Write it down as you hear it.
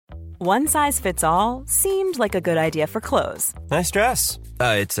One size fits all seemed like a good idea for clothes. Nice dress.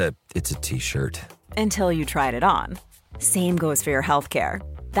 It's a t-shirt. Until you tried it on. Same goes for your healthcare.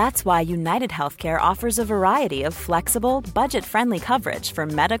 That's why United Healthcare offers a variety of flexible, budget-friendly coverage for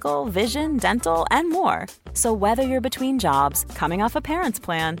medical, vision, dental, and more. So whether you're between jobs, coming off a parent's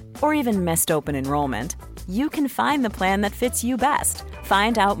plan, or even missed open enrollment, you can find the plan that fits you best.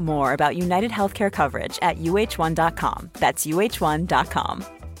 Find out more about United Healthcare coverage at uh1.com. That's uh1.com.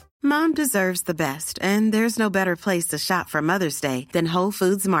 Mom deserves the best, and there's no better place to shop for Mother's Day than Whole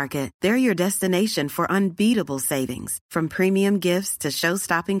Foods Market. They're your destination for unbeatable savings, from premium gifts to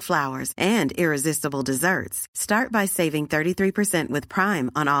show-stopping flowers and irresistible desserts. Start by saving 33% with Prime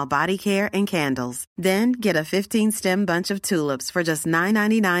on all body care and candles. Then get a 15-stem bunch of tulips for just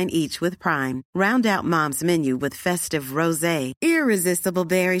 $9.99 each with Prime. Round out Mom's menu with festive rosé, irresistible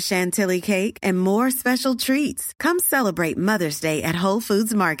berry chantilly cake, and more special treats. Come celebrate Mother's Day at Whole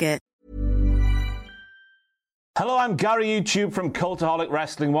Foods Market. Hello, I'm Gary YouTube from Cultaholic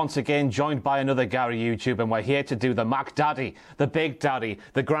Wrestling, once again joined by another Gary YouTube, and we're here to do the Mac Daddy, the Big Daddy,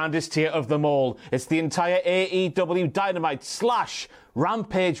 the grandest tier of them all. It's the entire AEW Dynamite /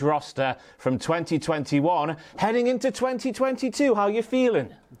 Rampage roster from 2021 heading into 2022. How are you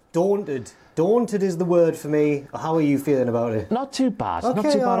feeling? Daunted. Daunted is the word for me. How are you feeling about it? Not too bad. Okay,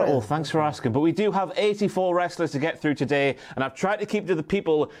 not too bad right. at all. Thanks for asking. But we do have 84 wrestlers to get through today, and I've tried to keep to the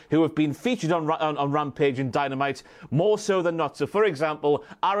people who have been featured on Rampage and Dynamite more so than not. So, for example,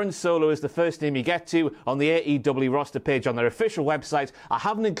 Aaron Solo is the first name you get to on the AEW roster page on their official website. I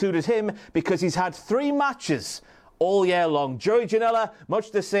haven't included him because he's had 3 matches all year long. Joey Janela,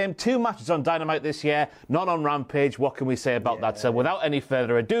 much the same. 2 matches on Dynamite this year, none on Rampage. What can we say about that? So without any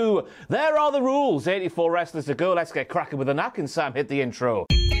further ado, there are the rules. 84 wrestlers to go. Let's get cracking with the knack, and Sam, hit the intro.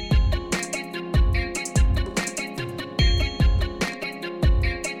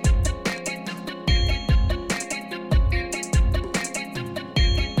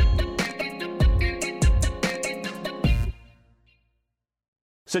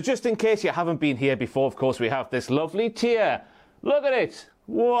 So just in case you haven't been here before, of course, we have this lovely tier. Look at it.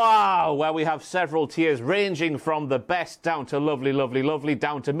 Wow, where we have several tiers ranging from the best down to lovely, lovely, lovely,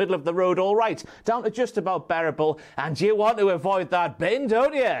 down to middle of the road, all right, down to just about bearable. And you want to avoid that bin,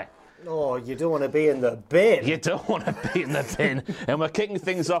 don't you? Oh, you don't want to be in the bin. You don't want to be in the bin. And we're kicking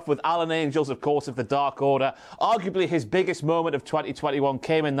things off with Alan Angels, of course, of the Dark Order. Arguably his biggest moment of 2021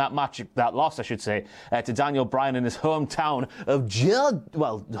 came in that match, that loss, I should say, to Daniel Bryan in his hometown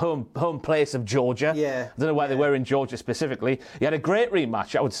of home place of Georgia. Yeah. I don't know why they were in Georgia specifically. He had a great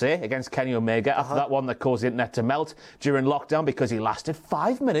rematch, I would say, against Kenny Omega after that one that caused the internet to melt during lockdown because he lasted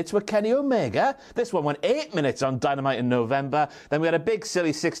 5 minutes with Kenny Omega. This one went 8 minutes on Dynamite in November. Then we had a big,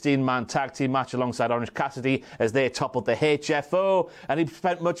 silly 16-man tag team match alongside Orange Cassidy as they toppled the HFO, and he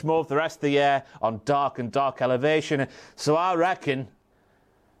spent much more of the rest of the year on Dark and Dark Elevation. So I reckon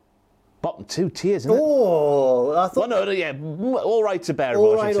bottom 2 tiers, isn't it? Oh, I thought... Well, no, yeah, all right to bearable.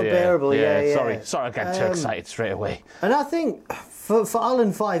 All right to bearable, yeah. Sorry, I got too excited straight away. And I think for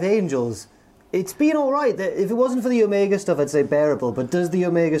Alan 5 Angels, it's been all right. If it wasn't for the Omega stuff, I'd say bearable. But does the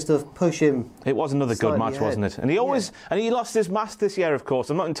Omega stuff push him? It was another good match, ahead? wasn't it? And he always and he lost his mask this year, of course.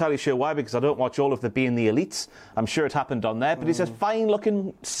 I'm not entirely sure why, because I don't watch all of the Being the Elites. I'm sure it happened on there, but he's a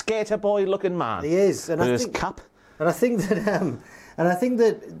fine-looking skater boy-looking man. He is, and with I his think, cap. And I think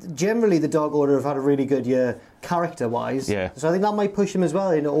that generally the Dark Order have had a really good year character-wise. Yeah. So I think that might push him as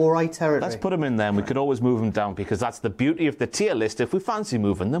well in all right territory. Let's put him in there, and we could always move him down, because that's the beauty of the tier list. If we fancy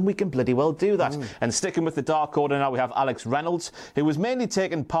moving them, we can bloody well do that. And sticking with the Dark Order now, we have Alex Reynolds, who was mainly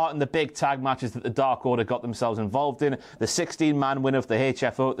taking part in the big tag matches that the Dark Order got themselves involved in. The 16-man win of the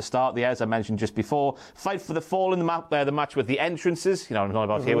HFO at the start of the year, as I mentioned just before. Fight for the Fall in the match with the entrances, you know what I'm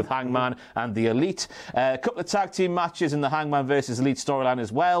talking about here, with Hangman and the Elite. A couple of tag team matches in the Hangman versus Elite storyline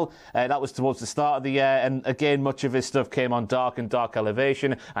as well. That was towards the start of the year, and again, much of his stuff came on Dark and Dark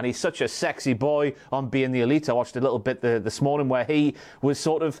Elevation, and he's such a sexy boy on Being the Elite. I watched a little bit this morning where he was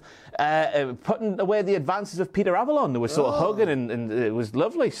sort of putting away the advances of Peter Avalon. They were sort of hugging, and it was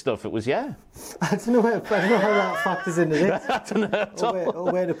lovely stuff. It was, yeah. I don't know how that factors into this. I don't know at all.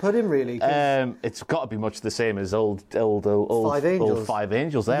 Or where to put him, really. It's got to be much the same as old Five Angels. Five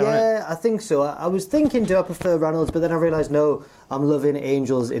Angels there, yeah, right? I think so. I was thinking, do I prefer Reynolds? But then I realised, no, I'm loving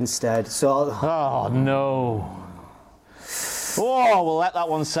Angels instead. So Oh, no. Oh, we'll let that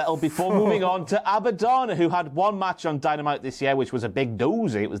one settle before moving on to Abaddon, who had one match on Dynamite this year, which was a big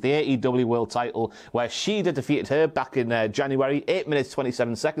doozy. It was the AEW World title, where Shida defeated her back in January. 8 minutes,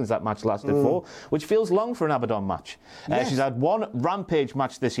 27 seconds that match lasted for, which feels long for an Abaddon match. Yes. She's had one Rampage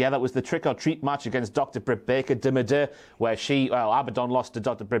match this year. That was the Trick or Treat match against Dr. Britt Baker, Dimmadeur, where Abaddon lost to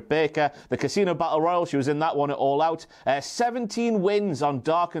Dr. Britt Baker. The Casino Battle Royal, she was in that one at All Out. 17 wins on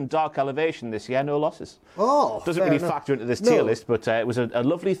Dark and Dark Elevation this year, no losses. Oh, doesn't really factor into this tier list, but it was a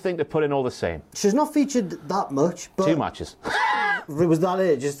lovely thing to put in all the same. She's not featured that much, but 2 matches. Was that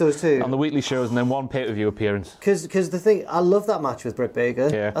it? Just those 2? On the weekly shows and then 1 pay-per-view appearance. Because the thing, I love that match with Britt Baker.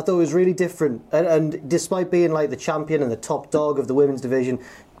 Yeah. I thought it was really different. And despite being like the champion and the top dog of the women's division,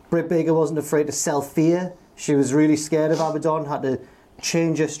 Britt Baker wasn't afraid to sell fear. She was really scared of Abaddon, had to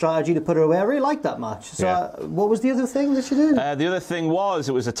change her strategy to put her away. I really liked that match. So what was the other thing that she did? The other thing was,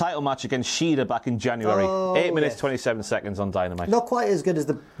 it was a title match against Shida back in January. 8 minutes, yes. 27 seconds on Dynamite. Not quite as good as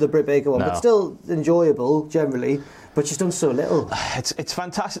the Britt Baker one, No. but still enjoyable generally. But she's done so little. It's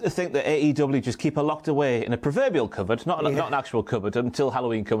fantastic to think that AEW just keep her locked away in a proverbial cupboard, not an actual cupboard, until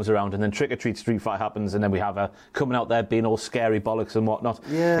Halloween comes around and then Trick or Treat Street Fight happens and then we have her coming out there being all scary bollocks and whatnot.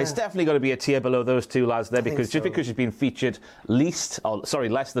 Yeah. It's definitely got to be a tier below those 2 lads there because just because she's been featured less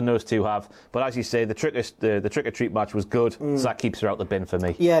than those 2 have. But as you say, the Trick or Treat match was good, so that keeps her out the bin for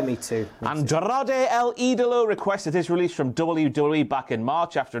me. Yeah, me too. Andrade El Idolo requested his release from WWE back in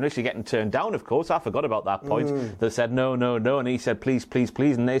March after initially getting turned down, of course. I forgot about that point. They said no, and he said please,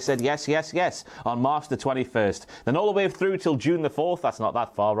 and they said yes on March the 21st. Then all the way through till June the 4th, that's not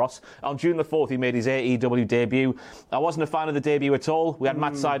that far, Ross. On June the 4th, he made his AEW debut. I wasn't a fan of the debut at all. We had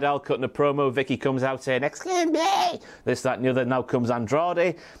Matt Sydal cutting a promo. Vicky comes out saying, "Excuse me!" This, that, and the other. Now comes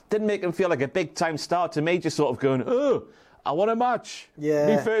Andrade. Didn't make him feel like a big-time star to me, just sort of going, oh, I want a match.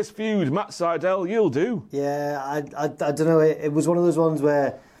 Yeah. Me first feud, Matt Sydal, you'll do. Yeah, I don't know. It was one of those ones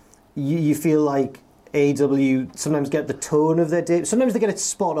where you feel like AEW sometimes get the tone of their debut. Sometimes they get it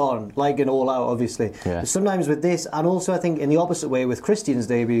spot on, like in All Out, obviously. Yeah. Sometimes with this, and also I think in the opposite way with Christian's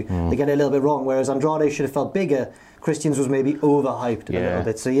debut, they get it a little bit wrong. Whereas Andrade should have felt bigger. Christian's was maybe overhyped a little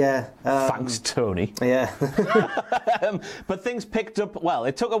bit. So yeah. Thanks, Tony. Yeah. But things picked up. Well,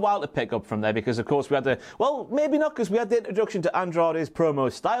 it took a while to pick up from there because, of course, we had maybe not, because we had the introduction to Andrade's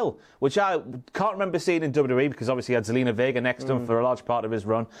promo style, which I can't remember seeing in WWE because obviously he had Zelina Vega next to him for a large part of his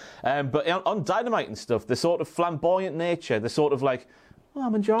run. But on Dynamite and stuff, the sort of flamboyant nature, the sort of like, oh,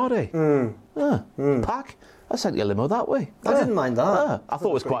 I'm Andrade. Pac. I sent you a limo that way. I didn't mind that. I thought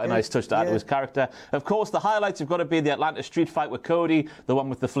it was quite a nice touch to add to his character. Of course, the highlights have got to be the Atlanta street fight with Cody, the one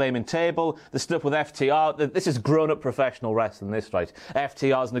with the flaming table, the stuff with FTR. This is grown-up professional wrestling, this, right?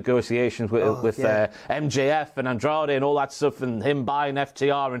 FTR's negotiations with MJF and Andrade and all that stuff, and him buying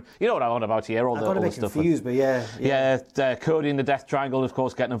FTR, and you know what I'm on about here, all the stuff. I got a bit confused, but yeah. Cody and the Death Triangle, of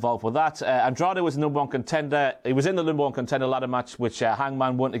course, getting involved with that. Andrade was the number 1 contender. He was in the number 1 contender ladder match, which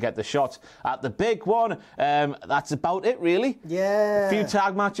Hangman won to get the shot at the big one. That's about it, really. Yeah. A few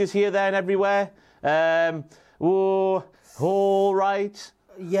tag matches here, there, and everywhere. All right.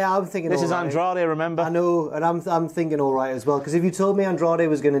 Yeah, I'm thinking. This is Andrade, remember? I know, and I'm thinking all right as well. Because if you told me Andrade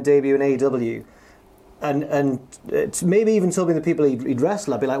was going to debut in AEW, and maybe even told me the people he'd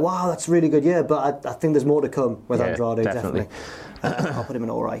wrestle, I'd be like, wow, that's really good. Yeah, but I think there's more to come with Andrade. Definitely. I'll put him in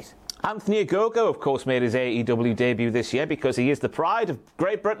all right. Anthony Ogogo, of course, made his AEW debut this year because he is the pride of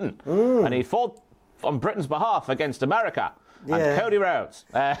Great Britain, and he fought on Britain's behalf against America. And Cody Rhodes.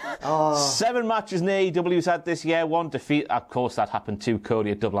 7 matches in AEW's had this year, 1 defeat. Of course, that happened to Cody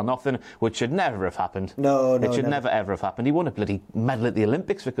at Double or Nothing, which should never have happened. No, it should never ever have happened. He won a bloody medal at the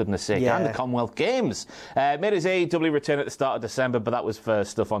Olympics, for goodness sake, and the Commonwealth Games. Made his AEW return at the start of December, but that was for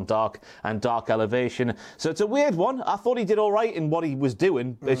stuff on Dark and Dark Elevation. So it's a weird one. I thought he did all right in what he was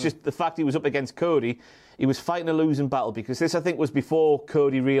doing. It's just the fact he was up against Cody. He was fighting a losing battle because this, I think, was before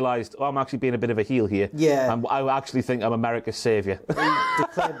Cody realised, I'm actually being a bit of a heel here. Yeah. And I actually think I'm America's saviour. He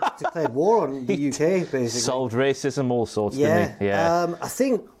declared war on the UK, basically. Solved racism, all sorts, didn't he? Yeah. I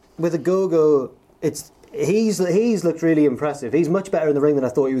think with Ogogo, he's looked really impressive. He's much better in the ring than I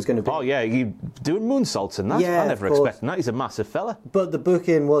thought he was going to be. Oh, yeah, you doing moonsaults and that? Yeah, I never expected that. He's a massive fella. But the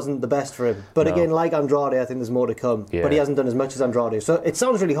booking wasn't the best for him. But again, like Andrade, I think there's more to come. Yeah. But he hasn't done as much as Andrade. So it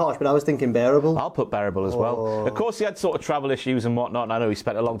sounds really harsh, but I was thinking bearable. I'll put bearable as well. Of course, he had sort of travel issues and whatnot, and I know he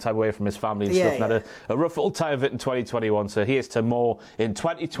spent a long time away from his family and stuff, and had a rough old time of it in 2021, so here's to more in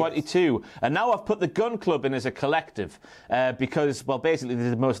 2022. Yes. And now I've put the Gun Club in as a collective, because, well, basically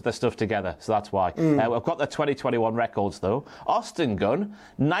they did most of their stuff together, so that's why. I've got their 2021 records, though. Austin Gunn,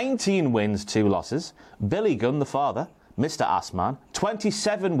 19 wins, 2 losses. Billy Gunn, the father, Mr. Assman,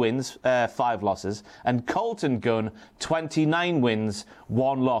 27 wins, 5 losses, and Colton Gunn, 29 wins,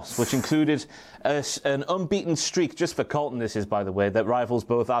 1 loss, which included an unbeaten streak, just for Colton this is, by the way, that rivals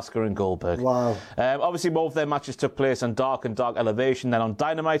both Asuka and Goldberg. Wow. Obviously, more of their matches took place on Dark and Dark Elevation than on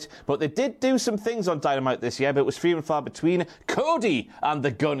Dynamite, but they did do some things on Dynamite this year, but it was few and far between. Cody and the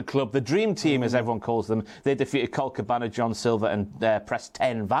Gun Club, the Dream Team, as everyone calls them, they defeated Colt Cabana, John Silver, and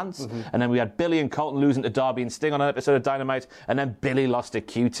Preston Vance. And then we had Billy and Colton losing to Darby and Sting on an episode of Dynamite, and then Billy lost to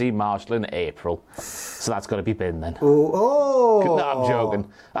QT Marshall in April. So that's got to be bin then. Oh! No, I'm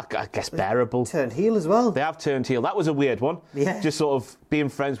joking. I guess bearable. Turned heel as well. They have turned heel. That was a weird one. Yeah. Just sort of being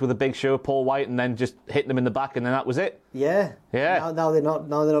friends with a Big Show, Paul White, and then just hitting them in the back, and then that was it. Yeah. Yeah. Now they're not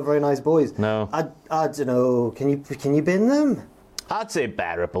very nice boys. No. I don't know. Can you bin them? I'd say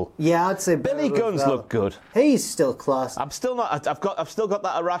bearable. Yeah, I'd say Billy bearable Gunn's as well. look good. He's still class. I'm still not. I've still got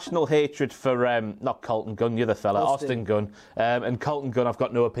that irrational hatred for not Colton Gunn, the other fella, Austin Gunn, and Colton Gunn. I've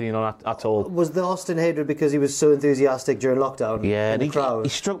got no opinion on at all. Was the Austin hatred because he was so enthusiastic during lockdown? Yeah, in the crowd? He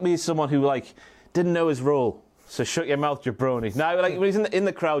struck me as someone who didn't know his role. So shut your mouth, jabroni. Now, when he's in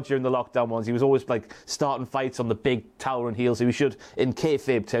the crowd during the lockdown ones, he was always starting fights on the big towering heels. So he should, in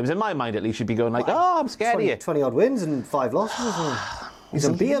kayfabe terms, in my mind at least, should be going I'm scared of you. 20 odd wins and 5 losses. He's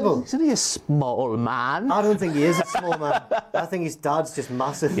unbeatable. Isn't he a small man? I don't think he is a small man. I think his dad's just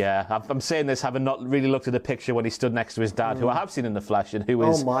massive. Yeah, I'm saying this having not really looked at the picture when he stood next to his dad, who I have seen in the flesh and who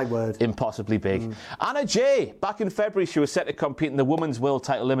is my word, impossibly big. Anna Jay, back in February, she was set to compete in the Women's World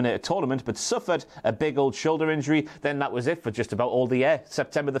Title Eliminator Tournament, but suffered a big old shoulder injury. Then that was it for just about all the year.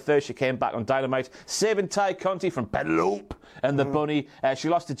 September the 1st, she came back on Dynamite, saving Ty Conti from Penelope and the Bunny. She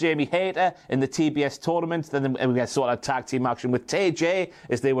lost to Jamie Hayter in the TBS tournament. Then we had sort of tag team action with TJ,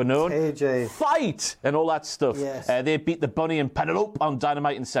 as they were known. TJ. Fight! And all that stuff. Yes. They beat the Bunny and Penelope on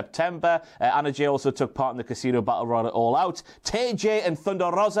Dynamite in September. Anna Jay also took part in the Casino Battle Royal at All Out. TJ and Thunder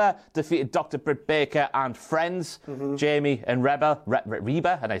Rosa defeated Dr. Britt Baker and friends. Jamie and Reba,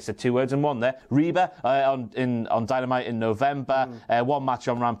 and I said 2 words in one there. Reba on Dynamite in November. One match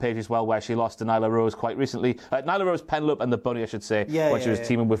on Rampage as well where she lost to Nyla Rose quite recently. Nyla Rose, Penelope and the Bunny, I should say, when she was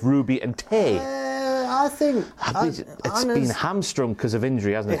teaming with Ruby and Tay. I think it's been hamstrung because of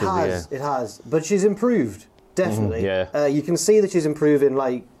injury, hasn't it? It has. But she's improved, definitely. Yeah. You can see that she's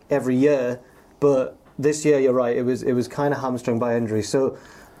improving every year, but this year, you're right, it was kind of hamstrung by injury. So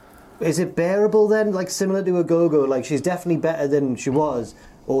is it bearable then? Similar to a Go-Go, she's definitely better than she was,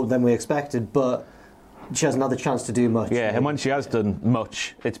 or than we expected, but she hasn't had the chance to do much. Yeah, and when she has done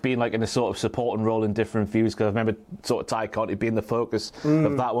much, it's been in a sort of supporting role in different views, because I remember sort of Ty Conti being the focus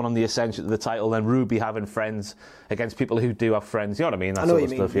of that one on the ascension to the title, then Ruby having friends against people who do have friends. You know what I mean? That sort of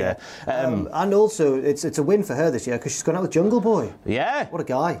stuff, yeah. And also, it's a win for her this year, because she's gone out with Jungle Boy. Yeah. What a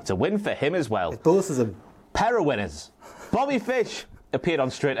guy. It's a win for him as well. It's both of them. Pair of winners. Bobby Fish appeared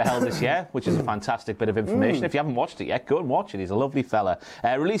on Straight to Hell this year, which is a fantastic bit of information. If you haven't watched it yet, go and watch it. He's a lovely fella.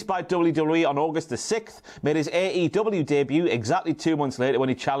 Released by WWE on August the 6th, made his AEW debut exactly 2 months later when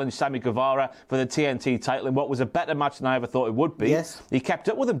he challenged Sammy Guevara for the TNT title in what was a better match than I ever thought it would be. Yes. He kept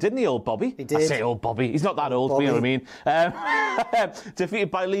up with him, didn't he, old Bobby? He did. I say old Bobby. He's not that old, but you know what I mean.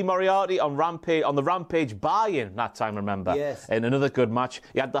 Defeated by Lee Moriarty on the Rampage buy-in that time, remember? Yes. In another good match.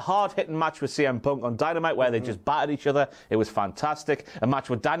 He had the hard-hitting match with CM Punk on Dynamite where they just battered each other. It was fantastic. A match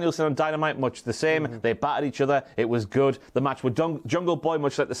with Danielson on Dynamite, much the same. They battered each other. It was good. The match with Jungle Boy,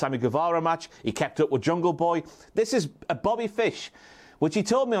 much like the Sammy Guevara match, he kept up with Jungle Boy. This is a Bobby Fish, which he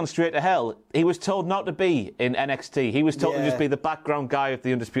told me on Straight to Hell, he was told not to be in NXT. He was told to just be the background guy of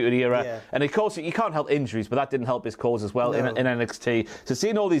the Undisputed Era. Yeah. And of course, you can't help injuries, but that didn't help his cause as well in NXT. So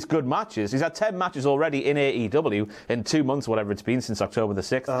seeing all these good matches, he's had 10 matches already in AEW in 2 months, whatever it's been, since October the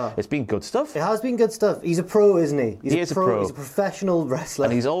 6th. It's been good stuff. It has been good stuff. He's a pro, isn't he? He is a pro. He's a professional wrestler.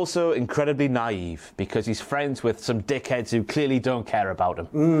 And he's also incredibly naive, because he's friends with some dickheads who clearly don't care about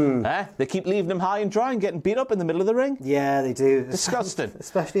him. They keep leaving him high and dry and getting beat up in the middle of the ring. Yeah, they do. Disgusting.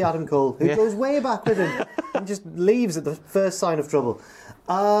 Especially Adam Cole, who goes way back with him and just leaves at the first sign of trouble.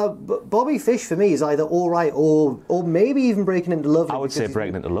 But Bobby Fish, for me, is either all right or maybe even breaking into lovely. I would say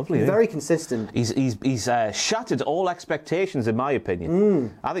breaking into lovely. He's very consistent. He's shattered all expectations, in my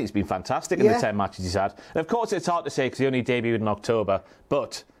opinion. I think he's been fantastic in the 10 matches he's had. And of course, it's hard to say because he only debuted in October,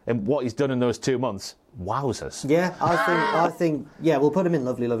 but what he's done in those 2 months, wowzers. Yeah, I think, we'll put him in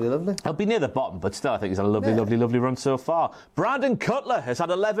lovely. He'll be near the bottom, but still, I think he's had a lovely run so far. Brandon Cutler has had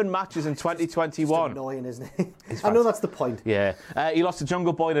 11 matches in 2021. It's annoying, isn't it? I know that's the point. Yeah. He lost to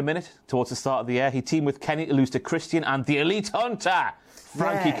Jungle Boy in a minute towards the start of the year. He teamed with Kenny to lose to Christian and the Elite Hunter,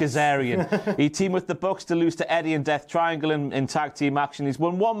 Frankie Kazarian. He teamed with the Bucks to lose to Eddie and Death Triangle in tag team action. He's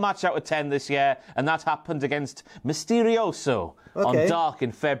won 1 match out of 10 this year, and that happened against Mysterioso. on Dark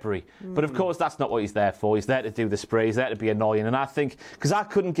in February. But of course, that's not what he's there for. He's there to do the spray. He's there to be annoying. And I think, because I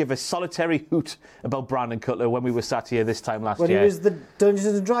couldn't give a solitary hoot about Brandon Cutler when we were sat here this time last year. When he was the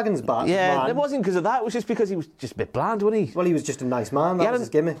Dungeons and Dragons man. Yeah, it wasn't because of that. It was just because he was just a bit bland, wasn't he? Well, he was just a nice man. That was his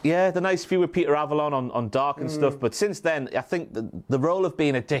gimmick. Yeah, the nice few with Peter Avalon on Dark and stuff. But since then, I think the role of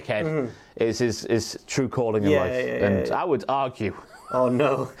being a dickhead is his true calling in life. And I would argue... Oh,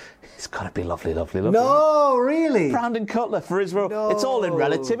 no. It's got to be lovely, lovely, lovely. No, really? Brandon Cutler for his role. No. It's all in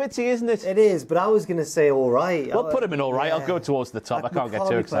relativity, isn't it? It is, but I was going to say all right. Well, put him in all right. I'll go towards the top. I can't get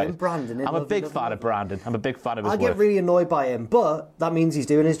too excited. Brandon, I'm a big fan of Brandon. I'm a big fan of his work. I get really annoyed by him, but that means he's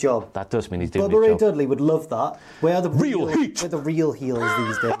doing his job. That does mean he's doing Bubba Ray his job. Dudley would love that. Where are the real heat? We're the real heels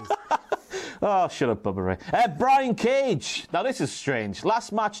these days. Oh, shut up, Bubba Ray. Brian Cage. Now, this is strange.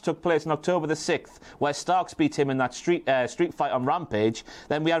 Last match took place on October the 6th, where Starks beat him in that street fight on Rampage.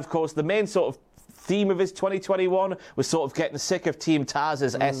 Then we had, of course, the main sort of theme of his 2021 was sort of getting sick of Team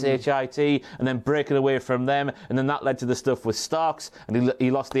Taz's SHIT and then breaking away from them, and then that led to the stuff with Starks, and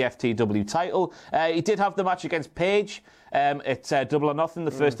he lost the FTW title. He did have the match against Page. It's Double or Nothing,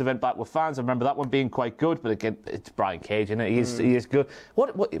 the first event back with fans. I remember that one being quite good, but again, it's Brian Cage, isn't it? He is good.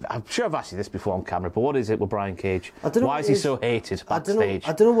 What? I'm sure I've asked you this before on camera, but what is it with Brian Cage? Why is he so hated backstage?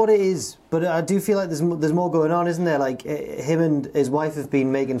 I don't know what it is, but I do feel like there's more going on, isn't there? Like him and his wife have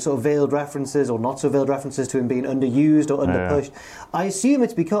been making sort of veiled references or not so veiled references to him being underused or underpushed. I assume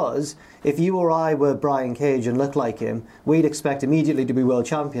it's because if you or I were Brian Cage and looked like him, we'd expect immediately to be world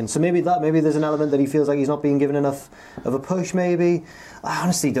champion. So maybe there's an element that he feels like he's not being given enough of a push, maybe. I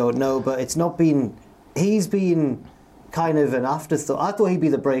honestly don't know, but it's not been... He's been kind of an afterthought. I thought he'd be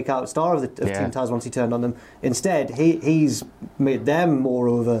the breakout star of Team Taz once he turned on them. Instead, he's made them more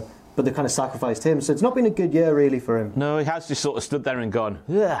over, but they kind of sacrificed him. So it's not been a good year, really, for him. No, he has just sort of stood there and gone,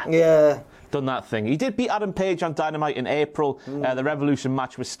 yeah. Done that thing. He did beat Adam Page on Dynamite in April. The Revolution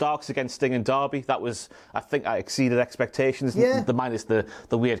match with Starks against Sting and Darby. That was, I think, I exceeded expectations. Yeah. Minus the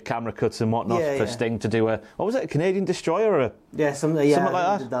weird camera cuts and whatnot for Sting to do a Canadian Destroyer or something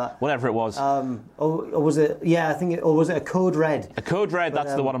like did that. Whatever it was. Was it? Yeah, I think. Or was it a Code Red? A Code Red.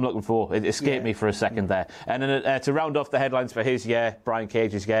 That's the one I'm looking for. It escaped me for a second there. And then to round off the headlines for his year, Brian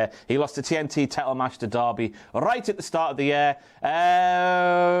Cage's year, he lost a TNT title match to Darby right at the start of the year.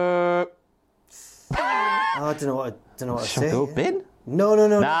 I don't know what to say. Bin? No.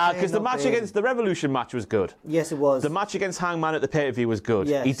 Nah, because the match against the Revolution match was good. Yes, it was. The match against Hangman at the pay-per-view was good.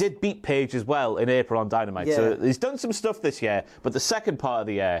 Yes. He did beat Page as well in April on Dynamite. Yeah. So he's done some stuff this year, but the second part of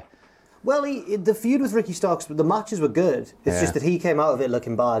the year... Well, the feud with Ricky Starks, the matches were good. It's just that he came out of it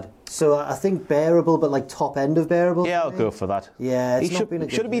looking bad. So I think bearable, but like top end of bearable. Yeah, I'll go for that. Yeah, it's not been a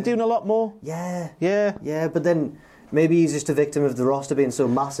good should he be doing a lot more? Yeah, but then maybe he's just a victim of the roster being so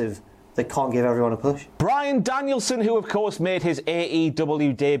massive. They can't give everyone a push. Bryan Danielson, who of course made his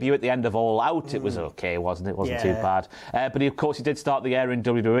AEW debut at the end of All Out. It was okay, wasn't it? Wasn't too bad. But of course he did start the year in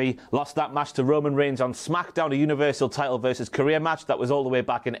WWE. Lost that match to Roman Reigns on SmackDown, a Universal title versus career match. That was all the way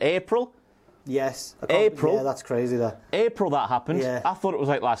back in April. Yes. April. Yeah, that's crazy, that. April that happened. Yeah. I thought it was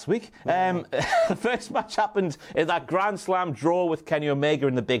like last week. Yeah. The first match happened in that Grand Slam draw with Kenny Omega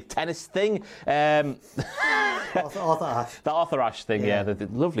in the big tennis thing. Arthur Ashe. The Arthur Ashe thing, the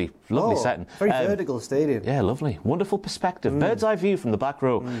lovely setting. Very vertical stadium. Yeah, lovely. Wonderful perspective. Bird's eye view from the back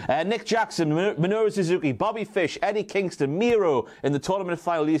row. Nick Jackson, Minoru Suzuki, Bobby Fish, Eddie Kingston, Miro in the tournament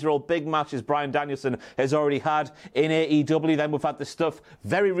final. These are all big matches Bryan Danielson has already had in AEW. Then we've had the stuff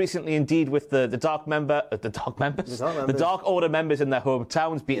very recently indeed with the Dark Order members in their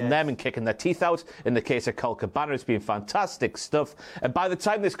hometowns, beating them and kicking their teeth out. In the case of Colt Cabana, it's been fantastic stuff. And by the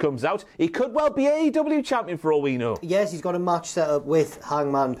time this comes out, he could well be AEW champion for all we know. Yes, he's got a match set up with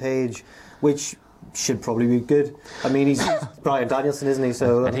Hangman Page, which should probably be good. I mean, he's Bryan Danielson, isn't he?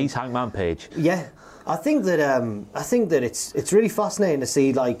 So and he's Hangman Page. Yeah, I think that it's really fascinating to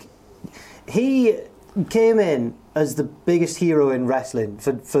see. Like, he came in as the biggest hero in wrestling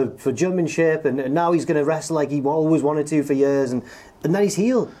for jumping ship, and now he's going to wrestle like he always wanted to for years, and then he's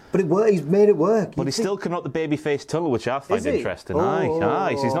heel. But he's made it work. But he's still coming up the babyface tunnel, which I find interesting.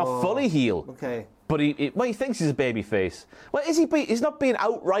 Aye. So he's not fully heel. Okay. But he thinks he's a babyface. Well, is he? He's not being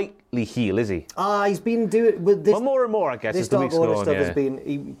outrightly heel, is he? He's been doing with this. Well, more and more, I guess. This as the weeks go on, stuff has been.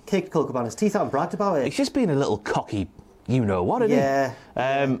 He kicked Colt Cabana's teeth out and bragged about it. He's just being a little cocky. You know what, isn't he? Yeah,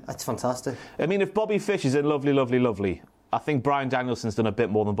 that's fantastic. I mean, if Bobby Fish is in lovely, I think Bryan Danielson's done a bit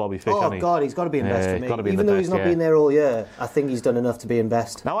more than Bobby Fish, hasn't he? Oh, God, he's got to be in best for me. Even though he's not been there all year, I think he's done enough to be in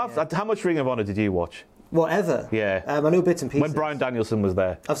best. Now, how much Ring of Honor did you watch? whatever. Yeah. I know bits and pieces. When Bryan Danielson was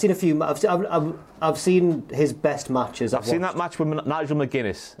there. I've seen a few. I've seen his best matches. I've seen that match with Nigel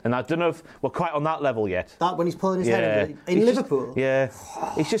McGuinness, and I don't know if we're quite on that level yet. That when he's pulling his head in Liverpool.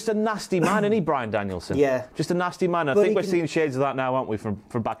 He's just a nasty man, isn't he, Bryan Danielson? Yeah. Just a nasty man. I think we're seeing shades of that now, aren't we, from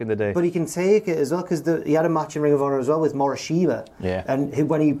back in the day? But he can take it as well, because he had a match in Ring of Honor as well with Morishima. Yeah. And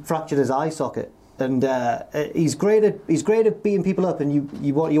when he fractured his eye socket, and he's great at beating people up, and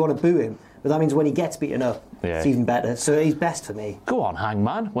you want to boo him. But that means when he gets beaten up, it's even better. So he's best for me. Go on,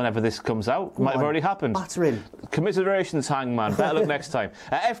 Hangman, whenever this comes out. Might have already happened. Batter him. Commiserations, Hangman. Better luck next time.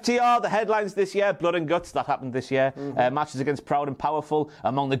 FTR, the headlines this year, Blood and Guts, that happened this year. Matches against Proud and Powerful,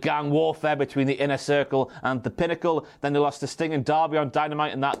 among the gang warfare between the Inner Circle and the Pinnacle. Then they lost to Sting and Darby on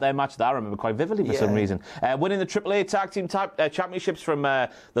Dynamite in their match that I remember quite vividly for some reason. Winning the AAA Tag Team Championships from the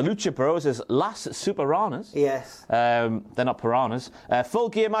Lucha Bros as Las Superanas. Yes. They're not piranhas. Full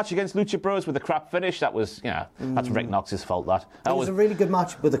gear match against Lucha Bros with a crap finish. That was, that's Rick Knox's fault, that. It was a really good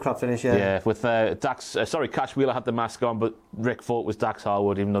match with the crap finish, Yeah, with Cash Wheeler had the mask on, but Rick thought it was Dax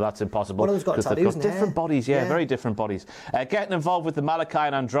Harwood, even though that's impossible. One of them's got tattoos. They've got different bodies, very different bodies. Getting involved with the Malachi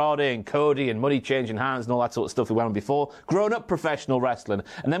and Andrade and Cody and money changing hands and all that sort of stuff we went on before. Grown-up professional wrestling.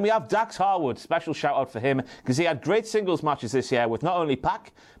 And then we have Dax Harwood, special shout-out for him, because he had great singles matches this year with not only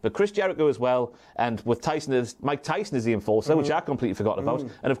Pac, but Chris Jericho as well, and with Mike Tyson as the enforcer, which I completely forgot about.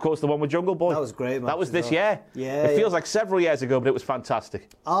 And, of course, the one with Jungle Boy. That was great, that was this year. It feels like several years ago, but it was fantastic.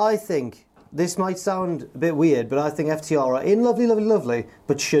 I think this might sound a bit weird, but I think FTR are in lovely,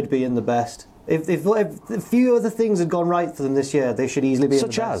 but should be in the best. If a few other things had gone right for them this year, they should easily be in the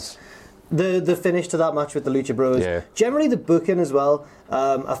best. Such as? The finish to that match with the Lucha Bros. Yeah. Generally the booking as well.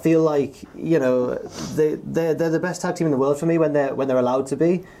 I feel like they're the best tag team in the world for me when they're allowed to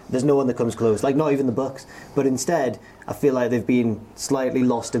be. There's no one that comes close. Like not even the Bucks. But instead, I feel like they've been slightly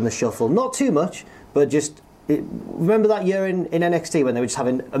lost in the shuffle. Not too much, but just. Remember that year in NXT when they were just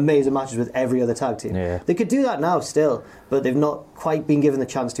having amazing matches with every other tag team? Yeah. They could do that now still, but they've not quite been given the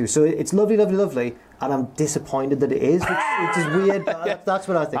chance to. So it's lovely, and I'm disappointed that it is, which is weird, but that's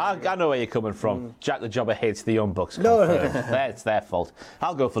what I think. I know where you're coming from. Jack the Jobber hates the Young Bucks. No. It's their fault.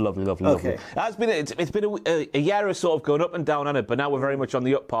 I'll go for lovely. Okay. It's been a year of sort of going up and down on it, but now we're very much on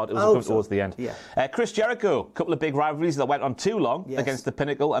the up part. It was towards the end. Yeah. Chris Jericho, a couple of big rivalries that went on too long against the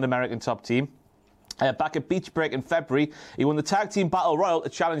Pinnacle and American Top Team. Back at Beach Break in February, he won the Tag Team Battle Royal to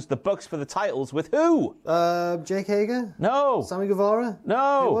challenge the Bucks for the titles with who? Jake Hager? No. Sammy Guevara?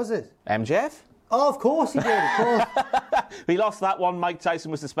 No. Who was it? MJF? Oh, of course he did, of course. He lost that one. Mike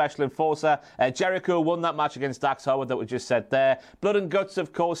Tyson was the special enforcer. Jericho won that match against Dax Howard that we just said there. Blood and Guts,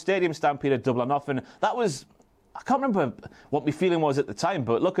 of course. Stadium Stampede at Double or Nothing. That was... I can't remember what my feeling was at the time,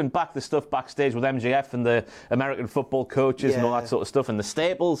 but looking back, the stuff backstage with MJF and the American football coaches and all that sort of stuff and the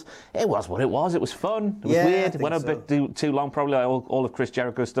staples, it was what it was. It was fun. It was weird. It went a bit too long, probably like all of Chris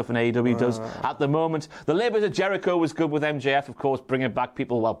Jericho's stuff in AEW does at the moment. The Labours of Jericho was good with MJF, of course, bringing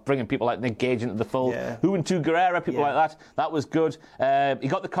people like Nick Gage into the fold. Juventud Guerrera, people like that. That was good. He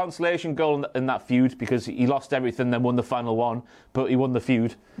got the consolation goal in that feud because he lost everything, then won the final one, but he won the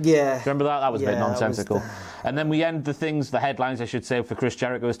feud. Yeah. Remember that? That was a bit nonsensical. And then we end the headlines, I should say, for Chris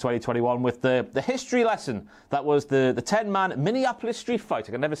Jericho's 2021 with the history lesson. That was the 10-man Minneapolis street fight.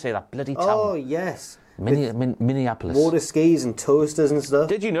 I can never say that bloody town. Oh, yes. Minneapolis. Water skis and toasters and stuff.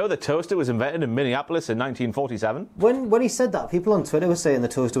 Did you know the toaster was invented in Minneapolis in 1947? When he said that, people on Twitter were saying the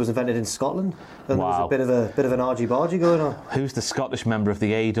toaster was invented in Scotland. And there was a bit of an argy-bargy going on. Who's the Scottish member of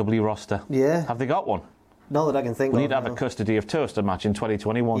the AEW roster? Yeah. Have they got one? Not that I can think of. We need to have a custody of toaster match in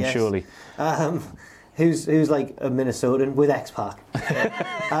 2021, surely. Who's like a Minnesotan with X-Pac.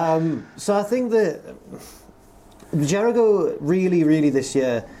 So I think that Jericho really this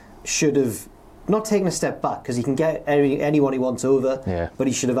year should have not taken a step back because he can get anyone he wants over, but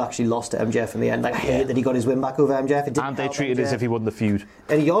he should have actually lost to MJF in the end. Like, I hate that he got his win back over MJF. And they treated it as if he won the feud.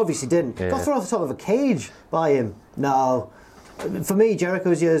 And he obviously didn't. Got thrown off the top of a cage by him. No. For me,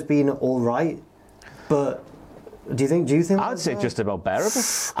 Jericho's year has been all right, but... Do you think? I'd say just about bearable.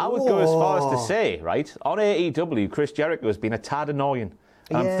 I would go as far as to say, right, on AEW, Chris Jericho has been a tad annoying.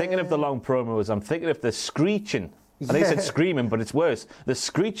 I'm thinking of the long promos. I'm thinking of the screeching. I think he said screaming, but it's worse. The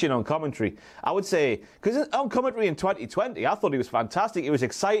screeching on commentary. I would say, because on commentary in 2020, I thought he was fantastic. He was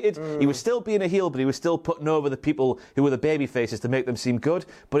excited. He was still being a heel, but he was still putting over the people who were the baby faces to make them seem good.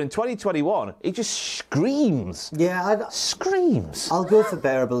 But in 2021, he just screams. Yeah, screams. I'll go for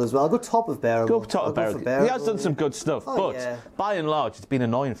bearable as well. I'll go top of bearable. Go top of bearable. He has done some good stuff, but by and large, it's been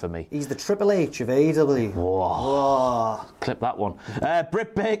annoying for me. He's the Triple H of AEW. Whoa. Clip that one.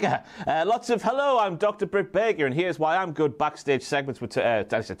 Britt Baker. Lots of hello, I'm Dr. Britt Baker, and here's why I'm good backstage segments with I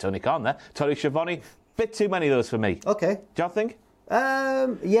said Tony Khan there. Tony Schiavone. Bit too many of those for me. Okay. Do you think?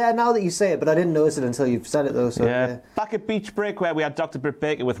 Yeah, now that you say it, but I didn't notice it until you've said it, though. So, yeah. Back at Beach Break, where we had Dr. Britt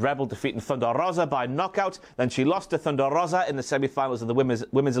Baker with Rebel defeating Thunder Rosa by knockout. Then she lost to Thunder Rosa in the semi-finals of the women's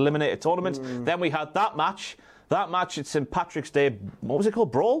eliminator tournament. Then we had that match. That match at St. Patrick's Day, what was it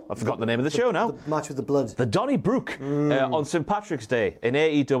called? Brawl? I forgot the name of the show now. The match with the blood. The Donnybrook on St. Patrick's Day in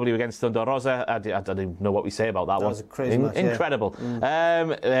AEW against Thunder Rosa. I don't even know what we say about that one. That was a crazy match, incredible.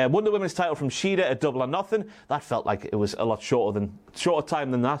 Won the women's title from Shida at Double or Nothing. That felt like it was a lot shorter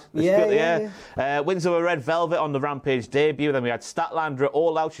time than that. Wins over Red Velvet on the Rampage debut. Then we had Statlander at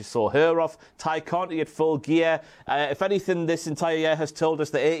All Out. She saw her off. Ty Conti at Full Gear. If anything, this entire year has told us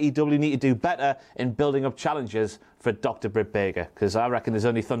that AEW need to do better in building up challenges for Dr. Britt Baker, because I reckon there's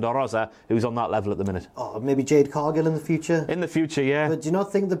only Thunder Rosa who's on that level at the minute. Oh, maybe Jade Cargill in the future? In the future, yeah. But do you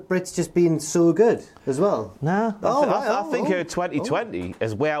not think the Brit's just been so good as well? No. I think her 2020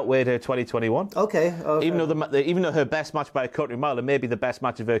 has way outweighed her 2021. Okay. Even though her best match by a country mile and maybe the best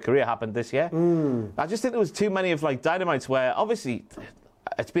match of her career happened this year. I just think there was too many of Dynamites where obviously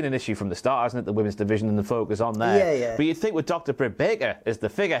it's been an issue from the start, hasn't it? The women's division and the focus on there. Yeah. But you'd think with Dr. Britt Baker as the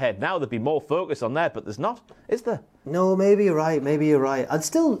figurehead now, there'd be more focus on there, but there's not, is there? No, maybe you're right. I'd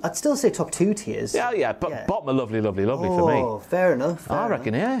still say top 2 tiers. Yeah. But bottom are lovely for me. Oh, fair enough. I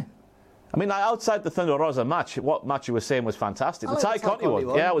reckon, yeah. I mean, outside the Thunder Rosa match, what match you were saying was fantastic. The Ty Conti one,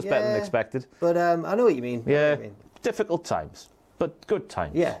 was better than expected. But I know what you mean. Yeah, difficult times, but good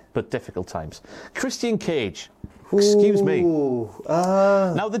times. Yeah. But difficult times. Christian Cage. Excuse me.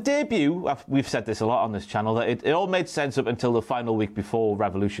 Now, the debut, we've said this a lot on this channel, that it all made sense up until the final week before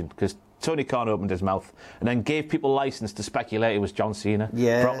Revolution, because Tony Khan opened his mouth and then gave people license to speculate it was John Cena,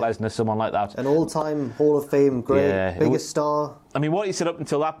 Brock Lesnar, someone like that. An all-time Hall of Fame great, biggest star. I mean, what he said up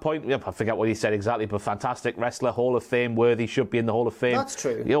until that point, I forget what he said exactly, but fantastic wrestler, Hall of Fame worthy, should be in the Hall of Fame. That's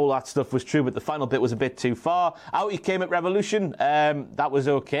true. All that stuff was true, but the final bit was a bit too far. Out he came at Revolution. That was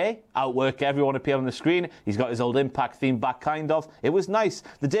okay. Outwork everyone appeared on the screen. He's got his old Impact theme back, kind of. It was nice.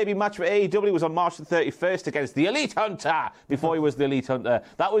 The debut match for AEW was on March the 31st against the Elite Hunter, before he was the Elite Hunter.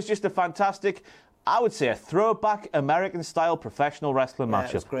 That was just a fantastic, I would say, a throwback American-style professional wrestling matchup.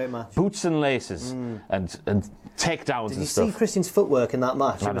 It was a great match. Boots and laces and takedowns and stuff. Did you see Christian's footwork in that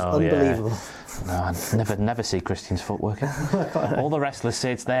match? It was unbelievable. No, I never see Christian's footwork. All the wrestlers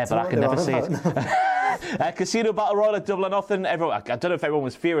say it's there, but I can never see it. Casino Battle Royal at Double or Nothing. I don't know if everyone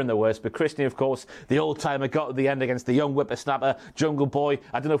was fearing the worst, but Christian, of course, the old-timer, got to the end against the young whippersnapper, Jungle Boy.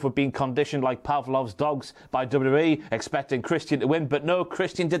 I don't know if we're being conditioned like Pavlov's dogs by WWE, expecting Christian to win, but no,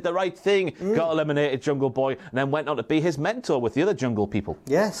 Christian did the right thing. Got eliminated Jungle Boy, and then went on to be his mentor with the other Jungle people.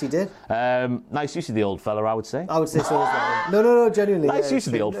 Yes, he did. Nice use of the old fella, I would say. I would say so as well. No, genuinely. Nice use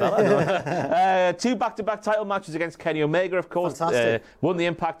of the old fella. 2 back-to-back title matches against Kenny Omega, of course. Fantastic. Won the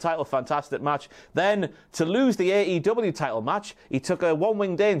Impact title, fantastic match. Then, to lose the AEW title match, he took a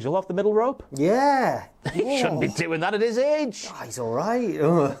one-winged angel off the middle rope. Yeah. He shouldn't be doing that at his age. Oh, he's all right.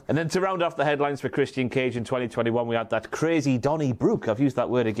 And then to round off the headlines for Christian Cage in 2021, we had that crazy Donnybrook, I've used that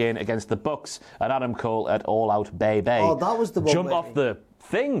word again, against the Bucks and Adam Cole at All Out Bay. Oh, that was the one. Jump off the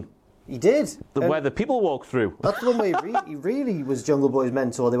thing. He did. Where the people walk through. That's the one where he really was Jungle Boy's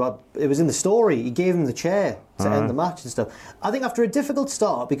mentor. It was in the story. He gave him the chair to end the match and stuff. I think after a difficult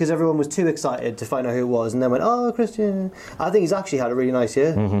start, because everyone was too excited to find out who it was, and then went, oh, Christian. I think he's actually had a really nice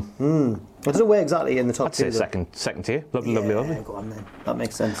year. I don't know where exactly in the top 2. I'd say second tier. Lovely. Go on then. That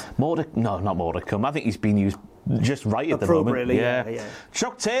makes sense. Not more to come. I think he's been used just right at the moment. Yeah.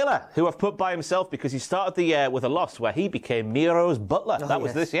 Chuck Taylor, who I've put by himself because he started the year with a loss where he became Miro's butler. That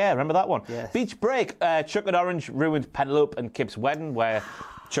was this year. Remember that one? Yes. Beach Break. Chuck and Orange ruined Penelope and Kip's wedding, where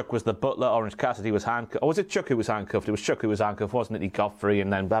Chuck was the butler, Orange Cassidy was handcuffed. Or was it Chuck who was handcuffed? It was Chuck who was handcuffed, wasn't it? He got free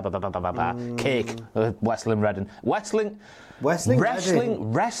and then blah, blah, blah, blah, blah, blah. Cake. Wrestling Redding. Wrestling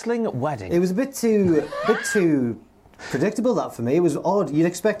wedding. It was a bit too predictable, that, for me. It was odd. You'd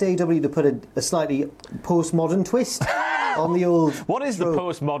expect AEW to put a slightly postmodern twist on the old... What is the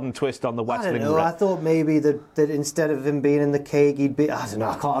postmodern twist on the wrestling? I don't know. I thought maybe that instead of him being in the cake, he'd be... I don't know.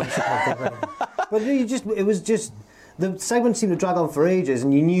 I can't think of it. But it was just... The segment seemed to drag on for ages,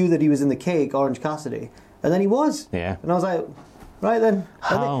 and you knew that he was in the cake, Orange Cassidy. And then he was. Yeah. And I was like, right then.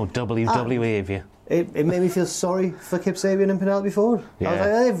 How WWE of you. It made me feel sorry for Kip Sabian and Penelope Ford. Yeah. I was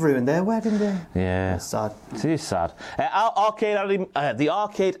like, they've ruined their wedding day. Yeah. It's sad. It is sad. The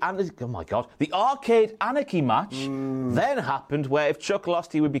Arcade Anarchy match then happened, where if Chuck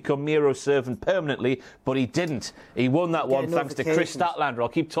lost, he would become Miro's servant permanently, but he didn't. He won that one thanks to Chris Statlander. I'll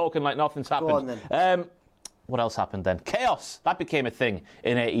keep talking like nothing's happened. Go on, then. what else happened then? Chaos. That became a thing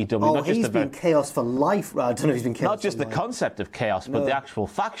in AEW. Oh, he's been chaos for life. I don't know if he's been chaos Not just the concept of chaos, but the actual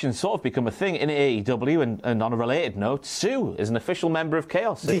factions sort of become a thing in AEW. And on a related note, Sue is an official member of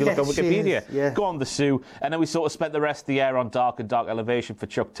Chaos. If you look on Wikipedia, go on the Sue. And then we sort of spent the rest of the year on Dark and Dark Elevation for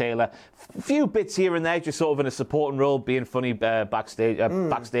Chuck Taylor. A few bits here and there, just sort of in a supporting role, being funny backstage at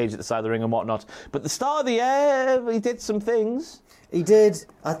the side of the ring and whatnot. But the start of the year, he did some things. He did.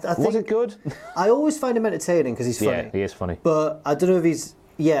 I think, was it good? I always find him entertaining because he's funny. Yeah, he is funny. But I don't know if he's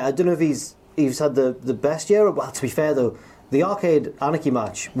had the best year. Well, to be fair though, the Arcade Anarchy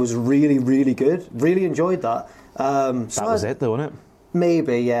match was really, really good. Really enjoyed that. That was it though, wasn't it?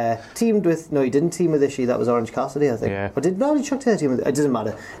 Maybe, yeah. He didn't team with Ishii. That was Orange Cassidy, I think. Yeah. But did Chuck Taylor team with it? It doesn't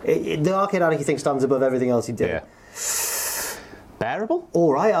matter. The Arcade Anarchy thing stands above everything else he did. Yeah. Bearable?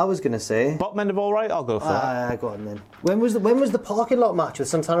 All right, I was going to say. Bottom end of all right, I'll go for that. Go on then. When was the parking lot match with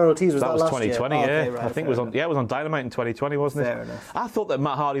Santana and Ortiz? Was that was last 2020, year? yeah. Okay, right, I think it was on Dynamite in 2020, wasn't it? Fair enough. I thought that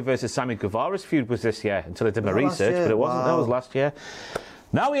Matt Hardy versus Sammy Guevara's feud was this year until I did my last research, year? but it wasn't. Wow. That was last year.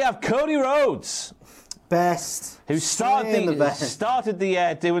 Now we have Cody Rhodes, Best. who started best. the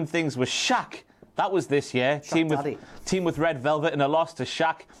year doing things with Shaq. That was this year. Team with Red Velvet in a loss to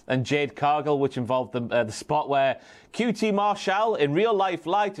Shaq and Jade Cargill, which involved the spot where QT Marshall in real life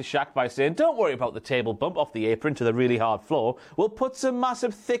lied to Shaq by saying, "Don't worry about the table bump off the apron to the really hard floor. We'll put some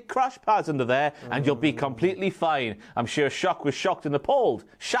massive thick crash pads under there and you'll be completely fine." I'm sure Shaq was shocked and appalled.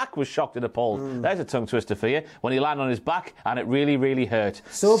 There's a tongue twister for you. When he landed on his back and it really, really hurt.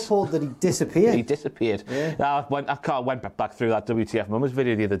 So appalled that he disappeared. He disappeared. Yeah. I went back through that WTF Moments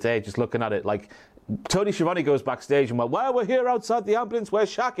video the other day, just looking at it like Tony Schiavone goes backstage and went, "Well, we're here outside the ambulance where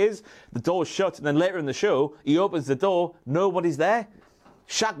Shaq is." The door's shut, and then later in the show, he opens the door, nobody's there.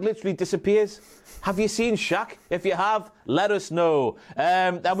 Shaq literally disappears. Have you seen Shaq? If you have, let us know.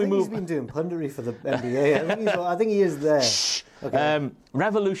 Then we move. He's been doing punditry for the NBA. I think he is there. Okay.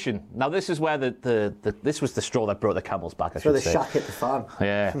 Revolution. Now this is where this was the straw that broke the camel's back. I should say. So the Shaq hit the fan.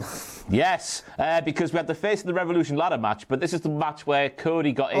 Yeah. Yes, because we had the face of the Revolution ladder match, but this is the match where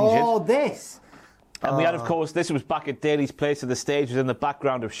Cody got injured. Oh, this. And we had, of course, this was back at Daly's place, so the stage was in the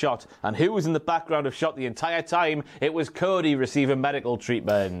background of shot. And who was in the background of shot the entire time? It was Cody receiving medical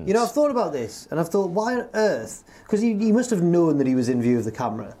treatment. You know, I've thought about this, and I've thought, why on earth? Because he must have known that he was in view of the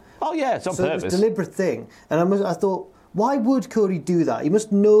camera. Oh, yeah, it's on purpose. It was a deliberate thing. And I thought, why would Cody do that? He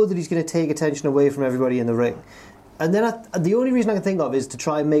must know that he's going to take attention away from everybody in the ring. And then the only reason I can think of is to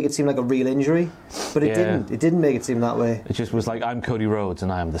try and make it seem like a real injury. But it didn't. It didn't make it seem that way. It just was like, I'm Cody Rhodes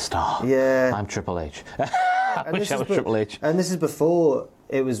and I am the star. Yeah. I'm Triple H. I wish I was Triple H. And this is before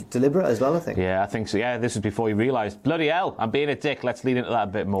it was deliberate as well, I think. Yeah, I think so. Yeah, this was before he realised, bloody hell, I'm being a dick. Let's lean into that a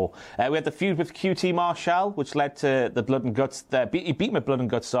bit more. We had the feud with QT Marshall, which led to the Blood and Guts. He beat him at Blood and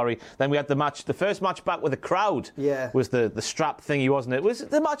Guts, sorry. Then we had the match, the first match back with the crowd. Yeah. Was the strap thingy, wasn't it?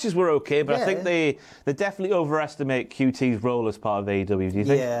 The matches were okay, but I think they definitely overestimate QT's role as part of AEW, do you think?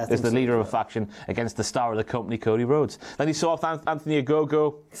 Yeah, I think as the so. leader of a faction against the star of the company, Cody Rhodes. Then he saw Anthony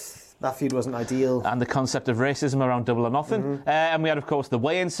Ogogo. That feud wasn't ideal. And the concept of racism around Double or Nothing. And we had, of course, the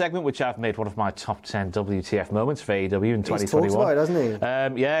weigh-in segment, which I've made one of my top 10 WTF moments for AEW in 2021. He's talked about it,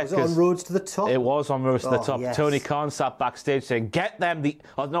 hasn't he? Yeah. Was it on Roads to the Top? It was on Roads to the Top. Yes. Tony Khan sat backstage saying, "Get them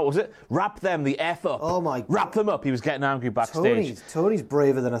wrap them the F up." Oh, my God. Wrap them up. He was getting angry backstage. Tony's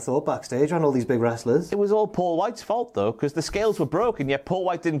braver than I thought backstage around all these big wrestlers. It was all Paul White's fault, though, because the scales were broken, yet Paul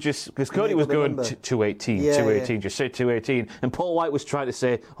White didn't just... Because Cody was going 218, 218, just say 218. And Paul White was trying to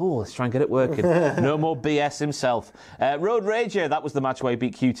say, let's try and get it working. No more BS himself. Road Rager, that was the match where he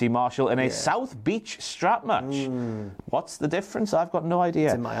beat QT Marshall in a South Beach strap match. What's the difference? I've got no idea.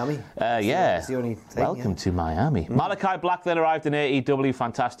 It's in Miami. Yeah. It's the only thing. Welcome to Miami. Malachi Black then arrived in AEW.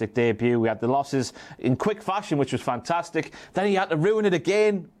 Fantastic debut. We had the losses in quick fashion, which was fantastic. Then he had to ruin it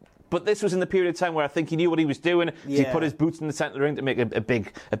again. But this was in the period of time where I think he knew what he was doing. Yeah. He put his boots in the centre of the ring to make a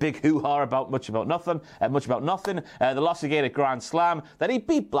big hoo-ha about much about nothing. The loss again at Grand Slam. Then he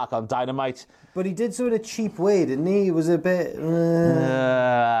beat Black on Dynamite. But he did so in a cheap way, didn't he? It was a bit... should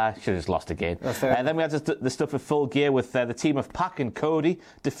have just lost again. Then we had the stuff of Full Gear with the team of Pac and Cody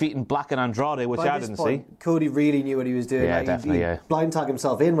defeating Black and Andrade, which I didn't see. Cody really knew what he was doing. Yeah, definitely, he blind tag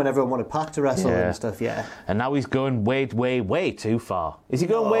himself in when everyone wanted Pac to wrestle and stuff, And now he's going way too far. Is he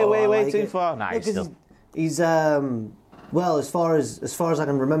going way too far? Nah, he's still... He's... Well, as far as I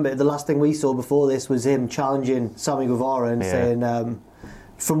can remember, the last thing we saw before this was him challenging Sammy Guevara and saying...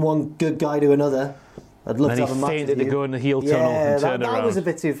 from one good guy to another. I'd love to have a match with you. Fainted to go in the heel tunnel and turn around. That was a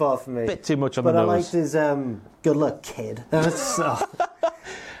bit too far for me. Bit too much on the nose. But I liked his good luck, kid.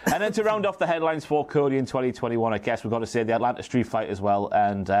 And then to round off the headlines for Cody in 2021, I guess we've got to say the Atlanta Street Fight as well.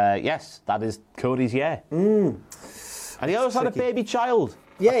 And yes, that is Cody's year. And he also had a baby child.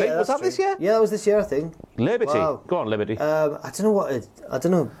 Yeah, was that this year? Yeah, that was this year, I think. Liberty. Wow. Go on, Liberty. I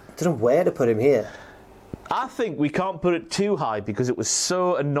don't know where to put him here. I think we can't put it too high because it was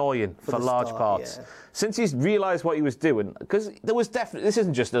so annoying for large parts. Yeah. Since he's realised what he was doing, because there was definitely, this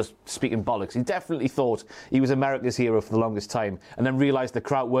isn't just us speaking bollocks, he definitely thought he was America's hero for the longest time and then realised the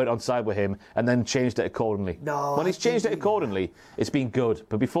crowd weren't on side with him and then changed it accordingly. No, when he's changed it accordingly, it's been good,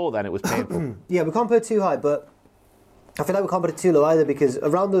 but before then it was painful. Yeah, we can't put it too high, but I feel like we can't put it too low either because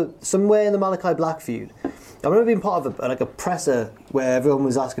somewhere in the Malachi Black feud, I remember being part of a presser where everyone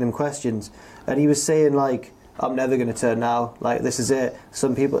was asking him questions and he was saying like, I'm never going to turn now, like this is it.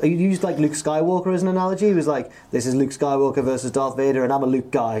 Some people, he used like Luke Skywalker as an analogy. He was like, this is Luke Skywalker versus Darth Vader and I'm a Luke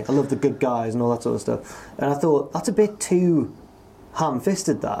guy. I love the good guys and all that sort of stuff. And I thought, that's a bit too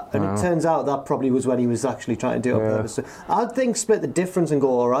ham-fisted that. And it turns out that probably was when he was actually trying to do it on purpose. So I'd think split the difference and go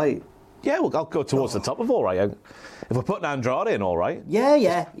all right. Yeah, well, I'll go towards the top of all right. If we're putting Andrade in, all right.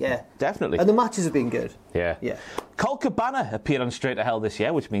 Yeah. Definitely. And the matches have been good. Yeah. Colt Cabana appeared on Straight to Hell this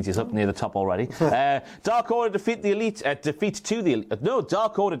year, which means he's up near the top already. Dark Order defeat the Elite.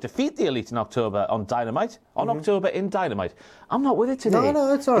 Dark Order defeat the Elite in October on Dynamite. October in Dynamite. I'm not with it today.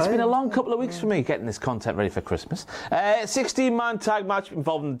 No, it's all right. It's been a long couple of weeks for me getting this content ready for Christmas. 16-man tag match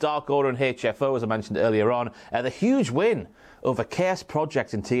involving Dark Order and HFO, as I mentioned earlier on. The huge win over Chaos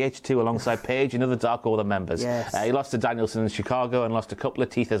Project in TH2 alongside Paige and other Dark Order members. Yes. He lost to Danielson in Chicago and lost a couple of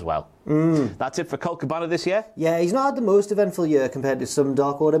teeth as well. That's it for Colt Cabana this year? Yeah, he's not had the most eventful year compared to some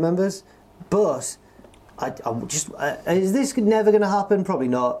Dark Order members, but is this never going to happen? Probably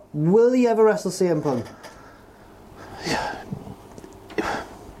not. Will he ever wrestle CM Punk?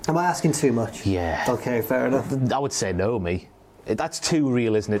 Am I asking too much? Yeah. Okay, fair enough. I would say no, me. That's too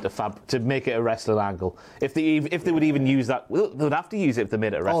real, isn't it, to make it a wrestling angle? If they would even use that, they would have to use it if they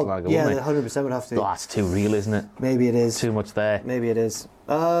made it a wrestling angle, yeah, wouldn't they? 100% would have to. Oh, that's too real, isn't it? Maybe it is. Too much there. Maybe it is.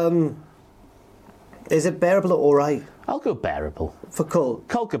 Is it bearable or all right? I'll go bearable. For Colt.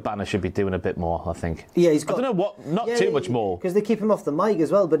 Colt Cabana should be doing a bit more, I think. Yeah, he's got... I don't know what, not too much more. Because they keep him off the mic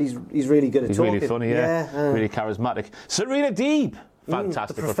as well, but he's really good at talking. He's really funny, really charismatic. Serena Deeb,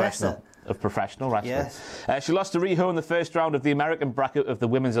 fantastic professional wrestling. Yes. She lost to Riho in the first round of the American bracket of the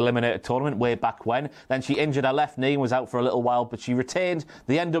Women's Eliminator Tournament way back when. Then she injured her left knee and was out for a little while, but she retained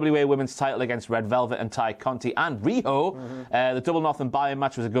the NWA Women's title against Red Velvet and Ty Conti and Riho. The Double Northern buy-in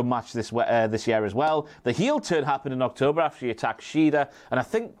match was a good match this year as well. The heel turn happened in October after she attacked Shida, and I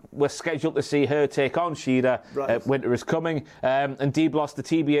think we're scheduled to see her take on Shida. Right. Winter is coming. And Deeb lost in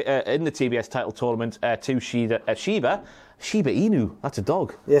the TBS title tournament to Shiba Inu, that's a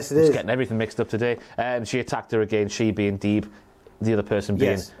dog. Yes, it is. Just getting everything mixed up today. And she attacked her again, she being Deeb, the other person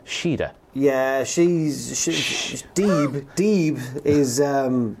being Shida. Yeah, Deeb is a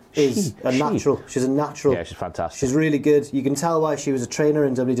natural. She's a natural. Yeah, she's fantastic. She's really good. You can tell why she was a trainer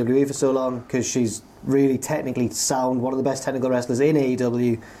in WWE for so long, because she's really technically sound, one of the best technical wrestlers in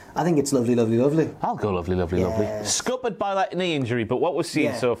AEW. I think it's lovely. I'll go lovely. Scuppered by that knee injury, but what we've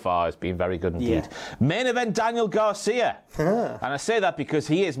seen so far has been very good indeed. Main event, Daniel Garcia. And I say that because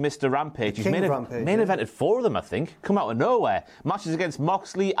he is Mr. Rampage. He's main evented 4 of them, I think. Come out of nowhere. Matches against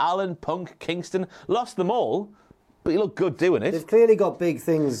Moxley, Allen, Punk, Kingston. Lost them all, but he looked good doing it. They've clearly got big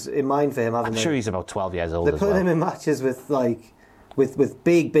things in mind for him, haven't they? I'm sure he's about 12 years old They're putting him in matches with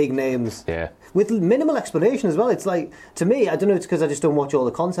big names. Yeah. With minimal explanation as well. It's like, to me, I don't know, it's because I just don't watch all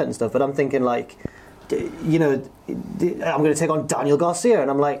the content and stuff, but I'm thinking like, I'm going to take on Daniel Garcia, and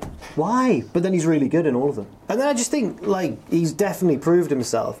I'm like, why? But then he's really good in all of them. And then I just think, like, he's definitely proved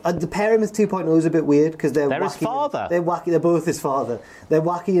himself. The pairing with 2.0 is a bit weird, because they're wacky. His father. They're wacky. They're both his father. They're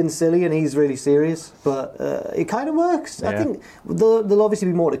wacky and silly, and he's really serious. But it kind of works. Yeah. I think there'll obviously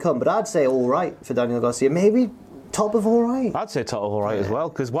be more to come, but I'd say all right for Daniel Garcia. Maybe top of all right. I'd say top of all right as well,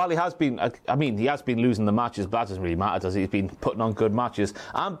 because while he has been, he has been losing the matches, but that doesn't really matter, does he? He's been putting on good matches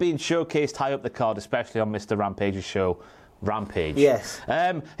and being showcased high up the card, especially on Mr. Rampage's show, Rampage. Yes.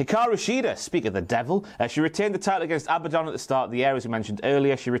 Hikaru Shida, speak of the devil, she retained the title against Abaddon at the start of the year, as we mentioned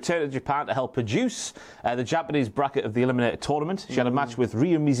earlier. She returned to Japan to help produce the Japanese bracket of the Eliminator Tournament. She had a match with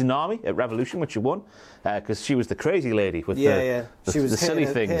Ryu Mizunami at Revolution, which she won, because she was the crazy lady with the silly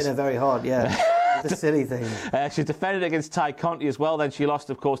things. Hitting her very hard, yeah. The silly thing. She defended against Ty Conti as well. Then she lost,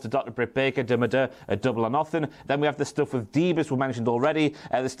 of course, to Dr. Britt Baker, a double or nothing. Then we have the stuff with Deeb, as we mentioned already.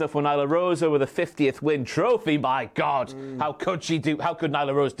 The stuff with Nyla Rose with a 50th win trophy. My God, how could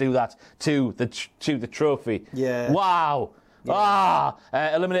Nyla Rose do that to the trophy? Yeah. Wow.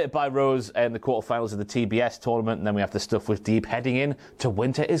 Eliminated by Rose in the quarterfinals of the TBS tournament, and then we have the stuff with Deeb heading in to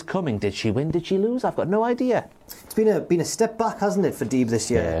Winter is Coming. Did she win? Did she lose? I've got no idea. It's been a step back, hasn't it, for Deeb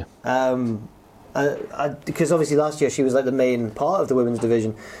this year? Yeah. Because obviously last year she was like the main part of the women's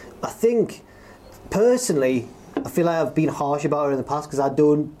division. I think, personally, I feel like I've been harsh about her in the past because I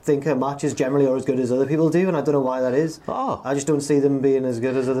don't think her matches generally are as good as other people do, and I don't know why that is. I just don't see them being as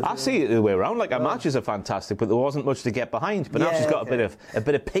good as other people. I see it the way around. Like, her matches are fantastic, but there wasn't much to get behind. But now she's got a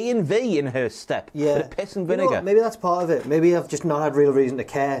bit of P and V in her step. Yeah. A bit of piss and vinegar. You know what? Maybe that's part of it. Maybe I've just not had real reason to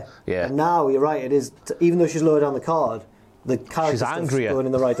care. Yeah. And now, you're right, it is, even though she's lower down the card, the character stuff's going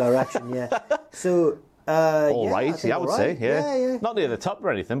in the right direction, yeah. So... I would say, yeah. Not near the top or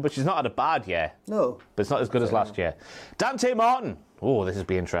anything, but she's not had a bad year. No. But it's not as good as last year. Dante Martin. Oh, this will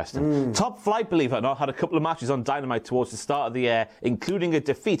be interesting. Top Flight, believe it or not, had a couple of matches on Dynamite towards the start of the year, including a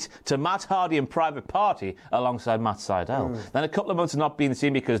defeat to Matt Hardy and Private Party alongside Matt Sydal. Then a couple of months of not being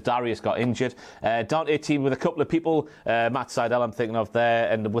seen because Darius got injured. Dante teamed with a couple of people, Matt Sydal I'm thinking of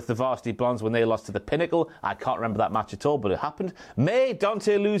there, and with the Varsity Blondes when they lost to the Pinnacle. I can't remember that match at all, but it happened. May,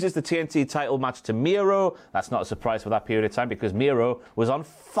 Dante loses the TNT title match to Miro. That's not a surprise for that period of time because Miro was on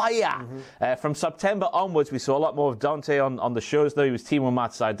fire. From September onwards, we saw a lot more of Dante on the shows, though. He was teaming with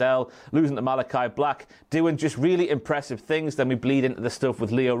Matt Sydal, losing to Malachi Black, doing just really impressive things. Then we bleed into the stuff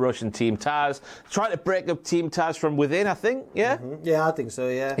with Leo Rush and Team Taz, trying to break up Team Taz from within, I think, yeah? Yeah, I think so,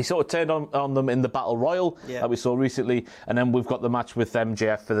 yeah. He sort of turned on them in the Battle Royal that we saw recently, and then we've got the match with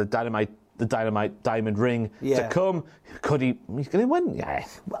MJF for the Dynamite Diamond Ring to come. Could he's going to win? Yeah.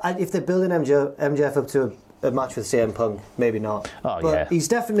 If they're building MJF up to a match with CM Punk, maybe not. But he's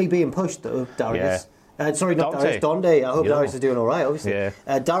definitely being pushed, though, Darius. Sorry, not Dante. Darius, Donde. I hope Darius is doing all right, obviously. Yeah.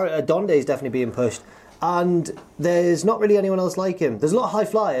 Donde is definitely being pushed. And there's not really anyone else like him. There's a lot of high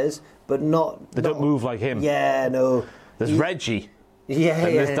flyers, but not... They don't move like him. Yeah, no. There's Reggie. Yeah,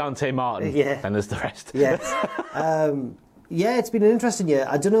 and there's Dante Martin. Yeah. And there's the rest. Yeah. It's been an interesting year.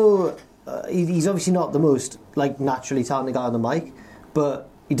 I don't know... he's obviously not the most naturally talented guy on the mic, but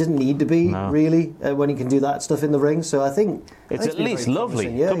he doesn't need to be really when he can do that stuff in the ring. So I think it's at least lovely.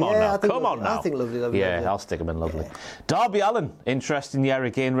 Come on now. I think lovely. Yeah, I'll stick him in lovely. Yeah. Darby Allin, interesting year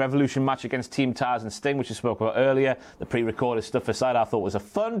again. Revolution match against Team Taz and Sting, which we spoke about earlier. The pre-recorded stuff aside, I thought was a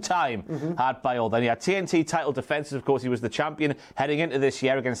fun time had by all. Then he had TNT title defences. Of course, he was the champion heading into this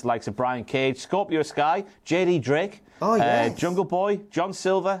year against the likes of Brian Cage, Scorpio Sky, JD Drake. Jungle Boy, John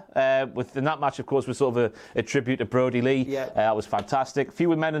Silver, in that match, of course, was sort of a tribute to Brody Lee. That was fantastic.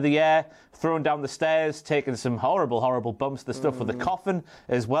 Few Men of the Year, throwing down the stairs, taking some horrible bumps. The stuff with the coffin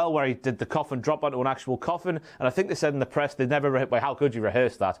as well, where he did the coffin drop onto an actual coffin. And I think they said in the press they never, how could you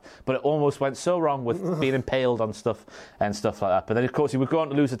rehearse that? But it almost went so wrong with being impaled on stuff and stuff like that. But then, of course, he would go on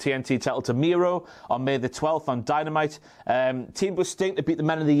to lose the TNT title to Miro on May the 12th on Dynamite. Teamed with Sting to beat the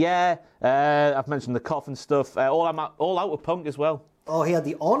Men of the Year. I've mentioned the coffin stuff. All out with Punk as well. Oh, he had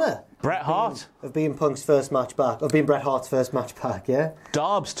the honour Bret Hart of being Punk's first match back, of being Bret Hart's first match back, yeah.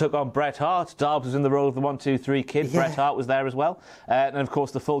 Darbs took on Bret Hart. Darbs was in the role of the 1-2-3 Kid. Yeah. Bret Hart was there as well. And of course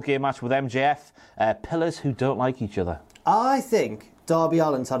the full gear match with MJF. Pillars who don't like each other. I think Darby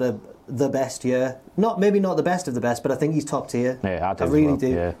Allin's had the best year. Maybe not the best of the best, but I think he's top tier. Yeah, I really do.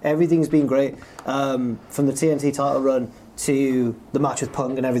 Yeah. Everything's been great. From the TNT title run to the match with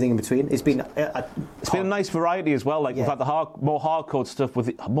Punk and everything in between. It's been a nice variety as well. We've had the more hardcore stuff with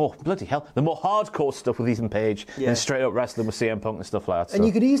the more hardcore stuff with Ethan Page and straight up wrestling with CM Punk and stuff like that. And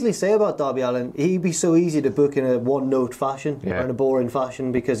you could easily say about Darby Allin, he'd be so easy to book in a one-note fashion or in a boring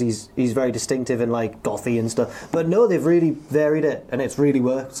fashion because he's very distinctive and gothy and stuff. But no, they've really varied it and it's really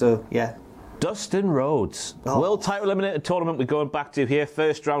worked. So yeah. Dustin Rhodes. World title eliminated tournament we're going back to here.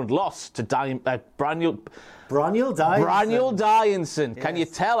 First round loss to Braniel Danielson. Can you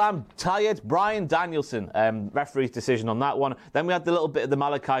tell I'm tired? Bryan Danielson. Referee's decision on that one. Then we had the little bit of the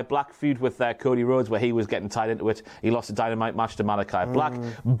Malachi Black feud with Cody Rhodes where he was getting tied into it. He lost a Dynamite match to Malachi Black.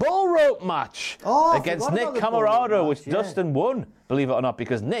 Bull rope match against Nick Camarado, which Dustin won. Believe it or not,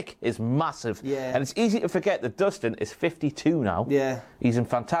 because Nick is massive. Yeah. And it's easy to forget that Dustin is 52 now. Yeah. He's in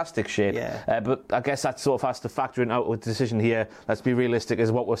fantastic shape. Yeah. But I guess that sort of has to factor in out with the decision here. Let's be realistic, is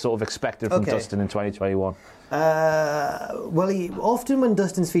what we're sort of expecting from Dustin in 2021. Often when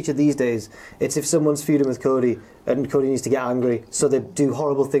Dustin's featured these days, it's if someone's feuding with Cody and Cody needs to get angry, so they do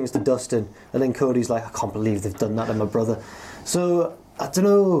horrible things to Dustin, and then Cody's like, I can't believe they've done that to my brother. So I don't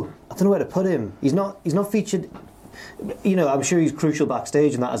know where to put him. He's not featured. I'm sure he's crucial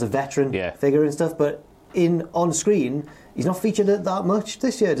backstage and that as a veteran figure and stuff, but on screen, he's not featured that much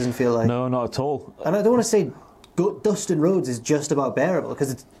this year, it doesn't feel like. No, not at all. And I don't want to say Dustin Rhodes is just about bearable,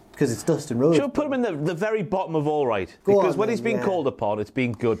 because because it's Dustin Rhodes. Should put him in the very bottom of all right. Because when he's been called upon, it's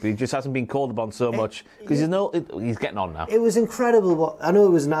been good, but he just hasn't been called upon so much because he's getting on now. It was incredible. I know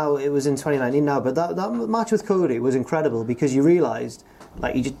it was in 2019 now, but that match with Cody was incredible because you realised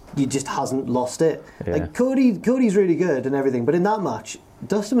like he just hasn't lost it. Yeah. Like Cody's really good and everything, but in that match,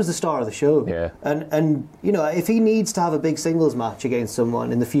 Dustin was the star of the show. Yeah. And you know, if he needs to have a big singles match against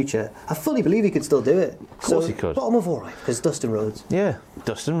someone in the future, I fully believe he could still do it. Of course he could. Bottom of all right, because Dustin Rhodes. Yeah,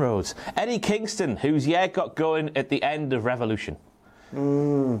 Dustin Rhodes. Eddie Kingston, who's got going at the end of Revolution.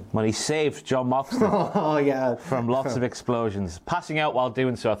 When he saved John Moxley from lots of explosions. Passing out while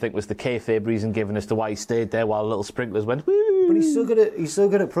doing so, I think, was the kayfabe reason given as to why he stayed there while little sprinklers went woo. But he's so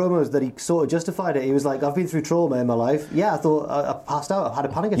good at promos that he sort of justified it. He was like, I've been through trauma in my life. Yeah, I thought I passed out. I've had a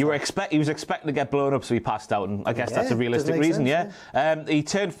panic attack. He was expecting to get blown up, so he passed out, and I guess that's a realistic reason. Sense, He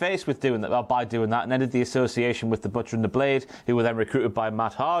turned face with by doing that, and ended the association with the Butcher and the Blade, who were then recruited by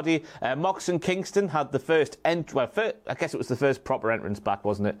Matt Hardy. Mox and Kingston had the first I guess it was the first proper entrance back,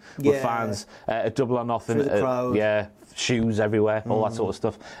 wasn't it? With fans, a Double or Nothing, through the crowd. Shoes everywhere, all that sort of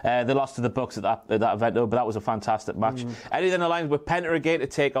stuff. They lost to the Bucks at that event, though, but that was a fantastic match. Eddie then aligned with Penta again to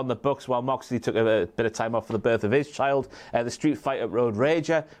take on the Bucks, while Moxley took a bit of time off for the birth of his child. The Street Fight at Road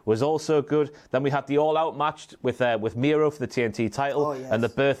Rager was also good. Then we had the All Out match with Miro for the TNT title, and the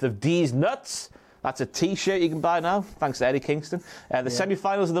birth of D's Nuts. That's a T-shirt you can buy now, thanks to Eddie Kingston. The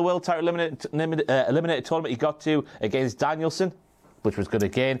semi-finals of the World Title Eliminated Tournament he got to against Danielson, which was good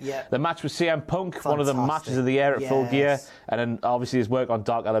again. Yeah. The match with CM Punk, one of the matches of the year at Full Gear. And then obviously his work on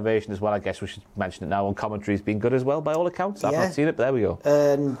Dark Elevation as well. I guess we should mention it now. On commentary has been good as well, by all accounts. I've not seen it, but there we go.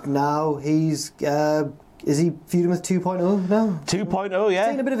 And now he's... is he feuding with 2.0 now? 2.0, yeah.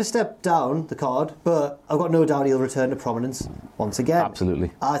 Taking a bit of a step down the card, but I've got no doubt he'll return to prominence once again. Absolutely.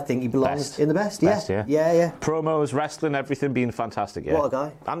 I think he belongs in the best. Yeah. Yeah. Promos, wrestling, everything being fantastic, yeah. What a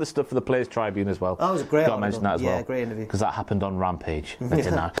guy. And the stuff for the Players Tribune as well. That was a great Got to mention that as well. Yeah, great interview. Because that happened on Rampage.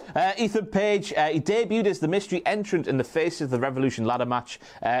 Ethan Page, he debuted as the mystery entrant in the Face of the Revolution ladder match,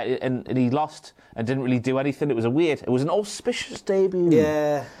 and he lost and didn't really do anything. It was an auspicious debut.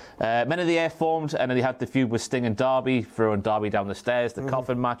 Yeah. Men of the Air formed, and then he had the feud with Sting and Darby, throwing Darby down the stairs, the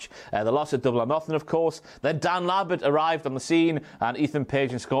coffin match, the loss of Double or Nothing, of course. Then Dan Lambert arrived on the scene, and Ethan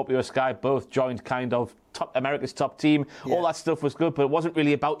Page and Scorpio Sky both joined kind of America's top team. All that stuff was good, but it wasn't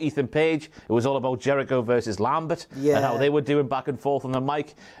really about Ethan Page. It was all about Jericho versus Lambert and how they were doing back and forth on the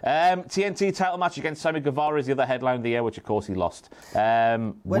mic. TNT title match against Sammy Guevara is the other headline of the year, which of course he lost.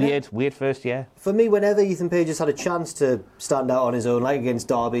 Weird first year. For me, whenever Ethan Page has had a chance to stand out on his own, like against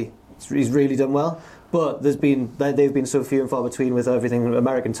Darby, he's really done well. But they've been so few and far between with everything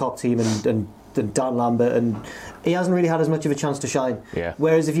American top team and Dan Lambert, and he hasn't really had as much of a chance to shine. Yeah.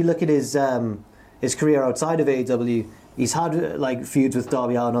 Whereas if you look at his career outside of AEW, he's had like feuds with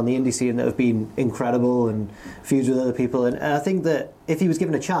Darby Allin on the indie scene that have been incredible, and feuds with other people, and I think that if he was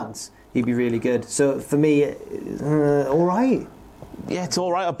given a chance, he'd be really good. So for me, all right. Yeah, it's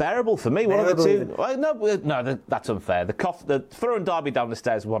all right or bearable for me. One of the two. Well, no, that's unfair. The throwing Darby down the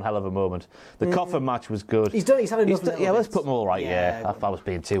stairs was one hell of a moment. The coffin match was good. He's had enough. Let's put him all right. Yeah, I was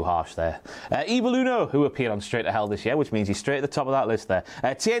being too harsh there. Evil Uno, who appeared on Straight to Hell this year, which means he's straight at the top of that list there.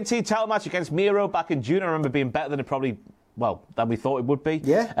 TNT title match against Miro back in June. I remember being better than it probably. Well, than we thought it would be.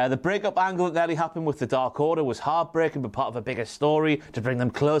 Yeah. The breakup angle that nearly happened with the Dark Order was heartbreaking, but part of a bigger story to bring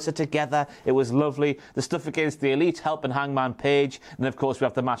them closer together. It was lovely. The stuff against the Elite helping Hangman Page, and of course we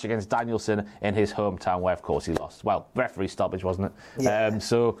have the match against Danielson in his hometown, where of course he lost. Well, referee stoppage, wasn't it? Yeah.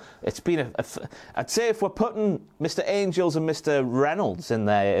 So it's been I'd say if we're putting Mr. Angels and Mr. Reynolds in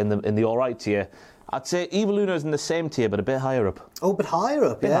there in the all right tier, I'd say Evil Uno's in the same tier, but a bit higher up. Oh, but higher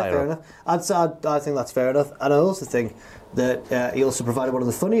up, fair enough. I think that's fair enough. And I also think that he also provided one of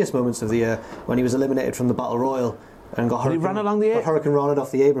the funniest moments of the year when he was eliminated from the Battle Royal and got Hurricane Ronald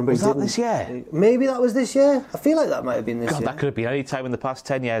off the apron, but was he didn't. Was that this year? Maybe that was this year. I feel like that might have been this year. That could have been any time in the past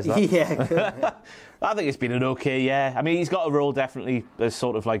 10 years. That. Yeah. I think it's been an okay year. I mean, he's got a role definitely as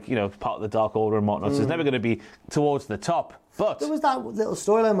sort of like, part of the Dark Order and whatnot. So it's never going to be towards the top. But there was that little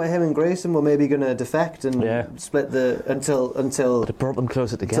storyline where him and Grayson were maybe going to defect and split until it brought them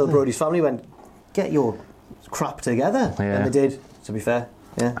closer together. Until Brody's family went, get your crap together, and they did. To be fair,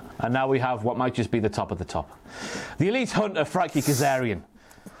 yeah. And now we have what might just be the top of the top, the Elite Hunter, Frankie Kazarian.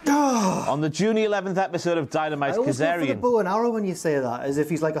 On the June 11th episode of Dynamite, I always go for the Kazarian. bow and arrow when you say that, as if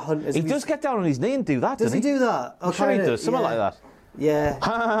he's like a hunter. He does get down on his knee and do that. Does he do that? I'm sure he does. Something like that. Yeah.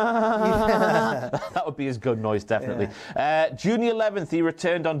 That would be his gun noise, definitely. June 11th, he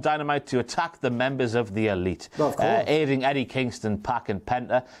returned on Dynamite to attack the members of the Elite, of course. aiding Eddie Kingston, Pac and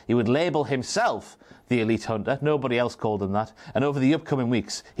Penta. He would label himself the Elite Hunter. Nobody else called him that. And over the upcoming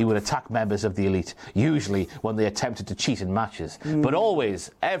weeks, he would attack members of the Elite, usually when they attempted to cheat in matches. But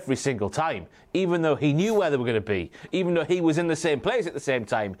always, every single time, even though he knew where they were going to be, even though he was in the same place at the same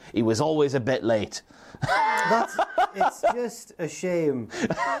time, he was always a bit late. It's just a shame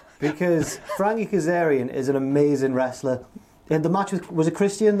because Frankie Kazarian is an amazing wrestler. The match was it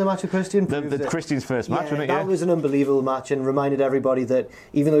Christian? The match with Christian? The Christian's first match, wasn't it? That was an unbelievable match and reminded everybody that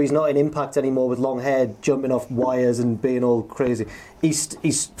even though he's not in Impact anymore with long hair, jumping off wires and being all crazy,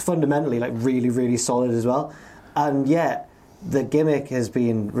 he's fundamentally like really, really solid as well. And yet the gimmick has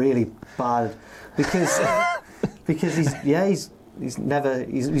been really bad because he's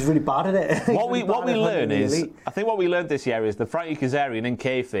really bad at it. What we learn is, I think what we learned this year is that Frankie Kazarian in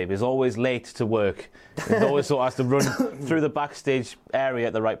kayfabe is always late to work. He always sort of has to run through the backstage area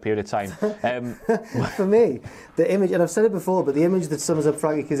at the right period of time. For me, the image, and I've said it before, but the image that sums up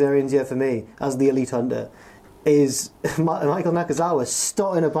Frankie Kazarian's year for me as the Elite Hunter is Michael Nakazawa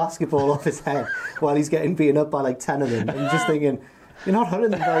stotting a basketball off his head while he's getting beaten up by like 10 of them. And just thinking, you're not hunting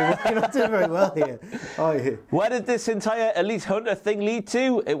them very well. You're not doing very well here. Where did this entire Elite Hunter thing lead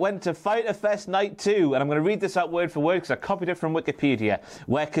to? It went to Fyter Fest Night 2, and I'm going to read this out word for word because I copied it from Wikipedia,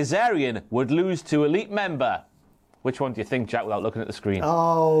 where Kazarian would lose to Elite member. Which one do you think, Jack, without looking at the screen?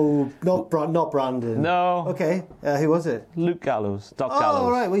 Oh, not Brandon. No. Okay, who was it? Luke Gallows, Doc Gallows. Oh,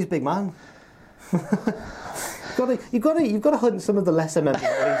 right, well, he's a big man. You've got to hunt some of the lesser members.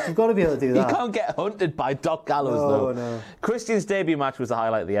 You've got to be able to do that. You can't get hunted by Doc Gallows, though. No. Christian's debut match was the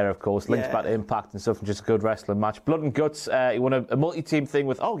highlight of the era, of course. Linked back to Impact and stuff, and just a good wrestling match. Blood and Guts, he won a multi-team thing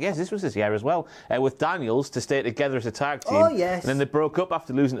with, this was his year as well, with Daniels to stay together as a tag team. Oh, yes. And then they broke up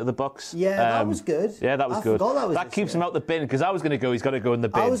after losing to the Bucks. Yeah, that was good. Yeah, that was I good. Forgot that keeps him out the bin, because I was going to go, he's got to go in the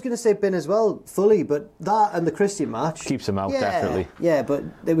bin. I was going to say bin as well, fully, but that and the Christian match... Keeps him out, definitely. Yeah, but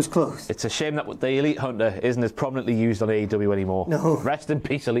it was close. It's a shame that the Elite Hunter isn't as prominently used on AEW anymore. No. Rest in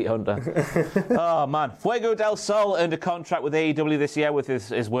peace, Elite Hunter. Oh, man. Fuego del Sol earned a contract with AEW this year with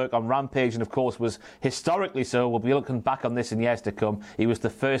his work on Rampage, and of course was historically so. We'll be looking back on this in years to come. He was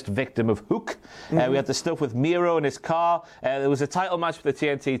the first victim of Hook. We had the stuff with Miro in his car. There was a title match for the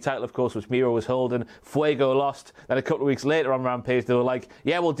TNT title, of course, which Miro was holding. Fuego lost. Then a couple of weeks later on Rampage, they were like,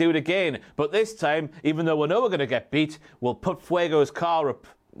 yeah, we'll do it again. But this time, even though we know we're going to get beat, we'll put Fuego's car up,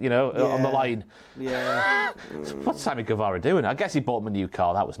 on the line. Yeah. What's Sammy Guevara doing? I guess he bought him a new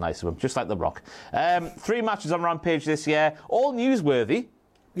car. That was nice of him, just like The Rock. 3 matches on Rampage this year, all newsworthy.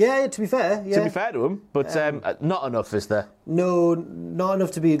 Yeah, to be fair. Yeah. To be fair to him, but not enough, is there? No, not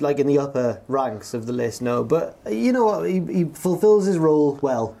enough to be like in the upper ranks of the list, no. But you know what? He fulfills his role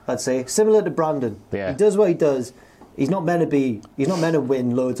well, I'd say. Similar to Brandon. Yeah. He does what he does. He's not meant to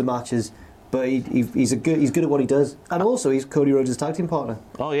win loads of matches. But he's good at what he does. And also, he's Cody Rhodes' tag team partner.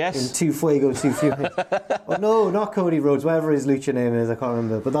 Oh, yes. In 2 Fuego, 2 Fury. Oh, no, not Cody Rhodes, whatever his lucha name is, I can't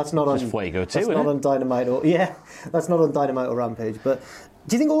remember. But that's not Just on... Fuego too, that's not on Dynamite or... Yeah, that's not on Dynamite or Rampage. But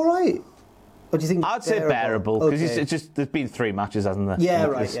do you think all right? Or do you think I'd say bearable, because it's just there's been 3 matches, hasn't there? Yeah,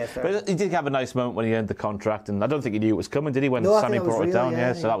 right, yeah, fair. But he did have a nice moment when he earned the contract, and I don't think he knew it was coming, did he, when Sammy brought it down?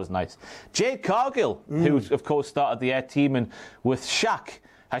 Yeah, so that was nice. Jade Cargill, who, of course, started the Air teaming with Shaq.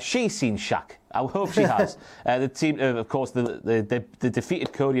 Has she seen Shaq? I hope she has. The team, of course, they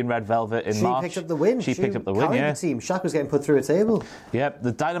defeated Cody and Red Velvet in March. She picked up the win. She picked up the win, yeah. The team. Shaq was getting put through a table. Yep,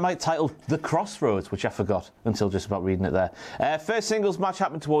 the Dynamite title, The Crossroads, which I forgot until just about reading it there. First singles match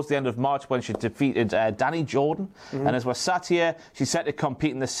happened towards the end of March when she defeated Danny Jordan. And as we're sat here, she's set to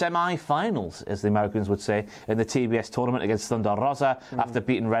compete in the semi-finals, as the Americans would say, in the TBS tournament against Thunder Rosa after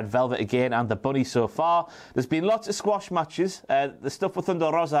beating Red Velvet again and the Bunny so far. There's been lots of squash matches. The stuff with Thunder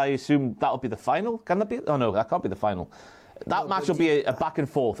Rosa, I assume that'll be the final. Can that be? Oh, no, that can't be the final. That match will be a back and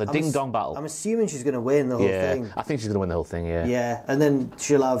forth, a ding-dong battle. I'm assuming she's going to win the whole thing. I think she's going to win the whole thing, yeah. Yeah, and then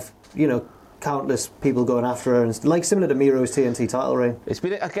she'll have, countless people going after her, and like similar to Miro's TNT title reign.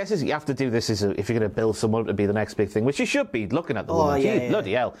 I guess you have to do this if you're going to build someone to be the next big thing, which you should be looking at the woman. Yeah,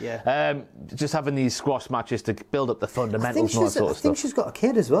 bloody hell. Yeah. Just having these squash matches to build up the fundamentals and all that sort of stuff. I think she's got a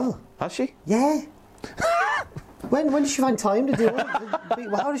kid as well. Has she? Yeah. When does she find time to do it?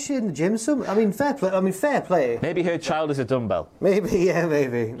 How does she in the gym? Fair play. Maybe her child is a dumbbell. Maybe.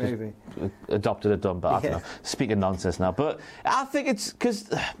 Adopted a dumbbell. I don't know. Speaking nonsense now. But I think it's because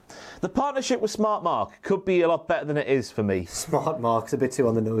the partnership with Smart Mark could be a lot better than it is for me. Smart Mark's a bit too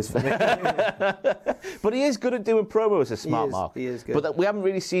on the nose for me. But he is good at doing promos as Smart Mark. He is good. But we haven't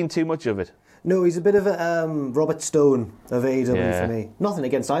really seen too much of it. No, he's a bit of a Robert Stone of AEW for me. Nothing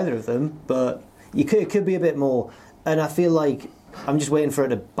against either of them, but... It could be a bit more, and I feel like I'm just waiting for her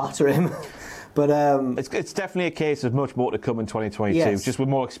to batter him. But it's definitely a case of much more to come in 2022. Yes. Just with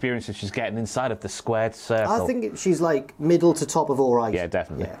more experience that she's getting inside of the squared circle. I think she's like middle to top of all right. Yeah,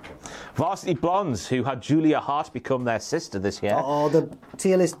 definitely. Yeah. Varsity Blondes, who had Julia Hart become their sister this year. Oh, the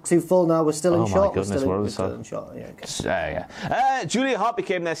tier list too full now. We're still in Oh, shot. my goodness, we're what still is in shot. Yeah, okay. Julia Hart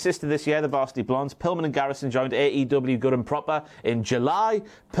became their sister this year, the Varsity Blondes. Pillman and Garrison joined AEW Good and Proper in July.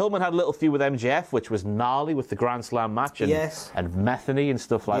 Pillman had a little feud with MJF, which was gnarly with the Grand Slam match and Metheny and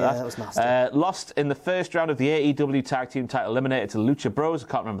stuff like that. Yeah, that was nasty. Lost in the first round of the AEW Tag Team title, eliminated to Lucha Bros. I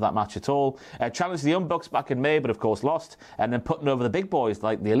can't remember that match at all. Challenged the Young Bucks back in May, but of course lost. And then putting over the big boys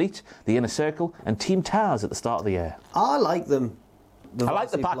like the Elite, the Inner Circle, and Team Taz at the start of the year. I like them. I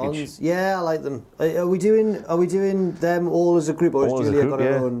like the package. Blondes. Yeah, I like them. Are we doing them all as a group, or has Julia got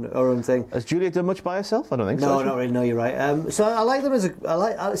her own thing? Has Julia done much by herself? I don't think so. No, not really. No, you're right. So I like them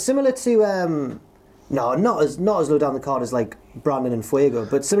as similar to no, not as low down the card as like Brandon and Fuego,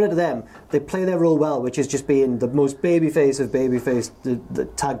 but similar to them, they play their role well, which is just being the most babyface of babyface, the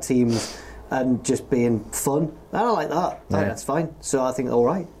tag teams, and just being fun. And I like that. I think that's fine. So I think all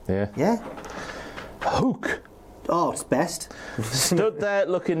right. Yeah. Hook. Oh, it's best. Stood there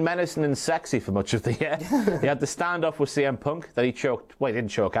looking menacing and sexy for much of the year. He had the standoff with CM Punk that he choked. Well, he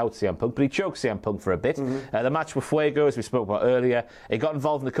didn't choke out CM Punk, but he choked CM Punk for a bit. The match with Fuego, as we spoke about earlier, he got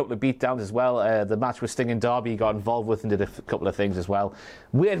involved in a couple of beatdowns as well. The match with Sting and Darby, he got involved with and did a couple of things as well.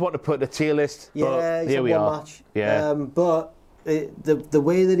 Weird one to put in a tier list, but here we are. Match. Yeah. But the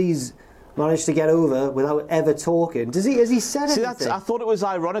way that he's managed to get over without ever talking. Has he said anything? See, I thought it was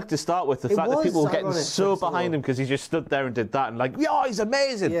ironic to start with, the fact that people were getting so behind him because he just stood there and did that and like, yeah, he's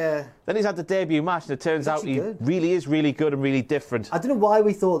amazing. Yeah. Then he's had the debut match and it turns out he really is really good and really different. I don't know why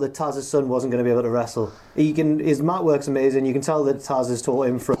we thought that Taz's son wasn't going to be able to wrestle. His mat work's amazing. You can tell that Taz has taught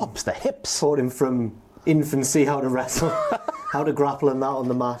him from infancy how to wrestle, how to grapple and that on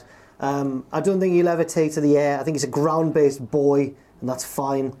the mat. I don't think he'll ever take to the air. I think he's a ground-based boy and that's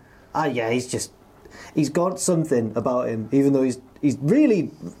fine. He's got something about him, even though he's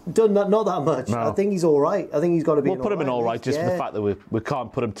really done not that much. No. I think he's all right. I think he's got to be. We'll put him in all right, just for the fact that we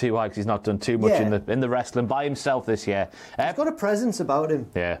can't put him too high because he's not done too much in the wrestling by himself this year. He's got a presence about him.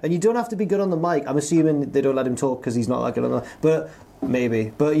 Yeah. And you don't have to be good on the mic. I'm assuming they don't let him talk because he's not that good on the mic. But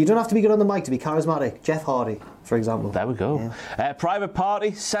maybe. But you don't have to be good on the mic to be charismatic. Jeff Hardy, for example. There we go. Yeah. Private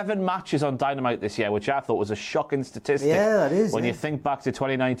Party, 7 matches on Dynamite this year, which I thought was a shocking statistic. Yeah, that is. When you think back to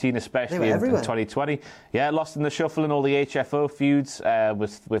 2019, especially in 2020. Yeah, lost in the shuffle and all the HFO feuds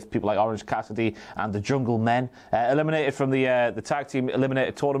with people like Orange Cassidy and the Jungle Men. Eliminated from the tag team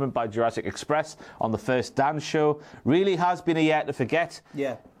eliminated tournament by Jurassic Express on the first dance show. Really has been a year to forget.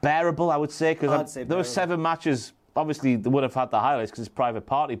 Yeah. Bearable, I would say, because those 7 matches, obviously they would have had the highlights because it's Private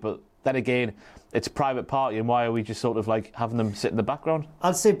Party, but then again, it's Private Party, and why are we just sort of like having them sit in the background?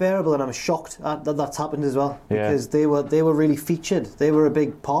 I'd say bearable, and I'm shocked that that's happened as well, because they were really featured. They were a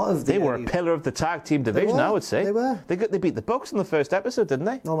big part of the. They were a pillar of the tag team division, I would say. They were. They beat the Bucks in the first episode, didn't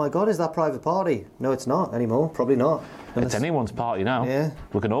they? Oh my God, is that Private Party? No, it's not anymore. Probably not. It's anyone's party now. Yeah,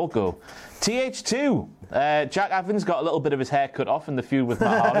 we can all go. TH2. Jack Evans got a little bit of his hair cut off in the feud with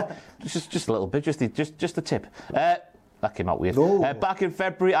Matt Hardy. just a little bit, just a tip. That came out weird. Back in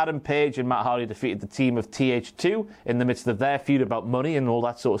February, Adam Page and Matt Hardy defeated the team of TH2 in the midst of their feud about money and all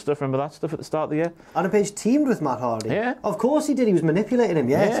that sort of stuff. Remember that stuff at the start of the year? Adam Page teamed with Matt Hardy? Yeah. Of course he did. He was manipulating him.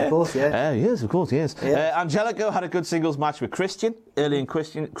 Yes, of course, yeah. Yes, of course, yes. Yeah. Angelico had a good singles match with Christian early in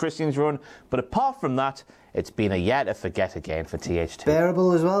Christian's run. But apart from that, it's been a year to forget again for TH2.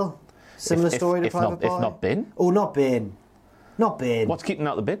 Bearable as well. Similar story to Private Party. If not Bin. Oh, not Bin. Not Bin. What's keeping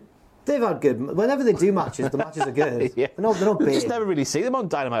out the Bin? They've had good. Whenever they do matches, the matches are good. Yeah. They're not big. We just never really see them on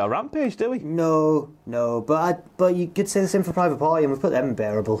Dynamite or Rampage, do we? No. But you could say the same for Private Party, and we've put them in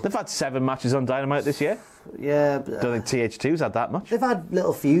bearable. They've had 7 matches on Dynamite this year. Yeah. Don't think TH2's had that much. They've had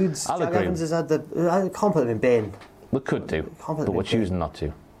little feuds. Jack Evans has had the. I can't put them in bin. We could do, but we're choosing not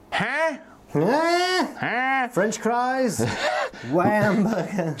to. Huh? French cries.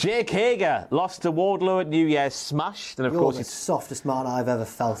 Wham. Jake Hager lost to Wardlow at New Year's, smashed, and of course he's the softest man I've ever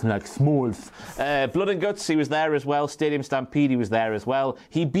felt. Like smooth. Blood and Guts, he was there as well. Stadium Stampede, he was there as well.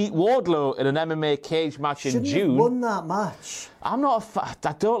 He beat Wardlow in an MMA cage match in June. Shouldn't have won that match.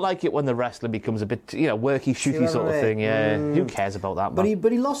 I don't like it when the wrestling becomes a bit, worky, shooty sort of thing. Yeah, who cares about that? But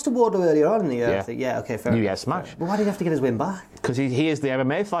he lost to Wardlow earlier on in the year. Yeah, okay, fair. New Year's smash. Well, why did he have to get his win back? Because he is the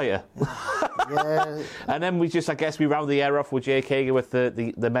MMA fighter. Yeah. And then I guess we round the year off with Jake Hager with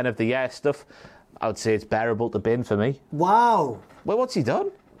the Men of the Year stuff. I would say it's bearable to bin for me. Wow. Well, what's he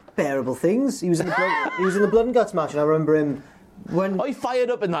done? Bearable things. He was in the Blood and Guts match, and I remember him. He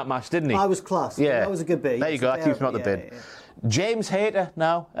fired up in that match, didn't he? I was class. Yeah. That was a good bit. There you go, that keeps him out the bin. Yeah. James Hayter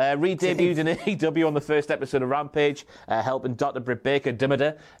now re-debuted in AEW on the first episode of Rampage, helping Dr. Britt Baker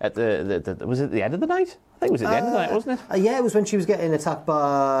Demeter at was it the end of the night? I think it was at the end of the night, wasn't it? Yeah, it was when she was getting attacked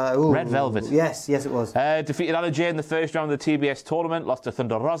by Red Velvet. Yes, it was. Defeated Anna Jay in the first round of the TBS tournament, lost to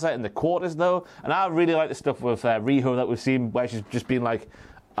Thunder Rosa in the quarters though, and I really like the stuff with Riho that we've seen where she's just been like,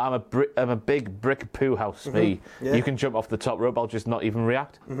 I'm a big brick poo house, me. Yeah. You can jump off the top rope, I'll just not even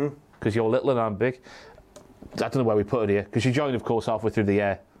react because you're little and I'm big. I don't know where we put it here because she joined, of course, halfway through the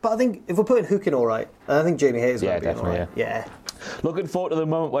air. But I think if we're putting Hook in all right, I think Jamie Hayter's going to be definitely, all right. Yeah. Looking forward to the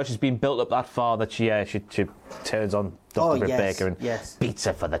moment where she's been built up that far that she turns on Dr. Britt Baker and beats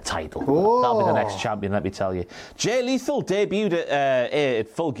her for the title. Oh. That'll be the next champion, let me tell you. Jay Lethal debuted at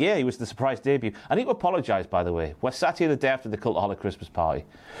Full Gear. He was the surprise debut. I need to apologise, by the way. We're sat here the day after the Cultaholic Christmas party,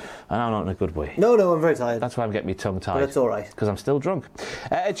 and I'm not in a good way. No, I'm very tired. That's why I'm getting me tongue-tied. But it's all right. Because I'm still drunk.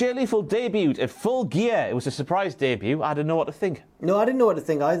 Jay Lethal debuted at Full Gear. It was a surprise debut. I didn't know what to think. No, I didn't know what to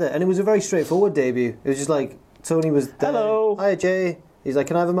think either. And it was a very straightforward debut. It was just like, Tony was there. Hello. Hi, Jay. He's like,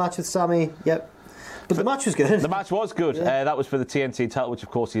 can I have a match with Sammy? Yep. But the match was good. The match was good. Yeah. That was for the TNT title, which of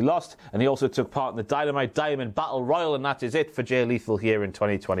course he lost. And he also took part in the Dynamite Diamond Battle Royal, and that is it for Jay Lethal here in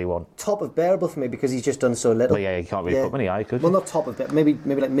 2021. Top of bearable for me because he's just done so little. Well, yeah, you can't really put many high, could you? Well, not top of it. Maybe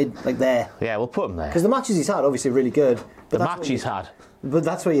like mid, like there. Yeah, we'll put him there. Because the matches he's had, obviously, really good. But the match he's had. But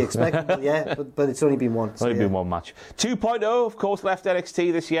that's what you expect. But it's only been one. So only been one match. 2.0, of course, left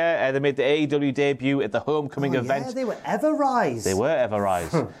NXT this year. They made the AEW debut at the Homecoming event. Yeah, they were Ever-Rise. They were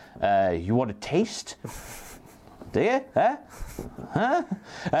Ever-Rise. You want a taste? Do you?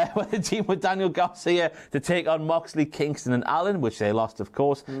 Well, the team with Daniel Garcia to take on Moxley, Kingston and Allen, which they lost, of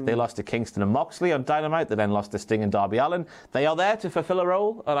course. They lost to Kingston and Moxley on Dynamite. They then lost to Sting and Darby Allin. They are there to fulfill a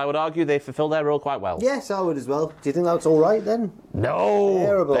role, and I would argue they fulfill their role quite well. Yes, I would as well. Do you think that's all right then?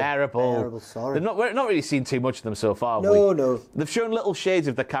 No. Bearable, sorry. We're not really seen too much of them so far. No. They've shown little shades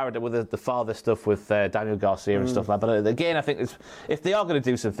of the character with the father stuff with Daniel Garcia and stuff like that. But again, I think if they are going to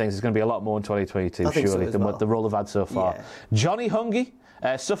do some things, there's going to be a lot more in 2022, surely, than what the role they've had so far. Yeah. Johnny Hungy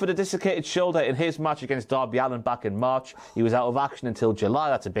suffered a dislocated shoulder in his match against Darby Allin back in March. He was out of action until July.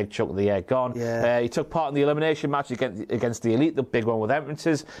 That's a big chunk of the year gone. Yeah. He took part in the elimination match against the Elite, the big one with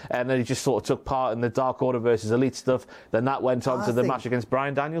entrances, and then he just sort of took part in the Dark Order versus Elite stuff. Then that went on to the match against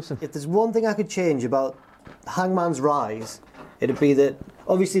Bryan Danielson. If there's one thing I could change about Hangman's rise, it'd be that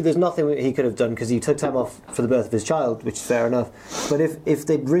obviously there's nothing he could have done because he took time off for the birth of his child, which is fair enough. But if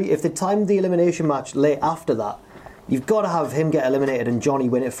they timed the elimination match late after that, you've got to have him get eliminated and Johnny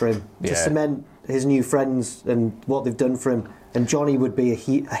win it for him to cement his new friends and what they've done for him. And Johnny would be a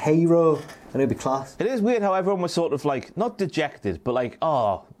hero, and it'd be class. It is weird how everyone was sort of like, not dejected, but like,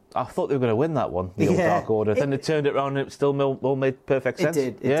 oh, I thought they were going to win that one, the old Dark Order. Then they turned it around and it still all made perfect sense.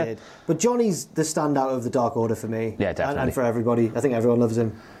 It did. But Johnny's the standout of the Dark Order for me. Yeah, definitely. And for everybody. I think everyone loves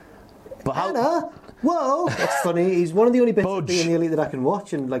him. But Anna! Whoa, that's funny. He's one of the only bits of being the Elite that I can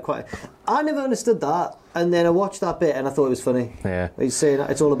watch and like quite. I never understood that, and then I watched that bit and I thought it was funny. Yeah, he's saying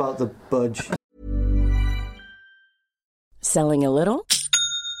it's all about the budge. Selling a little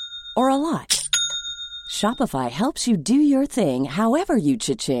or a lot? Shopify helps you do your thing however you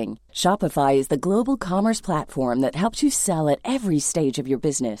cha-ching. Shopify is the global commerce platform that helps you sell at every stage of your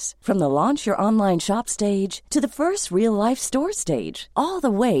business. From the launch your online shop stage to the first real-life store stage, all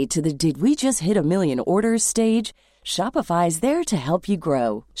the way to the did we just hit a million orders stage. Shopify is there to help you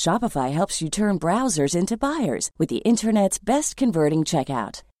grow. Shopify helps you turn browsers into buyers with the internet's best converting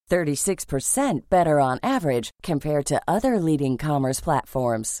checkout. 36% better on average compared to other leading commerce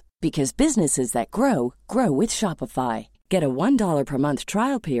platforms. Because businesses that grow with Shopify. Get a $1 per month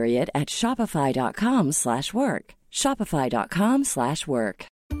trial period at shopify.com/work. Shopify.com/work.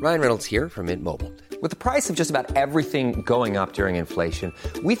 Ryan Reynolds here from Mint Mobile. With the price of just about everything going up during inflation,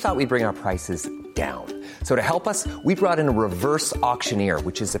 we thought we'd bring our prices down. So to help us, we brought in a reverse auctioneer,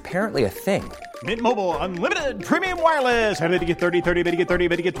 which is apparently a thing. Mint Mobile Unlimited Premium Wireless. How to get 30, 30, bit to get 30,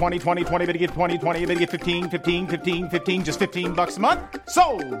 bit to get 20, 20, 20, bit to get 20, 20, bit to get 15, 15, 15, 15, just $15 a month?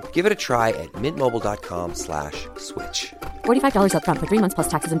 Sold! Give it a try at mintmobile.com/switch. $45 up front for 3 months plus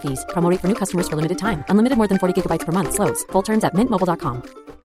taxes and fees. Promo rate for new customers for limited time. Unlimited more than 40 gigabytes per month. Slows full terms at mintmobile.com.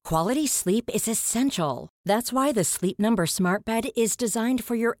 Quality sleep is essential. That's why the Sleep Number Smart Bed is designed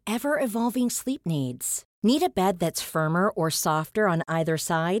for your ever-evolving sleep needs. Need a bed that's firmer or softer on either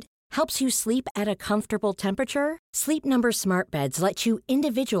side? Helps you sleep at a comfortable temperature? Sleep Number Smart Beds let you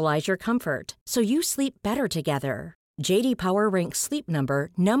individualize your comfort so you sleep better together. JD Power ranks Sleep Number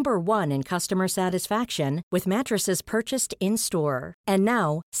number 1 in customer satisfaction with mattresses purchased in-store. And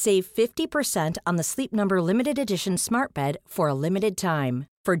now, save 50% on the Sleep Number Limited Edition Smart Bed for a limited time.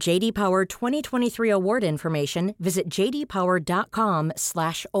 For JD Power 2023 award information, visit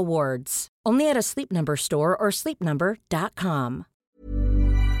jdpower.com/awards. Only at a Sleep Number store or sleepnumber.com.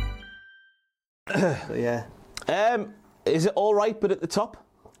 Yeah. Is it all right, but at the top?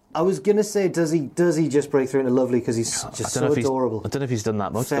 I was gonna say, does he just break through into Lovely because he's just so adorable? I don't know if he's done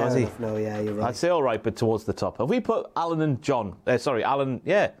that much, Fair has he? enough. No, yeah, you're right. I'd say all right, but towards the top. Have we put Alan and John? Alan,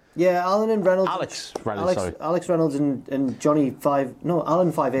 yeah. Yeah, Alan and Reynolds. Alex Reynolds. Alex Reynolds and Johnny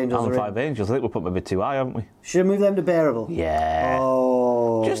Alan Five Angels. Alan Five Angels. I think we put them a bit too high, haven't we? Should have moved them to Bearable. Yeah.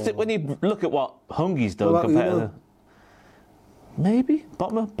 Oh. Just when you look at what Hungy's done compared to... Maybe?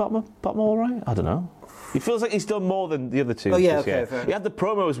 Bottom all right? I don't know. He feels like he's done more than the other two. Oh, yeah, okay, fair enough. He had the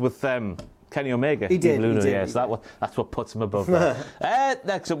promos with Kenny Omega. He did. So that's what puts him above that.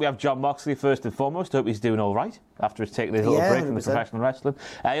 Next up, we have Jon Moxley, first and foremost. Hope he's doing all right after he's taken his little break from the professional wrestling.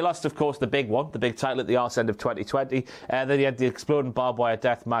 He lost, of course, the big one, the big title at the arse end of 2020. Then he had the exploding barbed wire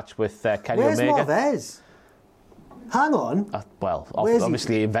death match with Kenny Omega. Where's Marvez? Hang on.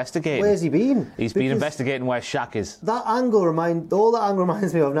 Obviously investigating. Where's he been? He's been investigating where Shaq is. All that angle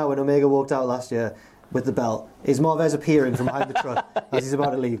reminds me of now when Omega walked out last year with the belt, is Marvez appearing from behind the truck as he's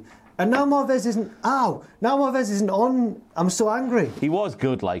about to leave. And now Marvez isn't on. I'm so angry. He was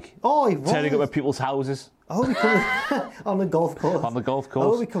good, he was. Turning up at people's houses. I hope he comes on the golf course. On the golf course. I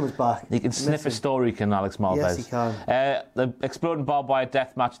hope he comes back. He can sniff a story, can Alex Marvez? Yes, he can. The exploding barbed wire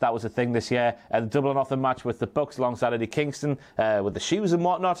death match, that was a thing this year. The double or nothing match with the Bucks alongside Eddie Kingston with the shoes and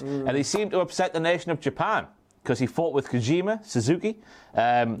whatnot. And he seemed to upset the nation of Japan because he fought with Kojima, Suzuki.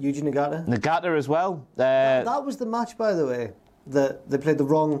 Yuji Nagata. Nagata as well. That was the match, by the way. That they played the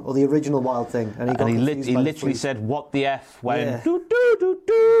wrong or the original Wild Thing, and he literally said "What the f" when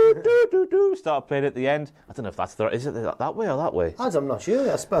started playing at the end. I don't know if that's is it that way or that way? I'm not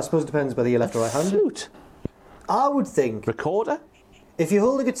sure. I suppose it depends whether you're left or right-handed. Flute. I would think recorder. If you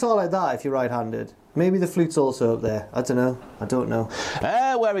hold a guitar like that, if you're right-handed. Maybe the flute's also up there. I don't know.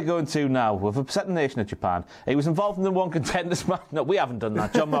 Where are we going to now? We've upset the nation of Japan. He was involved in the number one contenders match. No, we haven't done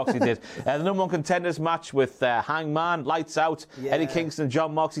that. Jon Moxley did. The number one contenders match with Hangman, Lights Out, Eddie Kingston and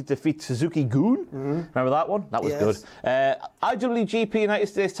Jon Moxley defeat Suzuki Gun. Mm-hmm. Remember that one? That was good. IWGP United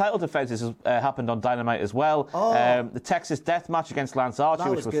States title defences happened on Dynamite as well. The Texas Death match against Lance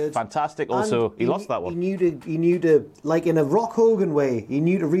Archer, which was fantastic. Also, he lost that one. He knew to, like in a Rock Hogan way, he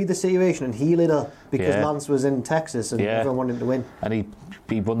knew to read the situation and heal it up. Because Lance was in Texas and everyone wanted to win. And he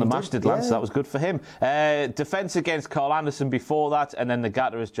won the match, did Lance? So that was good for him. Defence against Carl Anderson before that, and then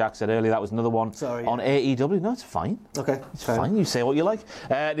Nagata, as Jack said earlier, that was another one on AEW. No, it's fine. Okay. It's fine. You say what you like.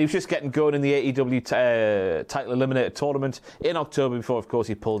 He was just getting going in the AEW title eliminator tournament in October before, of course,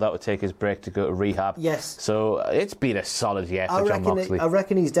 he pulled out to take his break to go to rehab. Yes. So it's been a solid year for Jon Moxley. I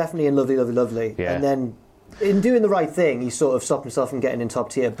reckon he's definitely in Lovely. Yeah. And then in doing the right thing, he sort of stopped himself from getting in top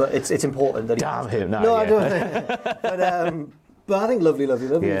tier, but it's important that he... Damn him. No, I don't think... But I think Lovely,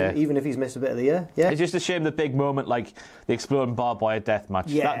 even if he's missed a bit of the year. Yeah. It's just a shame the big moment like the exploding barbed wire death match.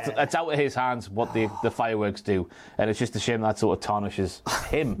 Yeah. That's out of his hands what the fireworks do. And it's just a shame that sort of tarnishes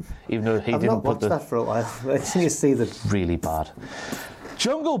him, even though he I've didn't not put watched that for a while. I just see that. Really bad.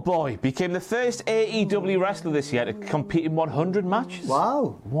 Jungle Boy became the first AEW wrestler this year to compete in 100 matches.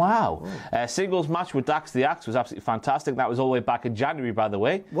 Wow. Singles match with Dax the Axe was absolutely fantastic. That was all the way back in January, by the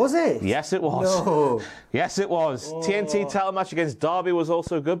way. Was it? Yes, it was. No. Yes, it was. TNT title match against Darby was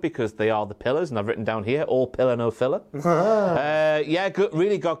also good because they are the pillars, and I've written down here, all pillar, no filler.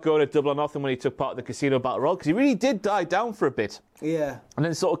 Really got going at Double or Nothing when he took part in the Casino Battle Royal because he really did die down for a bit. Yeah. And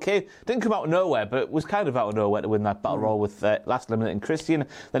then sort of didn't come out of nowhere, but was kind of out of nowhere to win that battle royal with Last Eliminating Christian.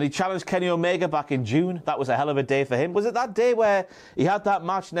 Then he challenged Kenny Omega back in June. That was a hell of a day for him. Was it that day where he had that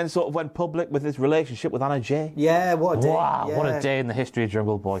match and then sort of went public with his relationship with Anna Jay? Yeah, what a day. Wow, yeah. What a day in the history of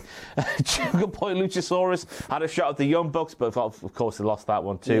Jungle Boy. Jungle Boy Luchasaurus had a shot at the Young Bucks, but of course they lost that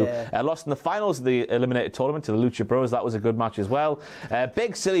one too. Yeah. Lost in the finals of the Eliminated Tournament to the Lucha Bros. That was a good match as well.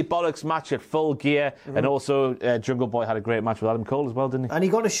 Big Silly Bollocks match at Full Gear. And also Jungle Boy had a great match with Adam Cole as well, didn't he? And he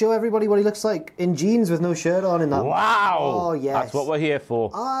got to show everybody what he looks like in jeans with no shirt on in that. Wow! Oh, yes. That's what we're here for.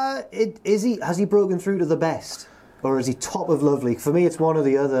 Has he broken through to the best? Or is he top of Lovely? For me, it's one or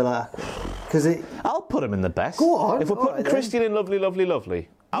the other. I'll put him in the best. Go on. If we're putting Christian in Lovely,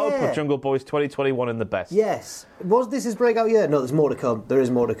 I would put Jungle Boy's 2021 in the best. Yes. Was this his breakout year? No, there's more to come. There is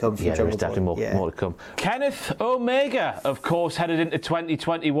more to come from Yeah, Jungle there's definitely more to come. Kenneth Omega, of course, headed into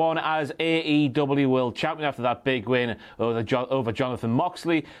 2021 as AEW World Champion after that big win over Jonathan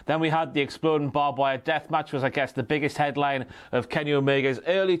Moxley. Then we had the Exploding Barbed Wire Death Match, was, I guess, the biggest headline of Kenny Omega's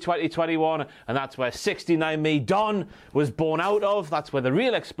early 2021, and that's where 69Me Don was born out of. That's where the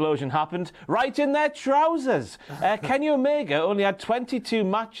real explosion happened, right in their trousers. Kenny Omega only had 22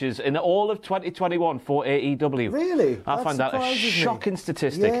 matches in all of 2021 for AEW. Really? I find that a shocking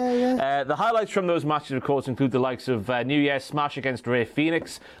statistic. The highlights from those matches, of course, include the likes of New Year's Smash against Rey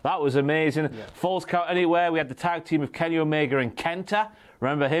Fenix. That was amazing. Falls Count Anywhere. We had the tag team of Kenny Omega and Kenta.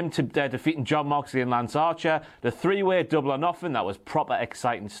 Remember him defeating Jon Moxley and Lance Archer. The three-way Double or Nothing, that was proper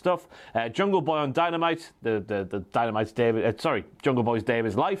exciting stuff. Jungle Boy on Dynamite, Jungle Boy's Day of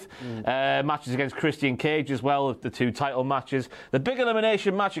His Life. Matches against Christian Cage as well, the two title matches. The big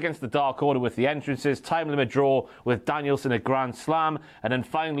elimination match against the Dark Order with the entrances. Time limit draw with Danielson at Grand Slam. And then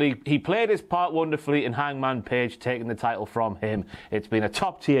finally, he played his part wonderfully in Hangman Page, taking the title from him. It's been a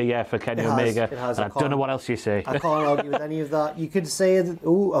top-tier year for Kenny Omega. It has. And I don't know what else you say. I can't argue with any of that. You could say that,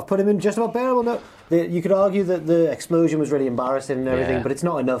 I've put him in just about bearable. No, you could argue that the explosion was really embarrassing and everything, but it's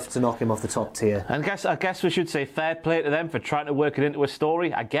not enough to knock him off the top tier. And I guess we should say fair play to them for trying to work it into a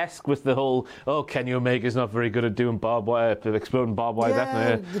story. I guess with the whole, Kenny Omega's not very good at doing exploding barbed wire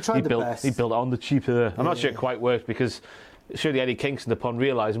death. They tried their best. He built it on the cheap. I'm not sure it quite worked because surely Eddie Kingston, upon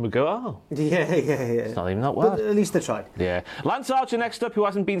realising, would go, it's not even that well. But at least they tried. Yeah. Lance Archer next up, who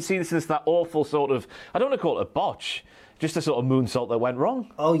hasn't been seen since that awful sort of, I don't want to call it a botch, just a sort of moonsault that went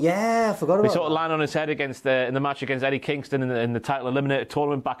wrong. Oh, yeah, I forgot about that. He sort of landed on his head in the match against Eddie Kingston in the title eliminator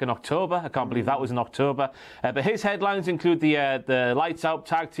tournament back in October. I can't believe that was in October. But his headlines include the Lights Out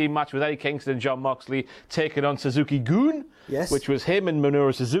tag team match with Eddie Kingston and Jon Moxley taking on Suzuki Gun, which was him and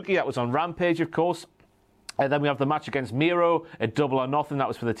Minoru Suzuki. That was on Rampage, of course. Then we have the match against Miro at Double or Nothing. That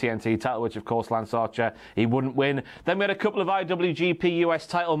was for the TNT title, which, of course, Lance Archer, he wouldn't win. Then we had a couple of IWGP US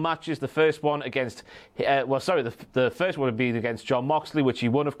title matches. The first one against... the first one would be against Jon Moxley, which he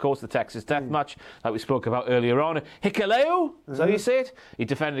won, of course, the Texas Death Match that we spoke about earlier on. Hikuleo, is that how you say it? He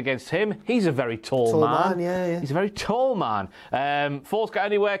defended against him. He's a very tall man. He's a very tall man. Falls Count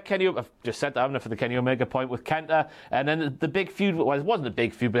Anywhere, I've just said that, haven't I, for the Kenny Omega point with Kenta. And then the big feud, well, it wasn't a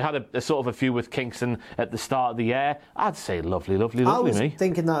big feud, but it had a sort of a feud with Kingston at the start of the year. I'd say lovely, I was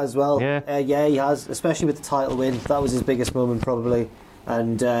thinking that as well. Yeah, he has, especially with the title win. That was his biggest moment, probably.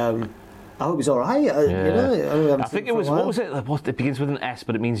 And I hope he's all right. I think it was, what was it? It begins with an S,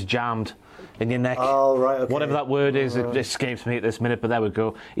 but it means jammed in your neck. Oh, right, okay. Whatever that word is, it escapes me at this minute, but there we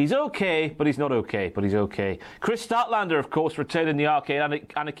go. He's okay, but he's not okay, but he's okay. Kris Statlander, of course, returned in the Arcade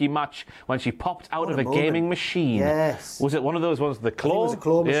Anarchy match when she popped out of a gaming machine. Yes. Was it one of those ones, the claw? I think it was a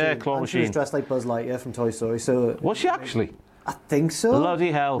claw machine. Yeah, claw machine. She was dressed like Buzz Lightyear from Toy Story. So was she actually? I think so.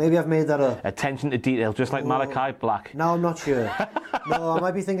 Bloody hell. Maybe I've made that up. Attention to detail, just like Malachi Black. No, I'm not sure. No, I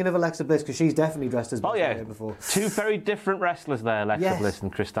might be thinking of Alexa Bliss because she's definitely dressed as Buzz Lightyear before. Two very different wrestlers there, Alexa Bliss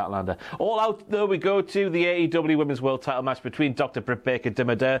and Kris Statlander. All out, though, we go to the AEW Women's World Title match between Dr. Britt Baker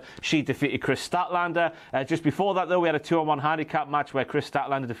Demadeur. She defeated Kris Statlander. Just before that, though, we had a 2-on-1 handicap match where Kris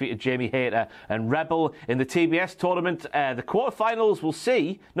Statlander defeated Jamie Hayter and Rebel. In the TBS tournament, the quarterfinals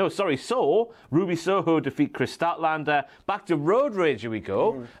saw Ruby Soho defeat Kris Statlander. Back to Road Rage we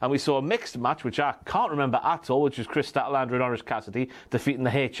go, and we saw a mixed match, which I can't remember at all, which was Kris Statlander and Orange Cassidy defeating the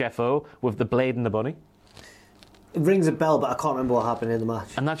HFO with the Blade and the Bunny. It rings a bell, but I can't remember what happened in the match.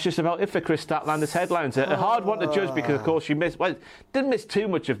 And that's just about it for Kris Statlander's headlines. A hard one to judge because, of course, she didn't miss too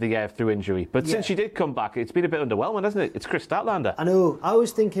much of the year through injury, but since she did come back, it's been a bit underwhelming, hasn't it? It's Kris Statlander. I know. I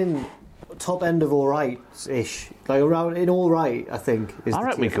was thinking top end of all right-ish. Like around in all right, I think. I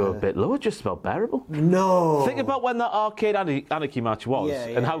reckon we go a bit lower, just about bearable. No. Think about when that Arcade Anarchy match was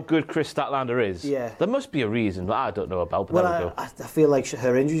and how good Kris Statlander is. Yeah. There must be a reason that I don't know about, but there we go. I feel like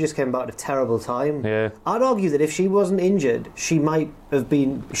her injury just came about at a terrible time. Yeah. I'd argue that if she wasn't injured, she might have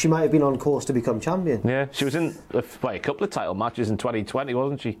been on course to become champion. Yeah, she was in a couple of title matches in 2020,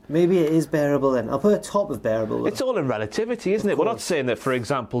 wasn't she? Maybe it is bearable then. I'll put it top of bearable. Though. It's all in relativity, isn't it? We're not saying that, for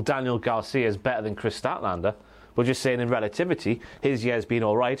example, Daniel Garcia is better than Kris Statlander. We're just saying in relativity, his year's been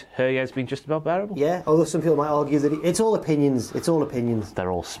all right, her year's been just about bearable. Yeah, although some people might argue that it's all opinions. It's all opinions.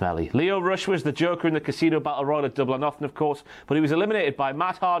 They're all smelly. Lio Rush was the Joker in the Casino Battle Royal at Double or Nothing, of course, but he was eliminated by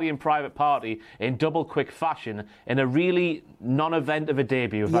Matt Hardy and Private Party in double quick fashion in a really non-event of a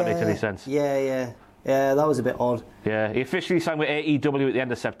debut, if that makes any sense. Yeah. Yeah, that was a bit odd. Yeah, he officially signed with AEW at the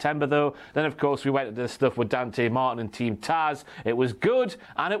end of September, though. Then, of course, we went into the stuff with Dante Martin and Team Taz. It was good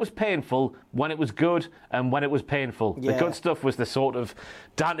and it was painful when it was good and when it was painful. Yeah. The good stuff was the sort of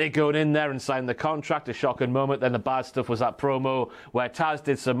Dante going in there and signing the contract, a shocking moment. Then the bad stuff was that promo where Taz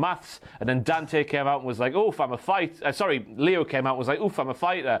did some maths and then Dante came out and was like, oof, I'm a fighter. Leo came out and was like, oof, I'm a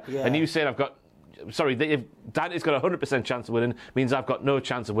fighter. Yeah. And you said, if Dante's got a 100% chance of winning, means I've got no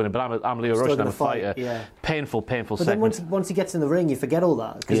chance of winning, but I'm Leo Rush and I'm a fighter. Yeah. Painful But segment. then once he gets in the ring, you forget all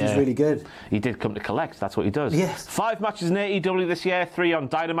that because he's really good. He did come to collect, that's what he does. Yes. 5 matches in AEW this year, 3 on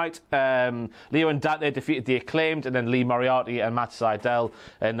Dynamite. Leo and Dante defeated The Acclaimed, and then Lee Moriarty and Matt Sydal,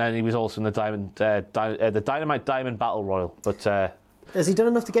 and then he was also in the Dynamite Diamond Battle Royal. But has he done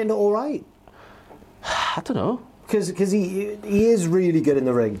enough to get into all right? I don't know. Because he is really good in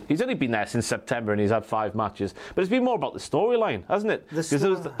the ring. He's only been there since September and he's had 5 matches. But it's been more about the storyline, hasn't it? Because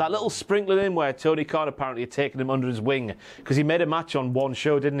there was that little sprinkling in where Tony Khan apparently had taken him under his wing because he made a match on one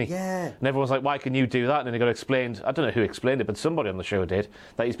show, didn't he? Yeah. And everyone's like, why can you do that? And then he got explained, I don't know who explained it, but somebody on the show did,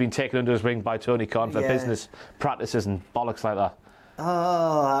 that he's been taken under his wing by Tony Khan for business practices and bollocks like that.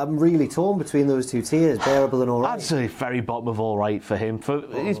 Oh, I'm really torn between those two tiers, bearable and all right. I'd say very bottom of all right for him.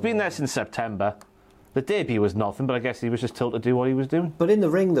 He's been there since September. The debut was nothing, but I guess he was just told to do what he was doing. But in the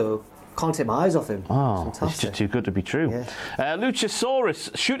ring, though, can't take my eyes off him. Oh, it's fantastic. It's just too good to be true. Yeah.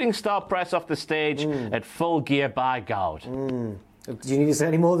 Luchasaurus, shooting star press off the stage at Full Gear by God. Do you need to say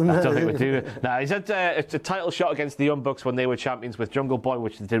any more than that? I don't think we do. No, he's had a title shot against the Young Bucks when they were champions with Jungle Boy,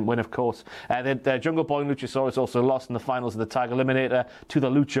 which they didn't win, of course. Jungle Boy and Luchasaurus also lost in the finals of the Tag Eliminator to the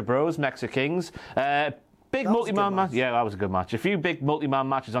Lucha Bros, Mexicans. Big multi-man match. Yeah, that was a good match. A few big multi-man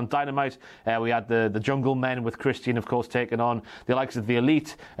matches on Dynamite. We had the Jungle Men with Christian, of course, taking on the likes of the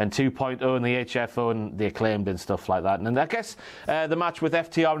Elite and 2.0 and the HFO and the Acclaimed and stuff like that. And I guess the match with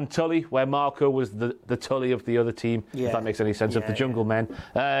FTR and Tully, where Marco was the Tully of the other team, if that makes any sense, of the Jungle Men.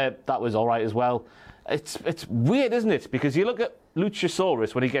 That was all right as well. It's weird, isn't it? Because you look at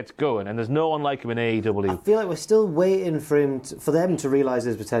Luchasaurus when he gets going, and there's no one like him in AEW. I feel like we're still waiting for for them to realise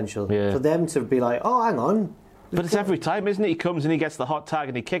his potential. Yeah. For them to be like, oh, hang on. But it's every time, isn't it? He comes and he gets the hot tag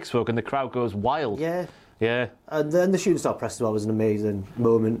and he kicks folk and the crowd goes wild. Yeah. Yeah. And then the shooting star press as well was an amazing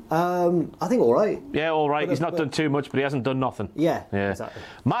moment. I think all right. Yeah, all right. He's not done too much, but he hasn't done nothing. Yeah, exactly.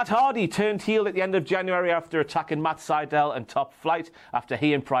 Matt Hardy turned heel at the end of January after attacking Matt Sydal and Top Flight after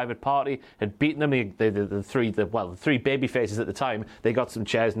he and Private Party had beaten them. The three baby faces at the time. They got some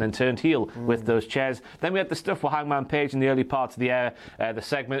chairs and then turned heel with those chairs. Then we had the stuff with Hangman Page in the early parts of the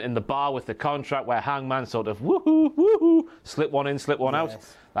segment in the bar with the contract where Hangman sort of woohoo, slip one in, slip one out.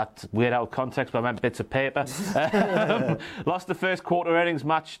 That's weird out of context, but I meant bits of paper. Lost the first quarter earnings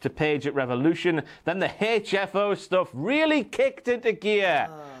match to Page at Revolution. Then the HFO stuff really kicked into gear.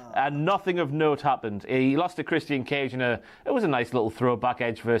 And nothing of note happened. He lost to Christian Cage in it was a nice little throwback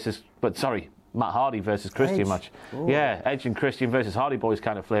Matt Hardy versus Christian match. Ooh. Yeah, Edge and Christian versus Hardy Boys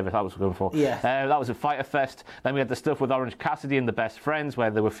kind of flavour. That was what I was going for. Yeah. That was a Fyter Fest. Then we had the stuff with Orange Cassidy and the Best Friends where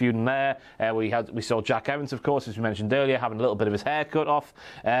they were feuding there. We saw Jack Evans, of course, as we mentioned earlier, having a little bit of his hair cut off.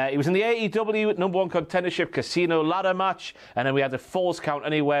 He was in the AEW #1 contendership Casino ladder match. And then we had the Falls Count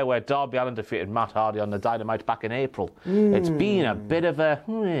Anywhere where Darby Allin defeated Matt Hardy on the Dynamite back in April. It's been a bit of a...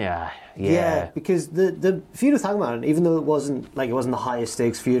 Yeah, because the feud with Hangman, even though it wasn't the highest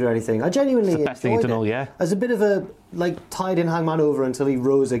stakes feud or anything, I genuinely best thing he's done all year. As a bit of a tied in Hangman over until he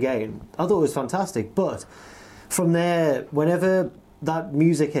rose again. I thought it was fantastic, but from there, whenever that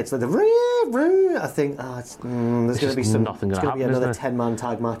music hits, like the I think there's going to be another 10-man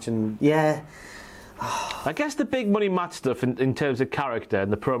tag match, and I guess the big money match stuff in terms of character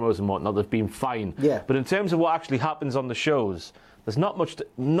and the promos and whatnot have been fine. Yeah. But in terms of what actually happens on the shows, there's not much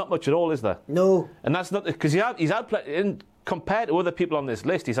at all, is there? No. And that's not because he's had plenty. Compared to other people on this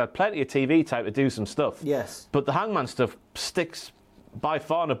list, he's had plenty of TV time to do some stuff. Yes. But the Hangman stuff sticks by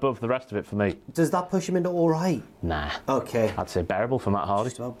far and above the rest of it for me. Does that push him into all right? Nah. Okay. I'd say bearable for Matt Hardy.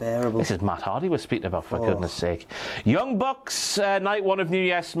 Just about bearable. This is Matt Hardy we're speaking about, for goodness sake. Young Bucks, night one of New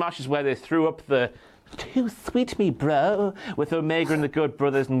Year's Smashes where they threw up the "Too Sweet Me Bro" with Omega and the Good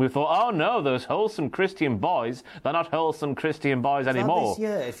Brothers, and we thought, oh no, those wholesome Christian boys, they're not wholesome Christian boys anymore.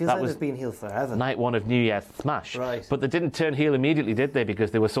 It feels like they've been heel forever. Night one of New Year's Smash. Right. But they didn't turn heel immediately, did they?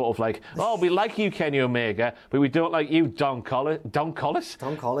 Because they were sort of like, oh, we like you, Kenny Omega, but we don't like you, Don Callis,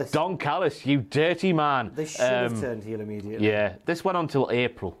 you dirty man. They should have turned heel immediately. Yeah, this went on till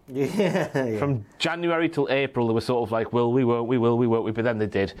April. Yeah. From January till April, they were sort of like, will we, won't we, will we, won't we, but then they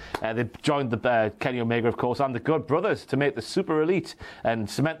did. They joined the Kenny Kenny Omega, of course, and the Good Brothers to make the Super Elite and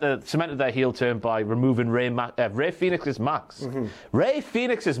cemented their heel turn by removing Rey Fenix's mask. Rey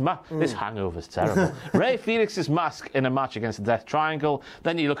Fenix's mask. This hangover's terrible. Rey Fenix's mask in a match against the Death Triangle.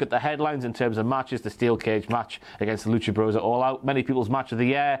 Then you look at the headlines in terms of matches: the Steel Cage match against the Lucha Bros at All Out, many people's match of the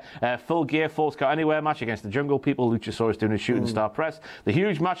year, Full Gear Falls Count Anywhere match against the Jungle People, Luchasaurus doing a shooting star press, the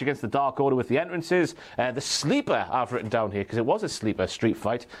huge match against the Dark Order with the entrances, the sleeper I've written down here because it was a sleeper street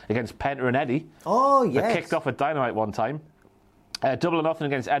fight against Penta and Eddie. Oh, yes. That kicked off at Dynamite one time. Double or Nothing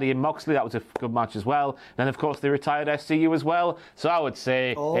against Eddie and Moxley, that was a good match as well. Then, of course, they retired SCU as well. So I would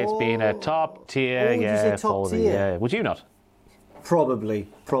say it's been a top tier. Would you say top tier? Would you not? Probably.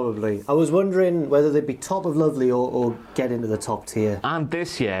 I was wondering whether they'd be top of lovely or get into the top tier. And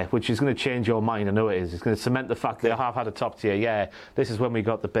this year, which is going to change your mind, I know it is, it's going to cement the fact they have had a top tier. Yeah, this is when we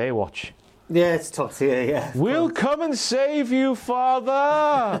got the Baywatch. Yeah, it's top tier, yeah. We'll come and save you,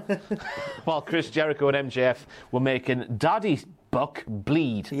 Father! While Chris Jericho and MJF were making Daddy Buck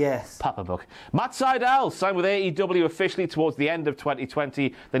bleed. Yes. Papa Buck. Matt Sydal signed with AEW officially towards the end of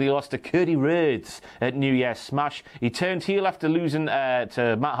 2020. Then he lost to Cody Rhodes at New Year's Smash. He turned heel after losing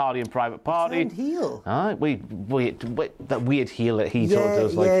to Matt Hardy in Private Party. Turned heel? Wait, that weird heel that he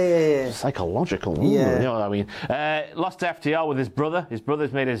does, like psychological. Ooh, yeah. You know what I mean? Lost to FTR with his brother. His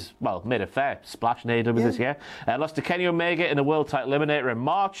brother's made a fair splash in AEW this year. Lost to Kenny Omega in a World Title Eliminator in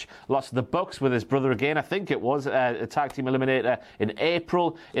March. Lost to the Bucks with his brother again. I think it was a tag team eliminator in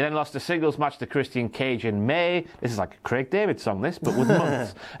April. He then lost a singles match to Christian Cage in May. This is like a Craig David song, this, but with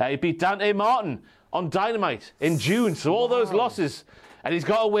months. He beat Dante Martin on Dynamite in June, so all those losses, and he's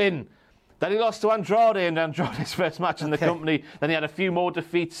got a win. Then he lost to Andrade in Andrade's first match in the company. Then he had a few more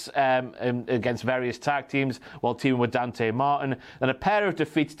defeats against various tag teams while teaming with Dante Martin. Then a pair of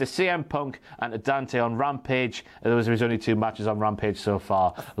defeats to CM Punk and to Dante on Rampage. Those are his only 2 matches on Rampage so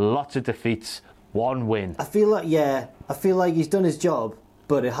far. Lots of defeats. 1 win. I feel like he's done his job,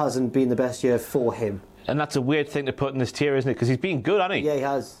 but it hasn't been the best year for him. And that's a weird thing to put in this tier, isn't it? Because he's been good, hasn't he? Yeah, he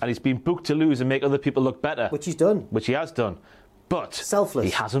has. And he's been booked to lose and make other people look better. Which he's done. Which he has done. But selfless.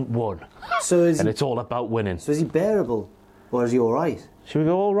 He hasn't won. So and it's all about winning. So is he bearable? Or is he all right? Should we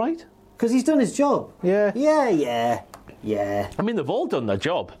go all right? Because he's done his job. Yeah. Yeah. I mean, they've all done their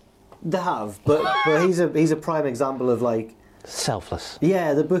job. They have, but he's a prime example of like selfless.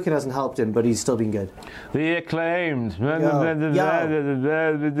 Yeah, the booking hasn't helped him, but he's still been good. The Acclaimed. That's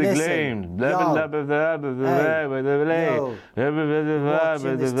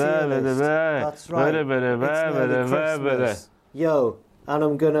right. It's Christmas. Yo, and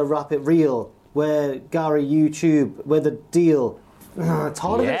I'm gonna wrap it real. Where Gary YouTube, where the deal. It's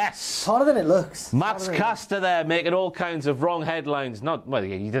harder, it's harder than it looks. Max Caster there making all kinds of wrong headlines.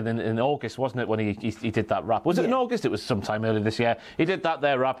 He did in August, wasn't it, when he did that rap? Was it in August? It was sometime earlier this year. He did that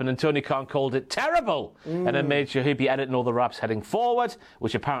there rap, and then Tony Khan called it terrible, and then made sure he'd be editing all the raps heading forward,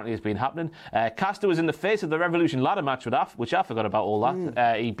 which apparently has been happening. Caster was in the face of the Revolution ladder match with which I forgot about all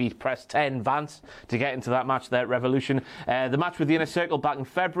that. He beat Press 10 Vance to get into that match there at Revolution. The match with the Inner Circle back in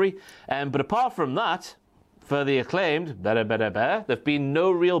February. But apart from that, for the Acclaimed, there've been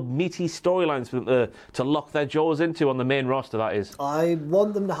no real meaty storylines for them to lock their jaws into on the main roster, that is. I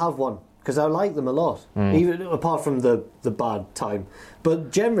want them to have one, because I like them a lot, even apart from the bad time.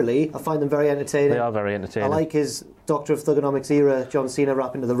 But generally, I find them very entertaining. They are very entertaining. I like his Doctor of Thugonomics era, John Cena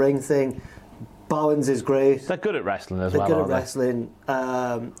rap into the ring thing. Bowens is great. They're good at wrestling as well, aren't they? They're good at wrestling,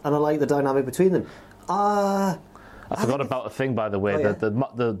 and I like the dynamic between them. I forgot about a thing, by the way,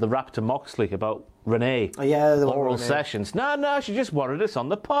 the rap to Moxley about Renee. Oh, yeah, the oral sessions. No, she just wanted us on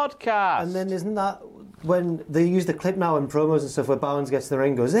the podcast. And then isn't that when they use the clip now in promos and stuff where Bowens gets in the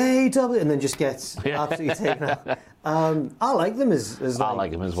ring, goes, hey, W, and then just gets absolutely taken out. I like them as I like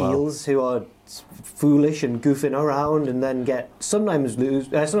them as heels who are foolish and goofing around and then sometimes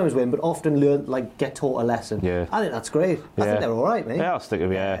win, but often get taught a lesson. Yeah. I think that's great. I think they're all right, mate. Yeah, I'll stick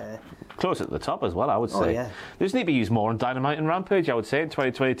with you. Close at the top as well, I would say. Oh, yeah. They just need to be used more on Dynamite and Rampage, I would say, in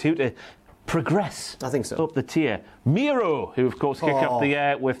 2022 to progress. I think so. Up the tier. Miro, who of course kicked off the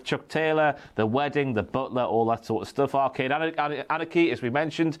year with Chuck Taylor, The Wedding, The Butler, all that sort of stuff. Arcade Anarchy, as we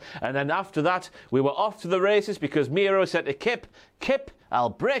mentioned. And then after that, we were off to the races because Miro said to Kip, I'll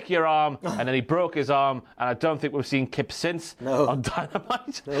break your arm. And then he broke his arm, and I don't think we've seen Kip since on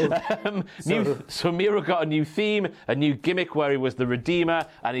Dynamite. No. So Miro got a new theme, a new gimmick where he was the Redeemer,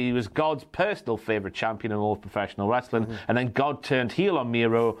 and he was God's personal favourite champion in all of professional wrestling. And then God turned heel on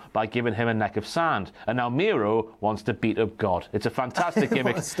Miro by giving him a neck of sand. And now Miro wants to beat up God. It's a fantastic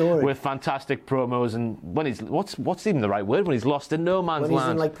gimmick with fantastic promos. And when he's what's even the right word? When he's lost in no man's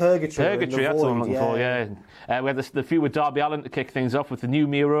land. When he's in purgatory. Purgatory, that's what I'm looking for. Yeah. We had the feud with Darby Allin to kick things off with with the new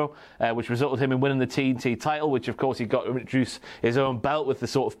Miro, which resulted in him in winning the TNT title, which of course he got to introduce his own belt with the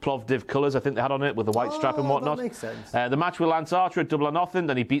sort of Plovdiv colours I think they had on it, with the white strap and whatnot. That makes sense. The match with Lance Archer at Double or Nothing,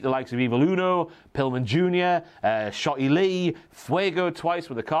 then he beat the likes of Evil Uno, Pillman Jr., Shotty Lee, Fuego twice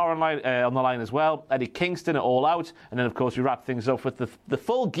with the car on the line as well, Eddie Kingston at All Out, and then of course we wrap things up with the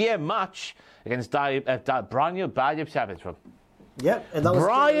Full Gear match against Brian Savage. Yep, and that was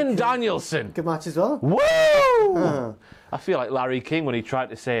Bryan Danielson. Good match as well. Woo! I feel like Larry King when he tried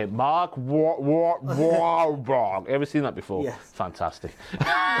to say Mark Wahlberg. Ever seen that before? Yes. Fantastic.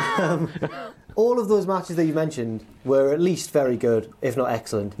 All of those matches that you mentioned were at least very good, if not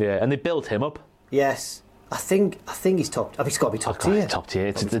excellent. Yeah, and they built him up. Yes. I think he's top. He's got to be top tier. Top tier.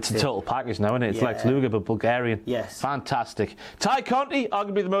 It's a total package now, isn't it? It's Yeah. Lex Luger, but Bulgarian. Yes. Fantastic. Ty Conti,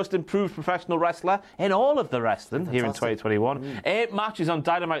 arguably the most improved professional wrestler in all of the wrestling here in 2021. 8 matches on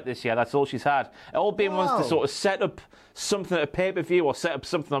Dynamite this year. That's all she's had. All being ones to sort of set up something at a pay-per-view or set up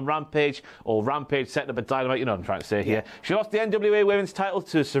something on Rampage, or Rampage setting up a Dynamite. You know what I'm trying to say here. She lost the NWA Women's title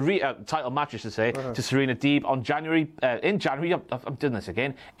to title match, I should say, to Serena Deeb on January. In January, I'm doing this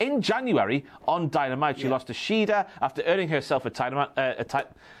again. In January on Dynamite, she lost to Shida after earning herself a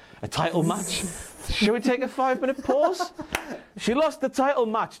title match. Should we take a 5-minute pause? She lost the title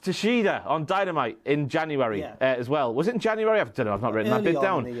match to Shida on Dynamite in January as well. Was it in January? I don't know. I've not written that bit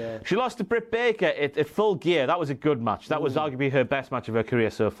down. She lost to Britt Baker at Full Gear. That was a good match. That was arguably her best match of her career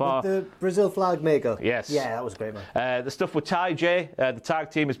so far. With the Brazil flag maker. Yes. Yeah, that was a great match. The stuff with Ty J, the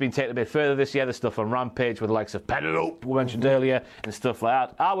tag team has been taken a bit further this year. The stuff on Rampage with the likes of Penelope, we mentioned earlier, and stuff like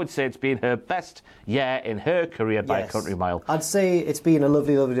that. I would say it's been her best year in her career by a country mile. I'd say it's been a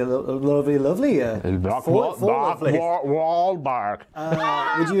lovely year. Wahlberg.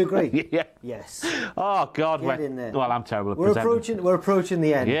 Would you agree? Yeah. Yes. Oh God. Get in there. Well, I'm terrible at We're presenting. approaching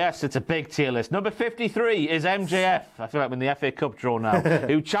the end. Yes, it's a big tier list. Number 53 is MJF. I feel like we're in the FA Cup draw now.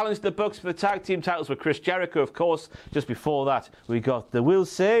 Who challenged the Bucks for the tag team titles with Chris Jericho, of course. Just before that, we got the "We'll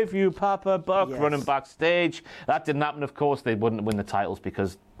Save You, Papa Buck" running backstage. That didn't happen, of course. They wouldn't win the titles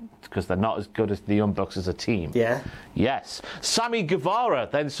because they're not as good as the Young Bucks as a team. Yeah. Yes. Sammy Guevara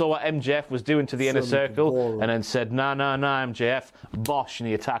then saw what MJF was doing to the Inner Circle and then said, nah, MJF, bosh, and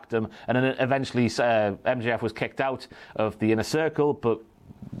he attacked him. And then eventually MJF was kicked out of the Inner Circle, but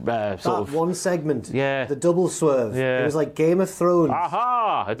one segment, the double swerve. It was like Game of Thrones.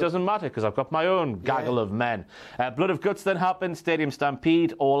 Aha! It doesn't matter because I've got my own gaggle of men. Blood of Guts then happened, Stadium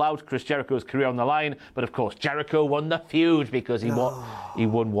Stampede, All Out, Chris Jericho's career on the line, but of course Jericho won the feud because he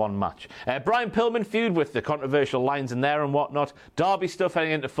won one match. Brian Pillman feud with the controversial lines in there and whatnot. Darby stuff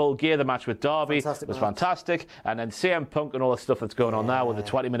heading into Full Gear, the match with Darby was fantastic, and then CM Punk and all the stuff that's going on now with the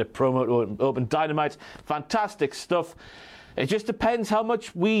 20-minute promo to open Dynamite. Fantastic stuff. It just depends how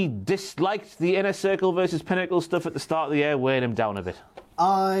much we disliked the Inner Circle versus Pinnacle stuff at the start of the year, weighing him down a bit.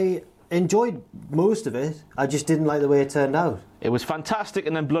 I enjoyed most of it. I just didn't like the way it turned out. It was fantastic,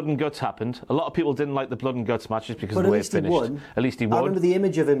 and then Blood and Guts happened. A lot of people didn't like the Blood and Guts matches because of the way it finished. At least he won. I remember the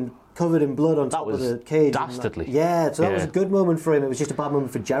image of him covered in blood on top of the cage. Dastardly. So that was a good moment for him. It was just a bad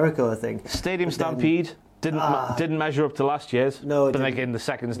moment for Jericho, I think. Stadium Stampede didn't measure up to last year's. No, but again, the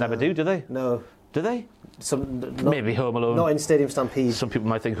seconds never do they? No. Do they? Maybe Home Alone. Not in Stadium Stampede. Some people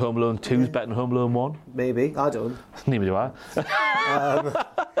might think Home Alone 2 is better than Home Alone 1. Maybe. I don't. Neither do I.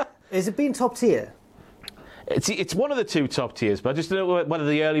 Has it been top tier? It's one of the 2 top tiers, but I just don't know whether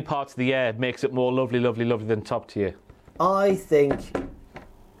the early parts of the year makes it more lovely than top tier. I think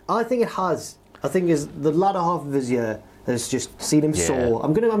it has. I think the latter half of his year has just seen him soar.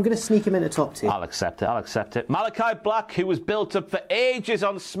 I'm gonna sneak him into top tier. I'll accept it. Malachi Black, who was built up for ages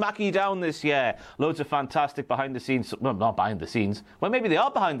on SmackDown this year. Loads of fantastic behind the scenes. Well, not behind the scenes. Well, maybe they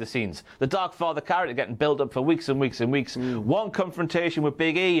are behind the scenes. The Dark Father character getting built up for weeks and weeks and weeks. One confrontation with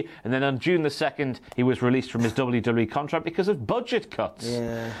Big E, and then on June the 2nd, he was released from his WWE contract because of budget cuts.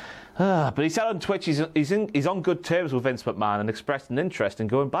 Yeah. But he said on Twitch he's on good terms with Vince McMahon and expressed an interest in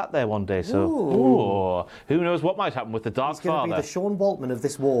going back there one day. So, who knows what might happen with the Dark Father? He's going to be the Sean Waltman of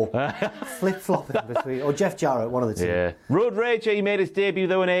this war, flip-flopping between, or Jeff Jarrett, one of the two. Yeah. Road Rage, he made his debut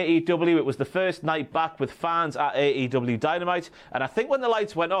though in AEW. It was the first night back with fans at AEW Dynamite, and I think when the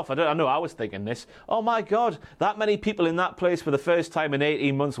lights went off, I know I was thinking this. Oh my God, that many people in that place for the first time in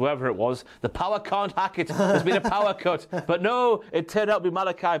 18 months, whoever it was. The power can't hack it. There's been a power cut, but no, it turned out to be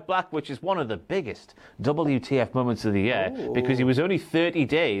Malachi Black, which is one of the biggest WTF moments of the year because he was only 30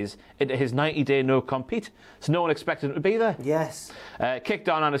 days into his 90-day no-compete, so no one expected him to be there. Yes. Kicked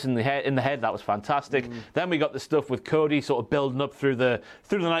Don Anderson in the head. That was fantastic. Then we got the stuff with Cody sort of building up through the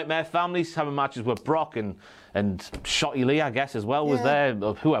Nightmare families, having matches with Brock and Shotty Lee, I guess, as well, was there.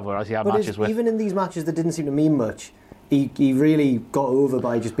 Or whoever else he had matches with. Even in these matches that didn't seem to mean much, he really got over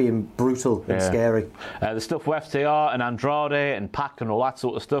by just being brutal and scary. The stuff with FTR and Andrade and Pac and all that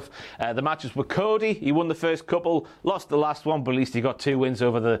sort of stuff. The matches with Cody, he won the first couple, lost the last one, but at least he got 2 wins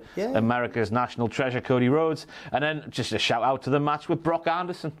over the America's national treasure, Cody Rhodes. And then just a shout out to the match with Brock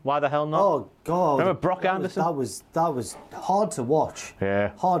Anderson. Why the hell not? Oh God! Remember Brock Anderson? That was hard to watch.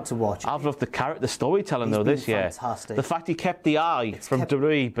 Yeah, hard to watch. I've loved the storytelling though this year. Fantastic. The fact he kept the eye from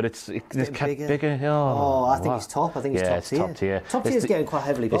WWE, but it's kept bigger. I think he's top. I think he's top tier. Top tier is getting quite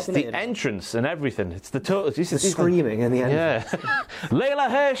heavily populated. It's the entrance and everything. It's the total. The screaming in the end. Yeah. Layla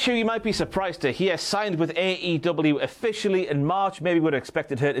Hirsch, who you might be surprised to hear, signed with AEW officially in March. Maybe would have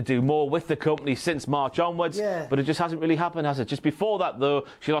expected her to do more with the company since March onwards. Yeah. But it just hasn't really happened, has it? Just before that, though,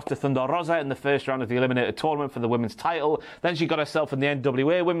 she lost to Thunder Rosa in the first round of the Eliminator tournament for the women's title. Then she got herself in the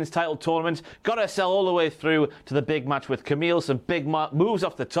NWA women's title tournament. Got herself all the way through to the big match with Camille. Some big moves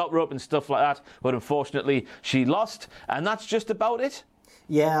off the top rope and stuff like that. But unfortunately, she lost. And that's just about it.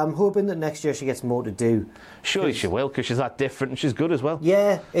 Yeah, I'm hoping that next year she gets more to do. Surely she will, because she's that different and she's good as well.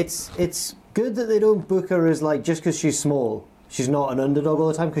 Yeah, it's good that they don't book her as like, just because she's small, she's not an underdog all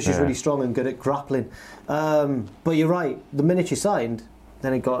the time, because she's really strong and good at grappling. But you're right, the minute she signed,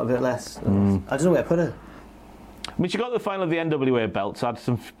 then it got a bit less. I don't know where to put her. I mean, she got to the final of the NWA belt, so had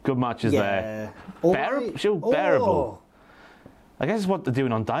some good matches there. Bearable. I guess it's what they're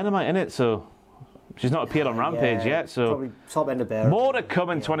doing on Dynamite, isn't it? So she's not appeared on Rampage yet, so probably top end of bearable. More to come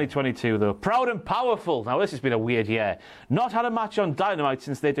in 2022, though. Proud and Powerful. Now, this has been a weird year. Not had a match on Dynamite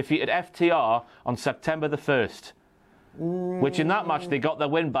since they defeated FTR on September the 1st. Which in that match they got their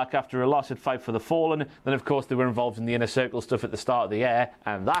win back after a loss at Fight for the Fallen. Then of course they were involved in the Inner Circle stuff at the start of the year,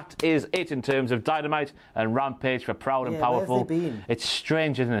 and that is it in terms of Dynamite and Rampage for Proud and Powerful. Where have they been? It's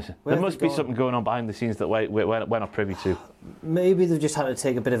strange, isn't it? There must be something going on behind the scenes that we're not privy to. Maybe they've just had to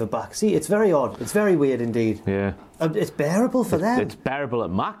take a bit of a back seat. It's very odd. It's very weird indeed. Yeah. It's bearable for them. It's bearable at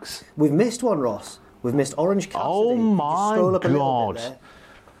max. We've missed one, Ross. We've missed Orange Cassidy. Oh my God.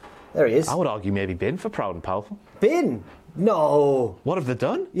 There he is. I would argue maybe Bin for Proud and Powerful. Bin? No. What have they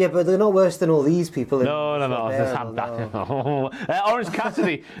done? Yeah, but they're not worse than all these people. No. Orange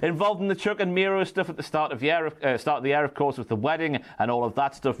Cassidy involved in the Chuck and Miro stuff at the start of the year, of course, with the wedding and all of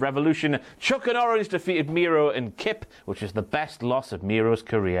that stuff. Revolution. Chuck and Orange defeated Miro and Kip, which is the best loss of Miro's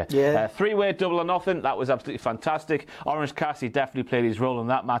career. Yeah. 3-way Double or Nothing. That was absolutely fantastic. Orange Cassidy definitely played his role in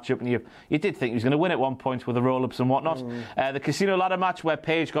that matchup, and you did think he was going to win at one point with the roll-ups and whatnot. The Casino Ladder match where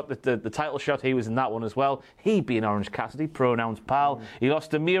Paige got the title shot, he was in that one as well. He being Orange Cassidy. Pronouns pal. He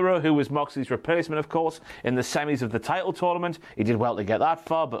lost to Miro, who was Moxley's replacement, of course, in the semis of the title tournament. He did well to get that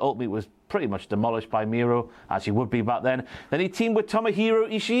far, but ultimately was pretty much demolished by Miro, as he would be back then. Then he teamed with Tomohiro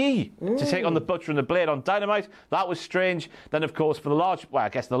Ishii to take on the Butcher and the Blade on Dynamite. That was strange. Then, of course, for the largest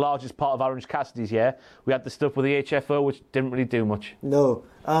part of Orange Cassidy's year, we had the stuff with the HFO, which didn't really do much. No,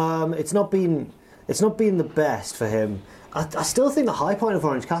 it's not been the best for him. I still think the high point of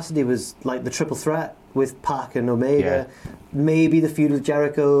Orange Cassidy was like the triple threat with Pac and Omega. Yeah. Maybe the feud with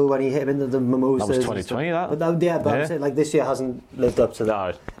Jericho when he hit him into the mimosas. That was 2020, that. But I'm saying, like, this year hasn't lived up to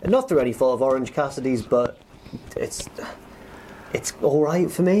that. And not through any fault of Orange Cassidy's, but it's all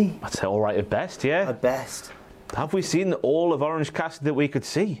right for me. That's all right at best, yeah. At best. Have we seen all of Orange Cassidy that we could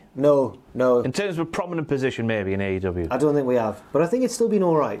see? No. In terms of a prominent position, maybe, in AEW? I don't think we have. But I think it's still been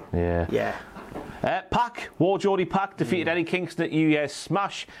all right. Yeah. Pac, War Geordie Pac defeated Eddie Kingston at UES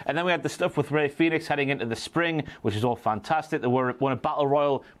Smash, and then we had the stuff with Rey Fenix heading into the spring, which is all fantastic. They won a Battle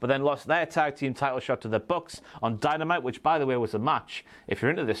Royal, but then lost their tag team title shot to the Bucks on Dynamite, which, by the way, was a match, if you're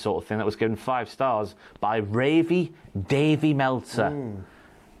into this sort of thing, that was given 5 stars by Davey Meltzer.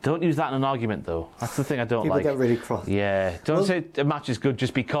 Don't use that in an argument, though. That's the thing I don't like. People get really cross. Yeah. Don't say a match is good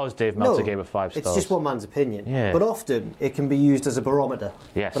just because Dave Meltzer gave it 5 stars. It's just one man's opinion. Yeah. But often it can be used as a barometer.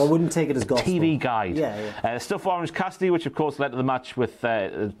 Yes. But I wouldn't take it as gospel. TV guide. Yeah. Stuff for Orange Cassidy, which of course led to the match with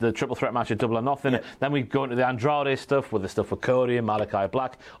the triple threat match at Double or Nothing. Yeah. Then we go into the Andrade stuff with the stuff with Cody and Malachi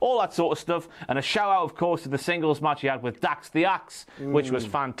Black. All that sort of stuff. And a shout out, of course, to the singles match he had with Dax the Axe, which was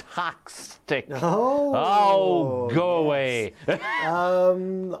fantastic. Oh, go away.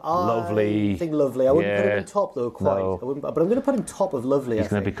 Lovely. I think Lovely. I wouldn't put him in top, though, quite. No. But I'm going to put him top of Lovely. He's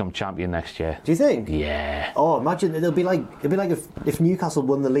going to become champion next year. Do you think? Yeah. Oh, imagine it'd be like if Newcastle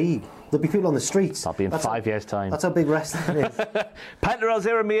won the league. There'd be people on the streets. That'll be in 5 years' time. That's how big wrestling is. Penta El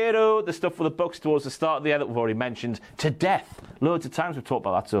Zero Miedo, the stuff for the Bucks towards the start of the year that we've already mentioned, to death. Loads of times we've talked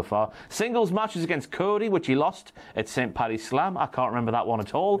about that so far. Singles matches against Cody, which he lost at St. Paddy's Slam. I can't remember that one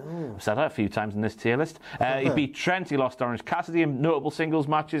at all. I've said that a few times in this tier list. He beat Trent. He lost Orange Cassidy in notable singles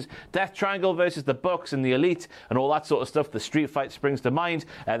matches. matches. Death Triangle versus the Bucks and the Elite and all that sort of stuff. The street fight springs to mind.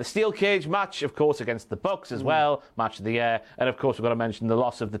 The steel cage match, of course, against the Bucks as well. Match of the year. And, of course, we've got to mention the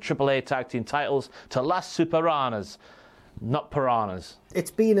loss of the AAA Tag Team titles to Las Superanas. Not Piranhas. It's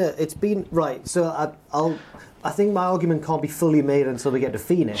been right. So I think my argument can't be fully made until we get to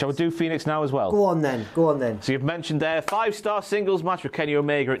Phoenix. Shall we do Phoenix now as well? Go on then. So you've mentioned there 5-star singles match with Kenny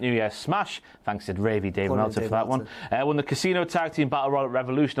Omega at New Year's Smash. Thanks to Ravy Dave Meltzer for that one. Won the Casino Tag Team Battle Royal at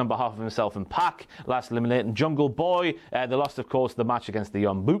Revolution on behalf of himself and Pac. Last eliminating Jungle Boy. They lost, of course, the match against the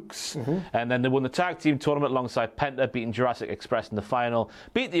Young Bucks. And then they won the Tag Team Tournament alongside Penta, beating Jurassic Express in the final.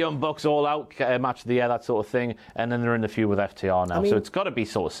 Beat the Young Bucks all out, match of the year, that sort of thing. And then they're in the feud with FTR now. So it's got to be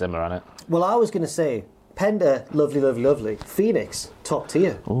sort of similar, isn't it? Well, I was going to say, Penta, lovely. Phoenix, top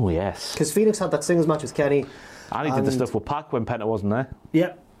tier. Oh, yes. Because Phoenix had that singles match with Kenny. And he did the stuff with Pac when Penta wasn't there.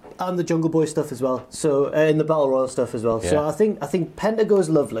 Yep. And the Jungle Boy stuff as well. So, and the Battle Royal stuff as well. Yeah. So I think Penta goes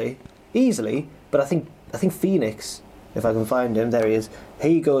lovely, easily, but I think Phoenix, if I can find him, there he is.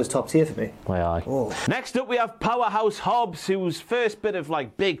 He goes top tier for me. Aye. Oh. Next up, we have Powerhouse Hobbs, whose first bit of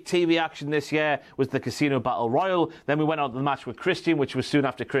big TV action this year was the Casino Battle Royal. Then we went on to the match with Christian, which was soon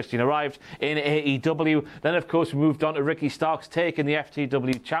after Christian arrived in AEW. Then, of course, we moved on to Ricky Starks taking the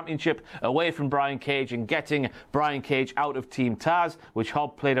FTW Championship away from Brian Cage and getting Brian Cage out of Team Taz, which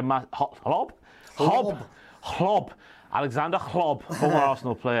Hobb played a Hobb. Alexander Hlob, former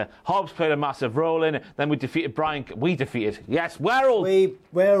Arsenal player. Hobbs played a massive role in it. Then we defeated Yes, we're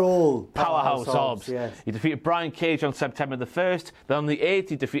all Powerhouse Hobbs. Yes. He defeated Brian Cage on September the 1st. Then on the 8th,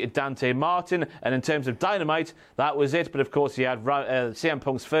 he defeated Dante Martin. And in terms of Dynamite, that was it. But of course, he had CM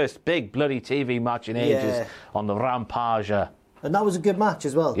Punk's first big bloody TV match in ages on the Rampage. And that was a good match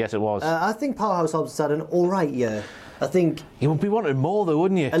as well. Yes, it was. I think Powerhouse Hobbs had an all right year. I think you would be wanting more, though,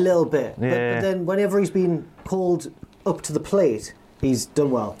 wouldn't you? A little bit. Yeah. But then whenever he's been called up to the plate, he's done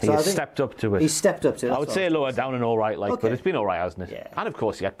well. He's stepped up to it. He's stepped up to it. I would say lower down and all right, but it's been all right, hasn't it? Yeah. And of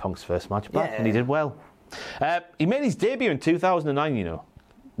course, he had Punk's first match back, and he did well. He made his debut in 2009, you know,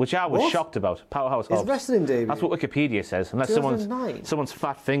 which I was shocked about. Powerhouse Hobbs. His wrestling debut. That's what Wikipedia says, unless someone's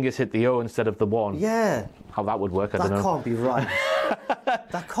fat fingers hit the O instead of the 1. Yeah. How that would work, I don't know. That can't be right.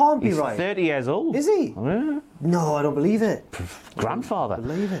 That can't be right. He's 30 years old. Is he? Yeah. No, I don't believe it. Grandfather.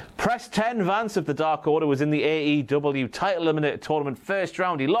 Believe it. Preston Vance of the Dark Order was in the AEW title eliminator tournament first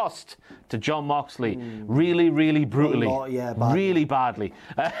round. He lost to Jon Moxley really brutally. Really badly.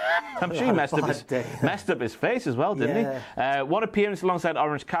 I'm sure he messed up his face as well, didn't he? One appearance alongside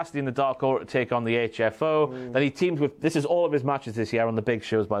Orange Cassidy in the Dark Order to take on the HFO. Then he teamed with, this is all of his matches this year on the big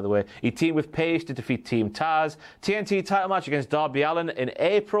shows, by the way. He teamed with Paige to defeat Team Taz. TNT title match against Darby Allin in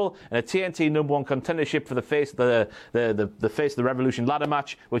April, and a TNT #1 contendership for the face of the face of the Revolution ladder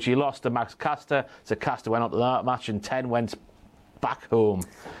match, which he lost to Max Caster. So Caster went on to that match, and 10 went back home.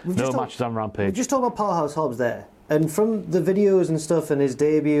 No matches on Rampage. We just talked about Powerhouse Hobbs there, and from the videos and stuff and his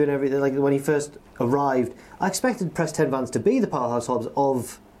debut and everything, like when he first arrived, I expected Preston Vance to be the Powerhouse Hobbs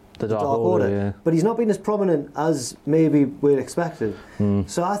of the Dark Order. But he's not been as prominent as maybe we'd expected.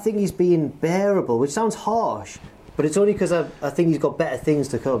 So I think he's been bearable, which sounds harsh, but it's only because I think he's got better things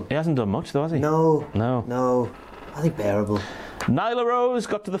to come. He hasn't done much, though, has he? No. I think bearable. Nyla Rose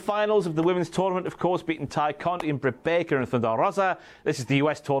got to the finals of the women's tournament, of course, beating Ty Conti and Britt Baker and Thunder Rosa. This is the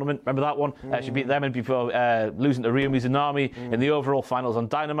US tournament, remember that one? She beat them and before losing to Ryo Mizunami in the overall finals on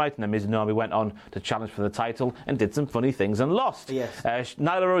Dynamite, and then Mizunami went on to challenge for the title and did some funny things and lost. Yes.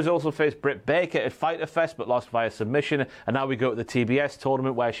 Nyla Rose also faced Britt Baker at Fyter Fest but lost via submission, and now we go to the TBS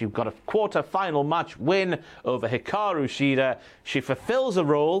tournament where she got a quarter-final match win over Hikaru Shida. She fulfills a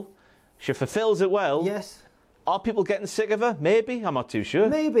role. She fulfills it well. Yes. Are people getting sick of her? Maybe. I'm not too sure.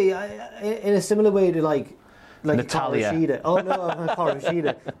 Maybe. In a similar way to like Natalia. Hikaru Shida. Oh, no, Hikaru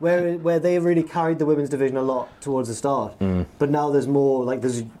Shida. Where they really carried the women's division a lot towards the start. But now there's more,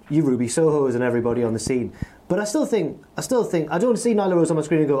 there's Ruby Sohos and everybody on the scene. But I still think, I don't see Nyla Rose on my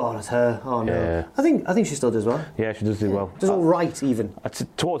screen and go, oh, that's her. Oh, no. Yeah. I think she still does well. Yeah, she does do well. Does all right, even.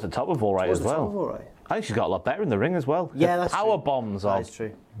 Towards the top of all right as well. Top of all right. I think she's got a lot better in the ring as well. Yeah, that's power true. Bombs are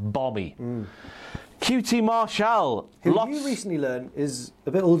true. Bomby. QT Marshall. Who you recently learned is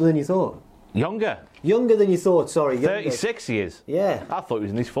a bit older than you thought. Younger than you thought, sorry. 36 years. Yeah. I thought he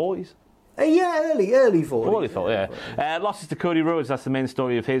was in his 40s. Early 40s. Early thought, yeah. Losses to Cody Rhodes, that's the main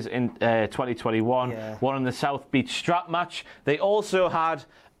story of his in 2021. One in the South Beach strap match. They also had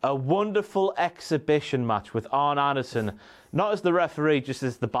a wonderful exhibition match with Arn Anderson, not as the referee, just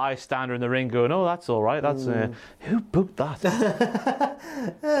as the bystander in the ring going, oh, that's all right. That's who booked that?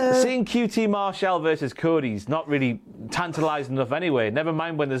 Seeing QT Marshall versus Cody's not really tantalising enough anyway. Never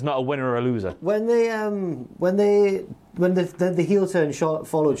mind when there's not a winner or a loser. When the heel turn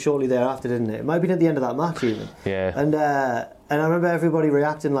followed shortly thereafter, didn't it? It might have been at the end of that match even. Yeah. And I remember everybody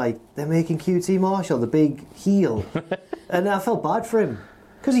reacting like they're making QT Marshall the big heel, and I felt bad for him.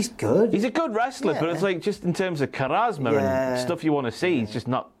 Because he's good. He's a good wrestler, but it's like just in terms of charisma and stuff you want to see, it's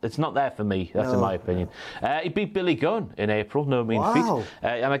not there for me. That's in my opinion. He beat Billy Gunn in April, no mean feat.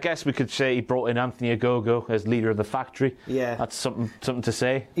 And I guess we could say he brought in Anthony Ogogo as leader of the Factory. Yeah. That's something to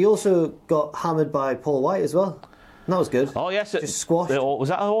say. He also got hammered by Paul White as well. And that was good. Oh yes, just squashed. Was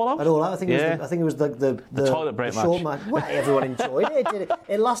that All Out? At All Out, I think it was like the toilet break match. Short match. Well, everyone enjoyed it.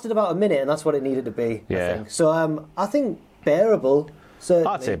 It lasted about a minute, and that's what it needed to be. Yeah. I think. So I think bearable.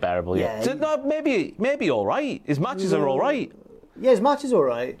 Certainly. I'd say bearable, yeah. No, maybe all right. His matches are all right. Yeah, his matches are all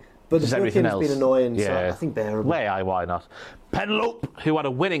right. But the booking's been annoying, so I think bearable. Why not? Penelope, who had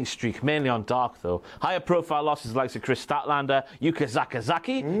a winning streak, mainly on Dark, though. Higher profile losses like Chris Statlander, Yuka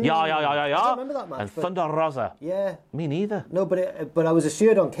Sakazaki, I don't remember that match. And Thunder Rosa. Yeah. Me neither. No, but I was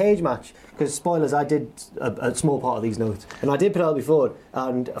assured on Cage Match, because spoilers, I did a small part of these notes. And I did Penelope Ford,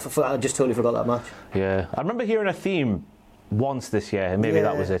 and I just totally forgot that match. Yeah. I remember hearing a theme once this year, and maybe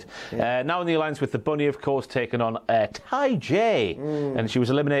that was it. Yeah. Now in the alliance with the Bunny, of course, taking on Tai J. And she was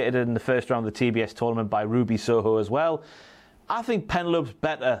eliminated in the first round of the TBS tournament by Ruby Soho as well. I think Penelope's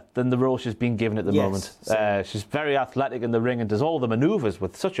better than the role she's been given at the moment. She's very athletic in the ring and does all the manoeuvres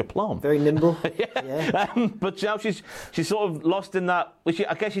with such aplomb. Very nimble. But now she's sort of lost in that, which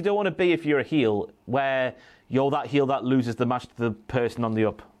I guess you don't want to be if you're a heel, where you're that heel that loses the match to the person on the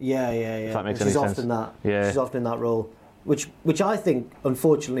up. Yeah. If that makes any sense. She's often in that role. Which I think,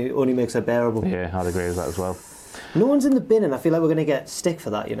 unfortunately, only makes her bearable. Yeah, I'd agree with that as well. No one's in the bin, and I feel like we're going to get stick for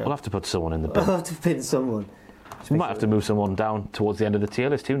that, you know. We'll have to put someone in the bin. We'll have to pin someone. We might have to move someone down towards the end of the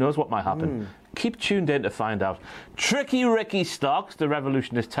tier list. Who knows what might happen? Keep tuned in to find out. Tricky Ricky Starks, the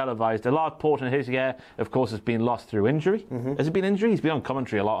Revolution, is televised. A large portion of his year, of course, has been lost through injury. Has it been injury? He's been on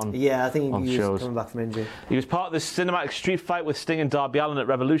commentary a lot on I think he shows. was coming back from injury. He was part of the cinematic street fight with Sting and Darby Allin at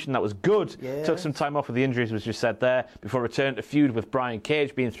Revolution. That was good. Yeah. Took some time off with the injuries, was just said there, before returning to feud with Brian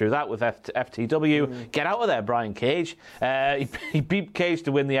Cage, being through that with FTW. Get out of there, Brian Cage. He beat Cage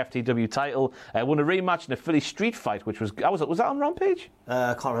to win the FTW title. Won a rematch in a Philly street fight, which was that on Rampage?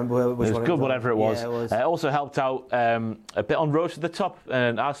 I can't remember which one. It was good, whatever it was. Yeah, it was. Also helped out a bit on Road to the Top,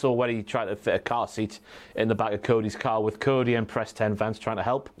 and I saw where he tried to fit a car seat in the back of Cody's car with Cody and Press 10 Vance trying to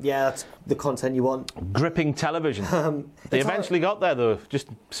help. Yeah, that's the content you want. Gripping television. They eventually got there, though. Just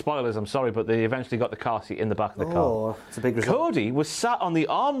spoilers, I'm sorry, but they eventually got the car seat in the back of the car. Oh, it's a big result. Cody was sat on the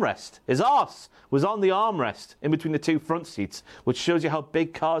armrest. His arse was on the armrest in between the two front seats, which shows you how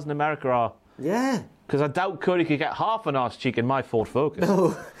big cars in America are. Yeah. Because I doubt Cody could get half an arse cheek in my Ford Focus.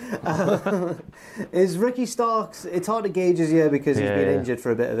 No. Is Ricky Starks, it's hard to gauge his year because he's been injured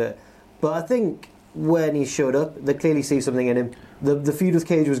for a bit of it. But I think when he showed up, they clearly see something in him. The feud with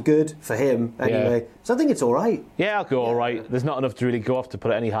Cage was good for him anyway. So I think it's all right. Yeah, I'll go all right. There's not enough to really go off to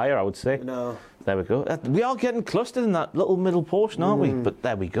put it any higher, I would say. No. There we go. We are getting clustered in that little middle portion, aren't we? But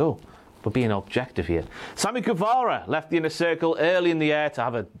there we go. We're being objective here. Sammy Guevara left the Inner Circle early in the year to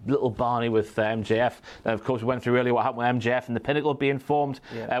have a little Barney with MJF. Then, of course, we went through earlier what happened with MJF and the Pinnacle being formed.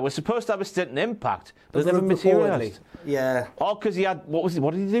 Yeah. We're supposed to have a stint in Impact, but it never materialised. Yeah. Oh, because he had, what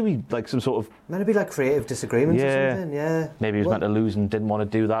did he do? He, like some sort of... Meant to be like creative disagreements or something, yeah. Maybe he was meant to lose and didn't want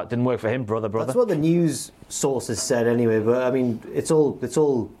to do that. Didn't work for him, brother. That's what the news sources said anyway, but I mean, it's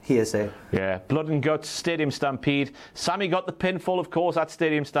all hearsay. Yeah. Blood and Guts, Stadium Stampede. Sammy got the pinfall, of course, at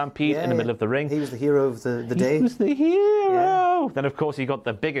Stadium Stampede in the middle of the ring. He was the hero of the day. He was the hero! Yeah. Then, of course, he got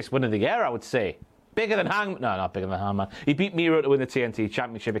the biggest win of the year, I would say. Bigger than Hangman. No, not bigger than Hangman. He beat Miro to win the TNT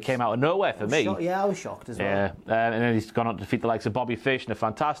Championship. It came out of nowhere for me. I was shocked as well. Yeah, and then he's gone on to defeat the likes of Bobby Fish in a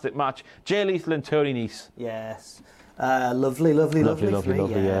fantastic match. Jay Lethal and Tony Nese. Yes. Lovely.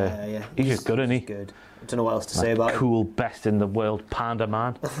 Yeah. He's just good, isn't he? Good. I don't know what else to say about cool, best in the world Panda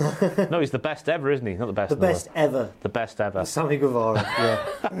Man. No, he's the best ever, isn't he? Not the best. The best ever. The best ever. Sammy Guevara.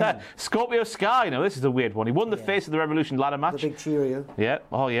 Yeah. Scorpio Sky. Now this is a weird one. He won the Face of the Revolution ladder match. The big Cheerio. Yeah.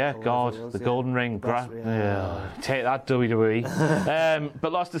 Oh yeah. God. The Golden Ring. Take that, WWE.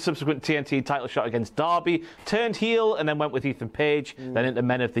 But lost the subsequent TNT title shot against Darby. Turned heel and then went with Ethan Page. Then into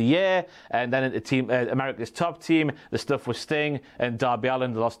Men of the Year and then into Team America's Top Team. The stuff with Sting and Darby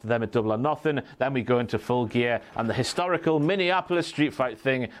Allin. Lost to them at Double or Nothing. Then we go into into full gear, and the historical Minneapolis street fight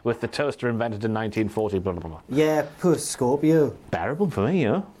thing with the toaster invented in 1940. Blah blah blah. Yeah, poor Scorpio. Bearable for me, you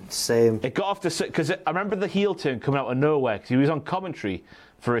know. Same. It got off to because I remember the heel turn coming out of nowhere because he was on commentary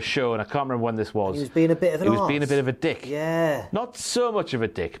for a show, and I can't remember when this was. He was being a bit of an He was being a bit of a dick. Yeah. Not so much of a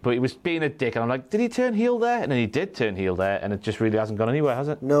dick, but he was being a dick, and I'm like, did he turn heel there? And then he did turn heel there, and it just really hasn't gone anywhere, has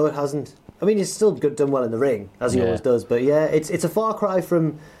it? No, it hasn't. I mean, he's still done well in the ring, as he always does, but yeah, it's a far cry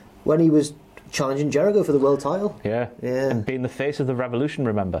from when he was challenging Jericho for the world title. Yeah. And being the face of the Revolution,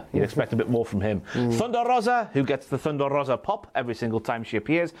 remember. You'd expect a bit more from him. Thunder Rosa, who gets the Thunder Rosa pop every single time she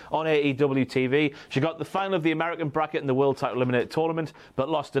appears on AEW TV. She got the final of the American bracket in the World Title Eliminator Tournament, but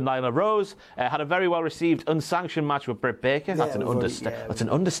lost to Nyla Rose. Had a very well-received unsanctioned match with Britt Baker. That's an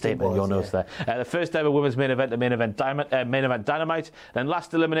understatement in your notes there. The first ever women's main event Dynamite. Then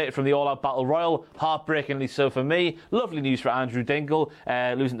last eliminated from the All Out Battle Royal. Heartbreakingly so for me. Lovely news for Andrew Dingle.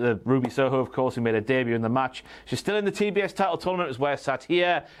 Losing to Ruby Soho, of course, who made a debut in the match. She's still in the TBS title tournament as we're sat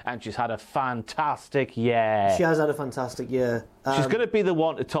here, and she's had a fantastic year. She has had a fantastic year. She's going to be the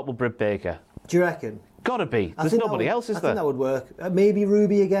one to topple Britt Baker. Do you reckon? Gotta be. There's nobody else, is there? I think that would work. Maybe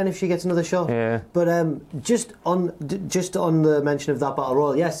Ruby again if she gets another shot. Yeah. But just on the mention of that battle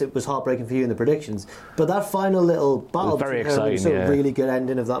royal, yes, it was heartbreaking for you in the predictions. But that final little battle, very exciting. Was a really good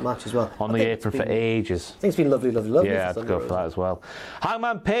ending of that match as well. On the apron for ages. I think it's been lovely. Yeah, I'd go for that as well.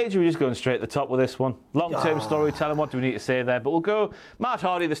 Hangman Page, we're just going straight at the top with this one. Long-term storytelling. What do we need to say there? But we'll go Matt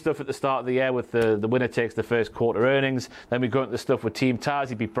Hardy, the stuff at the start of the year with the winner takes the first quarter earnings. Then we go into the stuff with Team Taz.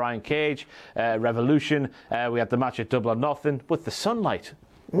 He beat Brian Cage. Revolution. We had the match at Double or Nothing with the sunlight.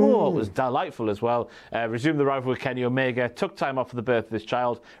 Oh, it was delightful as well. Resumed the rivalry with Kenny Omega, took time off for the birth of his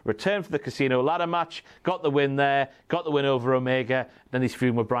child, returned for the Casino ladder match, got the win there, got the win over Omega, then he's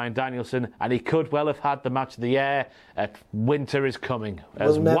feuding with Bryan Danielson, and he could well have had the match of the year at Winter is Coming,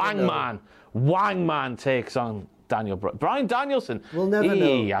 as Wangman takes on Bryan Danielson. We'll never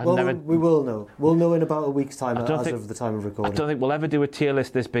know. We will know. We'll know in about a week's time of the time of recording. I don't think we'll ever do a tier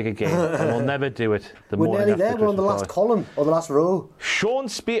list this big again, and we'll never do it. We're nearly there. We're on the last column, or the last row. Sean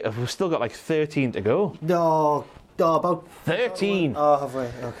Spears, we've still got like 13 to go. No. About 13. Oh, have we?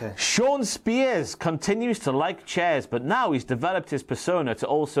 Okay. Sean Spears continues to like chairs, but now he's developed his persona to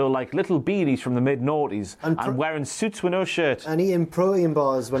also like little beanies from the mid-noughties and wearing suits with no shirt. And eating protein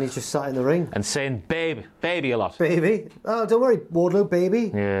bars when he's just sat in the ring. And saying baby a lot. Baby? Oh, don't worry, Wardlow,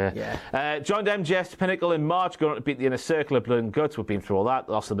 baby. Yeah. Joined MJF to Pinnacle in March, going on to beat the Inner Circle of Blood and Guts. We've been through all that.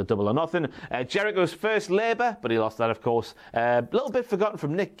 Lost them at Double or Nothing. Jericho's first labour, but he lost that, of course. A little bit forgotten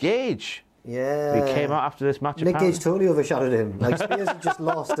from Nick Gage. Yeah. He came out after this match. Nick Gage totally overshadowed him. Like, Spears had just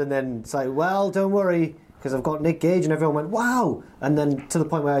lost, and then it's like, well, don't worry, because I've got Nick Gage, and everyone went, wow! And then to the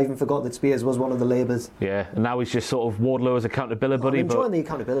point where I even forgot that Spears was one of the labours. Yeah, and now he's just sort of Wardlow's accountability buddy. I'm enjoying the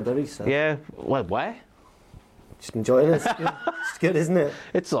accountability stuff. Yeah, well, where? Just enjoying it. It's good, isn't it?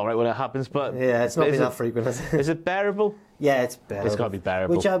 It's all right when it happens, but yeah, it's not been that frequent. Is it bearable? Yeah, it's bearable. It's got to be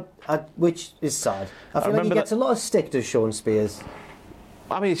bearable. Which is sad. I feel like he gets a lot of stick, does Sean Spears.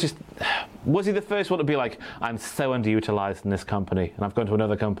 I mean, it's just, was he the first one to be like, I'm so underutilised in this company, and I've gone to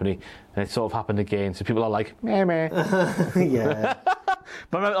another company, and it sort of happened again, so people are like, meh. Yeah.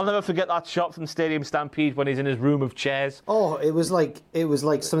 But I'll never forget that shot from Stadium Stampede when he's in his room of chairs. Oh, it was like something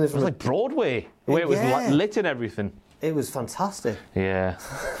from... It was like Broadway, the way it was lit and everything. It was fantastic. Yeah.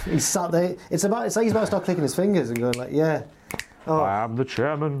 He sat there, it's like he's about to start clicking his fingers and going like, yeah. Oh. I am the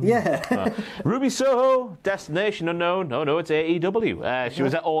chairman. Yeah. Ruby Soho, Destination Unknown. Oh no, it's AEW. She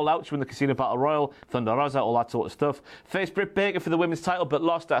was at All Out. She won the Casino Battle Royal, Thunder Rosa, all that sort of stuff. Faced Britt Baker for the women's title, but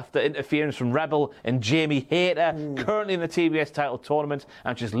lost after interference from Rebel and Jamie Hayter. Currently in the TBS title tournament,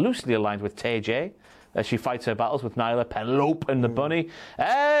 and she's loosely aligned with TJ. She fights her battles with Nyla, Penelope, and the Bunny.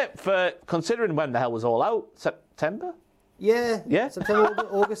 For considering when the hell was All Out, September? Yeah. September,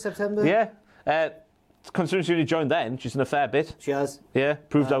 August, September. Yeah. Considering she only joined then, she's in a fair bit. She has. Yeah,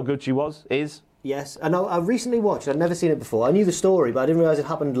 proved how good she is. Yes, and I recently watched, I'd never seen it before. I knew the story, but I didn't realise it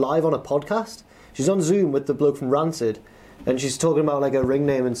happened live on a podcast. She's on Zoom with the bloke from Rancid, and she's talking about like her ring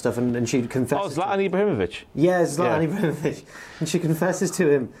name and stuff, and she confesses... Oh, Zlatan Ibrahimovic? Yeah, Zlatan Ibrahimovic. And she confesses to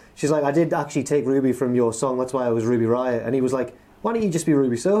him, she's like, I did actually take Ruby from your song, that's why I was Ruby Riott. And he was like, why don't you just be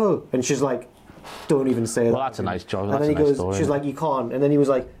Ruby Soho? And she's like, don't even say that. Well, that's a nice job. And then he goes, she's like, you can't. And then he was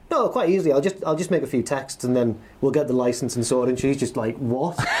like, no, quite easily. I'll just make a few texts and then we'll get the license and sorted. And she's just like,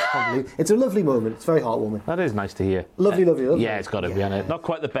 what? It's a lovely moment. It's very heartwarming. That is nice to hear. Lovely. Yeah, it's got to be, isn't it? Not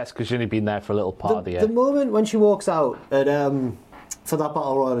quite the best because she's only been there for a little part of the year. The moment when she walks out at, for that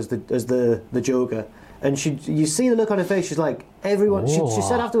battle royal as the Joker, and you see the look on her face. She's like, everyone. She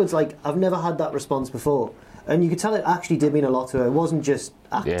said afterwards, like, I've never had that response before. And you could tell it actually did mean a lot to her. It wasn't just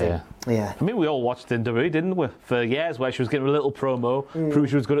acting. Yeah. I mean, we all watched in WWE, didn't we? For years, where she was getting a little promo, prove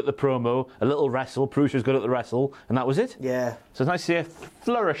she was good at the promo, a little wrestle, prove she was good at the wrestle, and that was it. Yeah. So it's nice to see her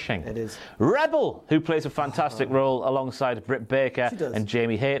flourishing. It is. Rebel, who plays a fantastic role alongside Britt Baker and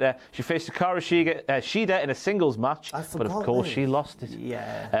Jamie Hayter. She faced Hikaru Shida in a singles match, but of course she lost it.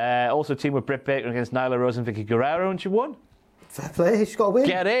 Yeah. Also teamed with Britt Baker against Nyla Rose and Vicky Guerrero, and she won. Fair play, she's got to win.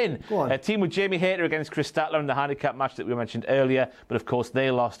 Get in. Go on. A team with Jamie Hayter against Chris Statler in the handicap match that we mentioned earlier, but of course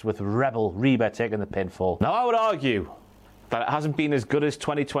they lost with Rebel Reba taking the pinfall. Now I would argue that it hasn't been as good as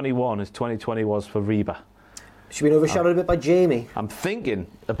 2021 as 2020 was for Reba. She's been overshadowed a bit by Jamie. I'm thinking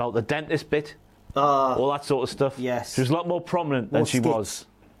about the dentist bit, all that sort of stuff. Yes. She was a lot more prominent than she was,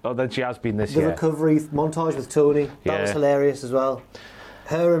 or than she has been this year. The recovery montage with Tony, that was hilarious as well.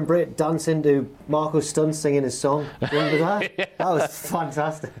 Her and Britt dancing to Marco Stunt singing his song. Remember that? That was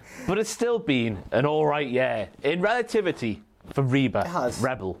fantastic. But it's still been an alright year, in relativity, for Reba. It has.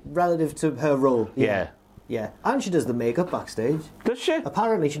 Rebel. Relative to her role. Yeah. And she does the makeup backstage. Does she?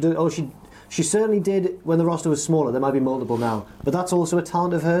 Apparently she does. She certainly did when the roster was smaller. There might be multiple now. But that's also a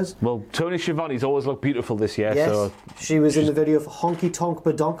talent of hers. Well, Tony Schiavone's always looked beautiful this year. Yes. So she was in the video for Honky Tonk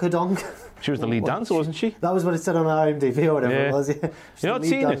Badonkadonk. She was the lead dancer, wasn't she? That was what it said on IMDb or whatever it was. Yeah. You're not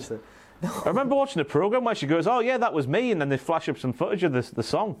seen it? No. I remember watching a programme where she goes, oh yeah, that was me, and then they flash up some footage of the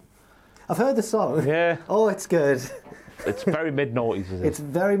song. I've heard the song. Yeah. Oh, it's good. It's very mid-noughties, isn't it? It's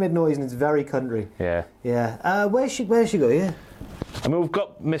very mid-noughties and it's very country. Yeah. Yeah. Where's she go, yeah? I mean, we've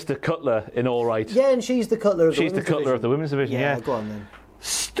got Mr. Cutler in all right. Yeah, and she's the Cutler of the women's division. She's the Cutler of the women's division, yeah. Go on then.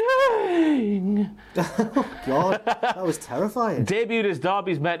 Sting! Oh, God, that was terrifying. Debuted as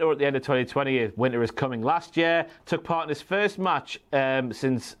Darby's mentor at the end of 2020. Winter is coming last year. Took part in his first match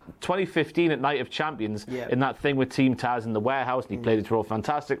since 2015 at Night of Champions in that thing with Team Taz in the warehouse, and he played his role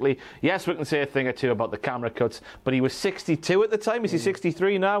fantastically. Yes, we can say a thing or two about the camera cuts, but he was 62 at the time. Is he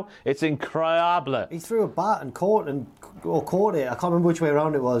 63 now? It's incredible. He threw a bat and caught it. I can't remember which way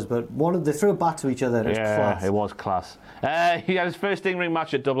around it was, but they threw a bat to each other. And it was class. It was class. He had his first in-ring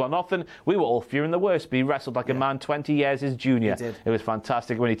match at Double or Nothing. We were all fearing the worst, but he wrestled like a man 20 years his junior. He did. It was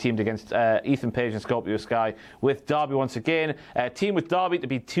fantastic when he teamed against Ethan Page and Scorpio Sky with Darby once again. Teamed with Darby to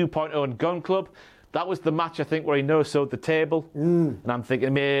be 2.0 and Gun Club. That was the match, I think, where he no-sewed the table. And I'm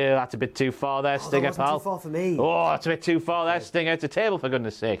thinking, that's a bit too far there, Stinger, pal. Too far for me. Oh, that's a bit too far there, Stinger. It's a table, for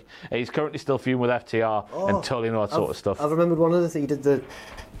goodness sake. He's currently still feuding with FTR and Tully and all that sort of stuff. I've remembered one other thing. He did the...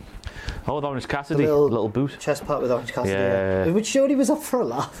 Oh, with Orange Cassidy, little boot. Chest part with Orange Cassidy. Yeah. Which showed he was up for a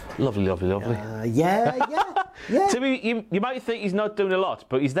laugh. Lovely. Yeah. To me, you might think he's not doing a lot,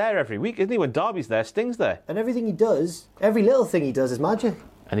 but he's there every week, isn't he? When Darby's there, Sting's there. And everything he does, every little thing he does is magic.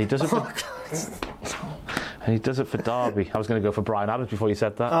 And he does it for... And he does it for Darby. I was going to go for Brian Adams before you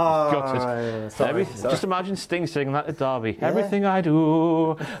said that. Sorry. Just imagine Sting singing that to Darby. Yeah. Everything I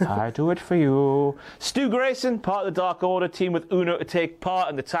do it for you. Stu Grayson, part of the Dark Order, team with Uno to take part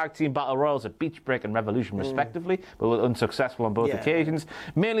in the tag team battle royals at Beach Break and Revolution, respectively, but were unsuccessful on both occasions.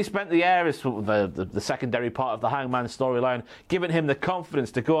 Mainly spent the year as the secondary part of the Hangman storyline, giving him the confidence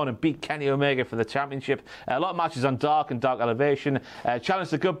to go on and beat Kenny Omega for the championship. A lot of matches on Dark and Dark Elevation.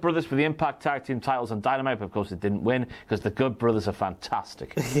 Challenged the Good Brothers for the Impact Tag Team titles on Dynamite, but of course it didn't win because the Good Brothers are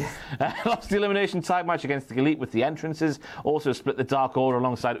fantastic. Lost the elimination tag match against the Elite with the entrances. Also split the Dark Order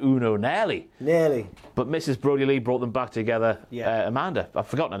alongside Uno nearly. But Mrs. Brody Lee brought them back together. Amanda, I've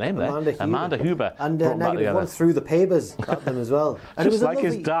forgotten her name there. Amanda Huber. And Negative One threw the papers at them as well. And just it was like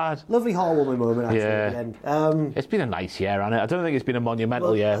his dad. Lovely heartwarming moment actually at the end. It's been a nice year, hasn't it? I don't think it's been a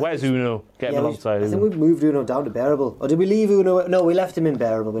monumental year. Where's Uno? Get him alongside Uno. I think we moved Uno down to Bearable. Or did we leave Uno? No, we left him in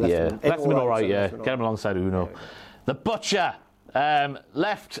Bearable. Left him in all right, Get him alongside Uno. The Butcher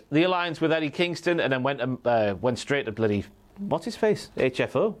left the alliance with Eddie Kingston and then went straight to bloody... What's his face?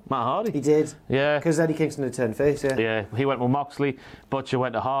 HFO? Matt Hardy. He did. Yeah. Because Eddie Kingston had turned face, Yeah, he went with Moxley. Butcher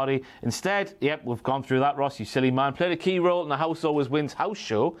went to Hardy. Instead, we've gone through that, Ross, you silly man. Played a key role in the House Always Wins house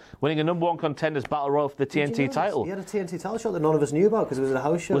show, winning a #1 contenders battle royal for the TNT title. He had a TNT title shot that none of us knew about because it was a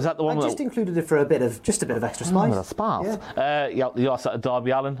house show. Was that the one I just included it for a bit of extra spice. A spice. You also had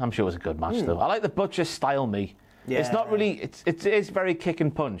Darby Allin. I'm sure it was a good match, though. I like the Butcher style me. Yeah. It's not really... It is very kick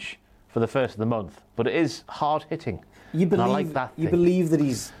and punch for the first of the month, but it is hard-hitting. You believe, I like that you believe that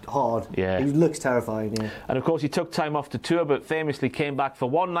he's hard. Yeah. He looks terrifying, And of course he took time off to tour, but famously came back for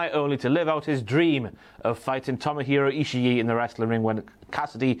one night only to live out his dream of fighting Tomohiro Ishii in the wrestling ring when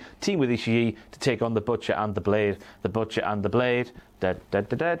Cassidy teamed with Ishii to take on the Butcher and the Blade. The Butcher and the Blade. Should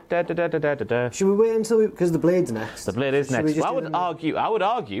we wait until because the Blade's next? The Blade is next. Well, I would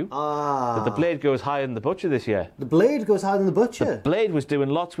argue that the Blade goes higher than the Butcher this year. The Blade goes higher than the Butcher? The Blade was doing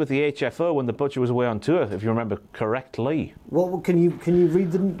lots with the HFO when the Butcher was away on tour, if you remember correctly. What can you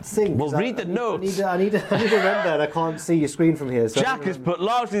read the thing? Well, read the notes. I need to remember, and I can't see your screen from here. So Jack has put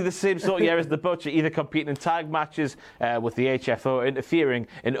largely the same sort of year as the Butcher, either competing in tag matches with the HFO, or interfering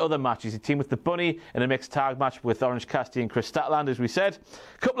in other matches. He teamed with the Bunny in a mixed tag match with Orange Cassidy and Chris Statlander, as we said.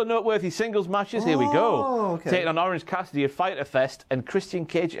 A couple of noteworthy singles matches. Here we go. Okay. Taking on Orange Cassidy at Fyter Fest and Christian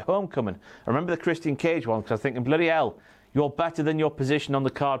Cage at Homecoming. I remember the Christian Cage one because I was thinking, bloody hell, you're better than your position on the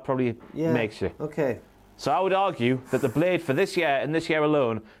card probably makes you. Okay. So I would argue that the Blade for this year and this year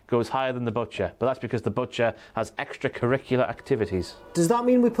alone goes higher than the Butcher, but that's because the Butcher has extracurricular activities. Does that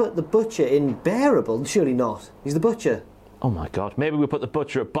mean we put the Butcher in bearable? Surely not. He's the Butcher. Oh my God! Maybe we put the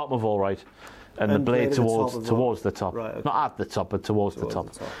Butcher at bottom of all right, and the Blade towards the top. Right, okay. Not at the top, but towards the top.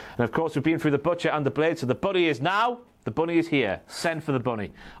 And of course, we've been through the Butcher and the Blade, so the Bunny is now. The Bunny is here. Send for the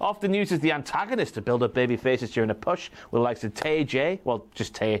Bunny. Often used as the antagonist to build up baby faces during a push with the likes of Tay J. Well,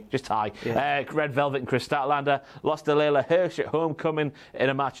 just Ty. Yeah. Red Velvet and Chris Statlander. Lost to Layla Hirsch at Homecoming in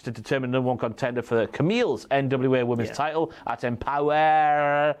a match to determine number one contender for Camille's NWA Women's title at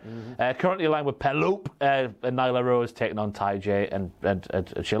Empower. Currently aligned with Penelope and Nyla Rose taking on Ty J. And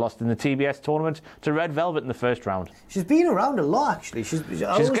she lost in the TBS tournament to Red Velvet in the first round. She's been around a lot, actually. She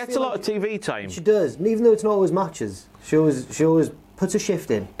gets a lot of TV time. She does. And even though it's not always matches, she always puts a shift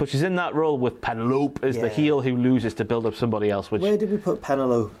in. But she's in that role with Penelope as the heel who loses to build up somebody else. Where did we put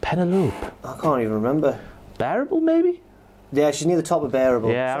Penelope? Penelope. I can't even remember. Bearable, maybe? Yeah, she's near the top of Bearable.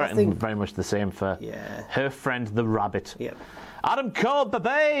 Yeah, so I think very much the same for her friend, the Rabbit. Yeah. Adam Cole,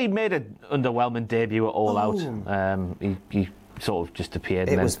 baby, made an underwhelming debut at All Out. He sort of just appeared.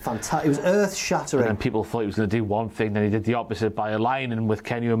 It was fantastic. It was earth-shattering. And people thought he was going to do one thing, then he did the opposite by aligning with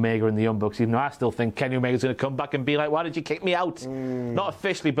Kenny Omega and the Young Bucks, even though I still think Kenny Omega's going to come back and be like, why did you kick me out? Not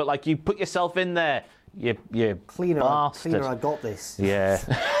officially, but like, you put yourself in there, you cleaner, bastard. Cleaner, I got this. Yeah.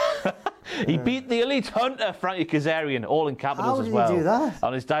 He beat the Elite Hunter, Frankie Kazarian, all in capitals as well. How did he do that?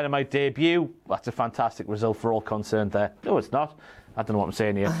 On his Dynamite debut. That's a fantastic result for all concerned there. No, it's not. I don't know what I'm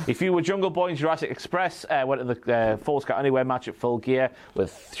saying here. If you were Jungle Boy and Jurassic Express, went to the Falls Count Anywhere match at Full Gear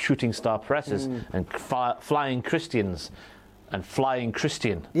with Shooting Star Presses and Flying Christians and Flying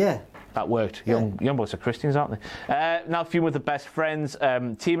Christian. Yeah. That worked. Young Boys are Christians, aren't they? Now feuding with the best friends,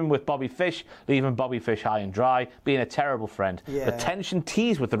 teaming with Bobby Fish, leaving Bobby Fish high and dry, being a terrible friend. Yeah. The tension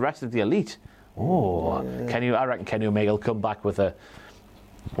teased with the rest of the Elite. I reckon Kenny Omega will come back with a...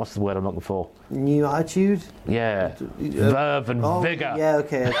 What's the word I'm looking for? New attitude? Yeah. Verve and vigour. Yeah,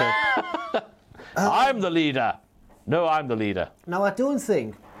 okay. I'm the leader. No, I'm the leader. Now, I don't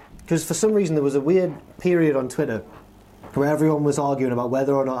think... Because for some reason there was a weird period on Twitter where everyone was arguing about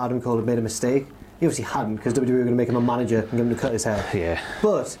whether or not Adam Cole had made a mistake. He obviously hadn't, because WWE were going to make him a manager and get him to cut his hair. Yeah.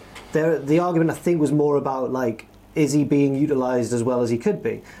 But the argument, I think, was more about, like, is he being utilised as well as he could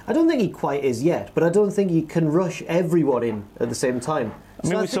be? I don't think he quite is yet, but I don't think he can rush everyone in at the same time. I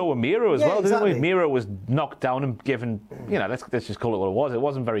mean, we saw with Miro as well, didn't we? Miro was knocked down and given, let's just call it what it was. It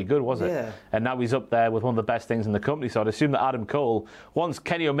wasn't very good, was it? Yeah. And now he's up there with one of the best things in the company. So I'd assume that Adam Cole, once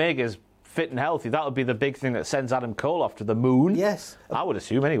Kenny Omega's fit and healthy, that'll be the big thing that sends Adam Cole off to the moon. Yes. I would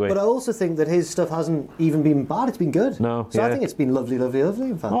assume, anyway. But I also think that his stuff hasn't even been bad. It's been good. No, So I think it's been lovely,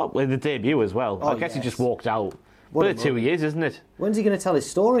 in fact. Well, with the debut as well. I guess he just walked out. What But 2 years, isn't it? When's he going to tell his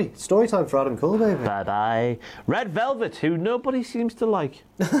story? Story time for Adam Cole, baby. Bye-bye. Red Velvet, who nobody seems to like.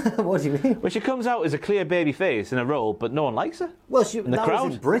 What do you mean? Well, she comes out as a clear baby face in a role, but no one likes her. Well, the that crowd.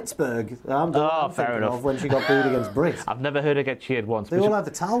 was in Britsburg. I'm fair thinking enough. of when she got booed against Brit. I've never heard her get cheered once. They all had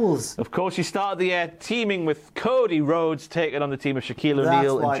the towels. Of course, she started the year teaming with Cody Rhodes, taking on the team of Shaquille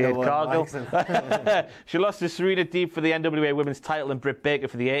O'Neal and Jade Cargill. She lost to Serena Deeb for the NWA Women's title and Britt Baker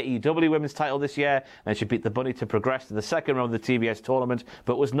for the AEW Women's title this year. And she beat the Bunny to progress to the second round of the TBS tournament,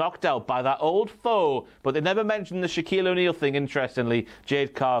 but was knocked out by that old foe. But they never mentioned the Shaquille O'Neal thing, interestingly,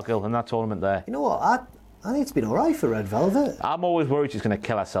 Jade Cargill in that tournament there. You know what? I think it's been all right for Red Velvet. I'm always worried she's going to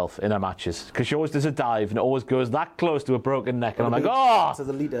kill herself in her matches, because she always does a dive and always goes that close to a broken neck, and I'm like, oh! To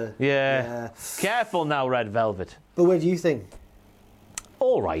the leader. Yeah. Careful now, Red Velvet. But where do you think?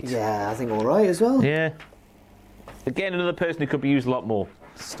 All right. Yeah, I think all right as well. Yeah. Again, another person who could be used a lot more.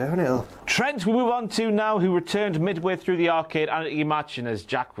 Stirring it up. Trent, we move on to now, who returned midway through the Arcade Anarchy match, and as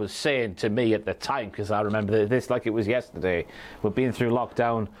Jack was saying to me at the time, because I remember this like it was yesterday, we've been through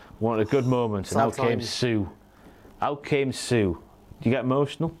lockdown, wanted a good moment, and out came Sue. Out came Sue. Do you get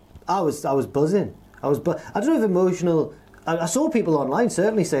emotional? I was buzzing. I don't know if emotional... I saw people online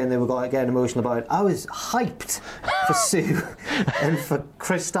certainly saying they were getting emotional about it. I was hyped for Sue and for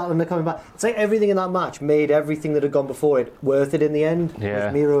Chris Statlander coming back. It's like everything in that match made everything that had gone before it worth it in the end. Yeah.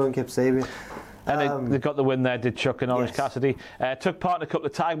 With Miro and Kip Sabian. And they got the win there, did Chuck and Orange Yes. Cassidy. Took part in a couple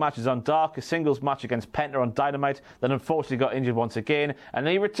of tag matches on Dark, a singles match against Penta on Dynamite, then unfortunately got injured once again. And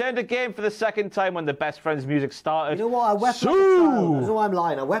then he returned again for the second time when the Best Friends music started. You know what? I wept like a child. I know I'm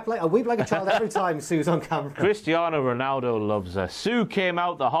lying. I weep like a child every time Sue's on camera. Cristiano Ronaldo loves her. Sue came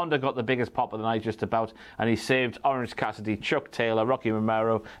out, the Honda got the biggest pop of the night just about, and he saved Orange Cassidy, Chuck Taylor, Rocky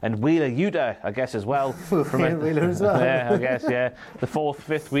Romero, and Wheeler Yuta, I guess, as well. Wheeler as well. Yeah, I guess, yeah. The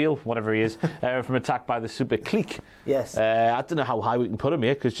fifth wheel, whatever he is, from attack by the Super Clique. Yes. I don't know how high we can put him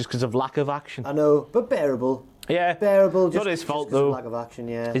here, because of lack of action. I know, but bearable. Yeah. Bearable. Not his fault, 'cause of though. lack of action,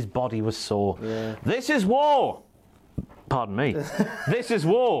 yeah. His body was sore. Yeah. This is war. Pardon me. This is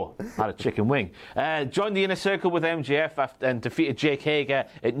war. I had a chicken wing. Joined the Inner Circle with MJF and defeated Jake Hager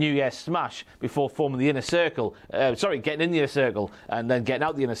at New Year's Smash before forming the Inner Circle. Getting in the Inner Circle and then getting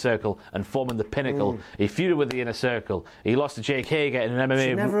out the Inner Circle and forming the Pinnacle. He feuded with the Inner Circle. He lost to Jake Hager in an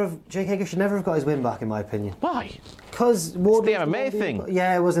MMA. Jake Hager should never have got his win back, in my opinion. Why? Because It's the MMA thing.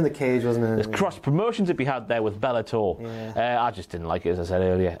 Yeah, it was in the cage, wasn't it? There's cross promotions to be had there with Bellator. Yeah. I just didn't like it, as I said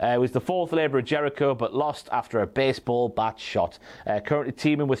earlier. It was the fourth labour of Jericho, but lost after a baseball bat shot. Currently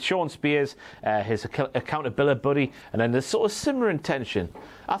teaming with Sean Spears, his accountability buddy, and then there's sort of simmering tension.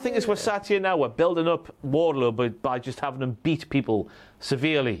 I think as we're sat here now, we're building up Wardlow by just having him beat people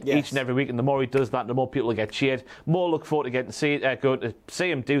severely each and every week, and the more he does that, the more people will get cheered. More look forward to getting to see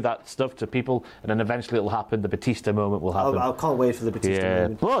him do that stuff to people, and then eventually it'll happen. The Batista moment will happen. I can't wait for the Batista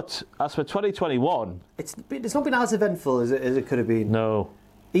moment. But as for 2021, it's not been as eventful as it could have been. No.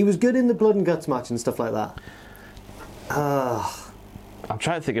 He was good in the Blood and Guts match and stuff like that. I'm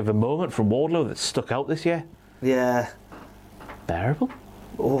trying to think of a moment from Wardlow that stuck out this year. Yeah. Bearable?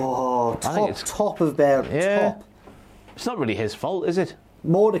 Oh, I think it's top of bearable. Yeah. Top. It's not really his fault, is it?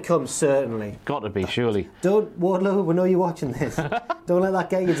 More to come, certainly. Got to be, surely. Don't, Wardlow, we know you're watching this. Don't let that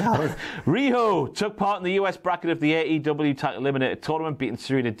get you down. Riho took part in the US bracket of the AEW title eliminator tournament, beating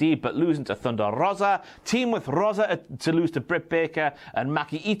Serena Deeb, but losing to Thunder Rosa. Team with Rosa to lose to Britt Baker and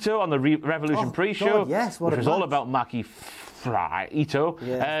Maki Ito on the Revolution pre-show. God, yes, what which a was all match. about Maki Ito.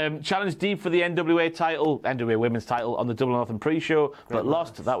 Yeah. Challenged Deeb for the NWA women's title on the Double or Nothing pre-show, but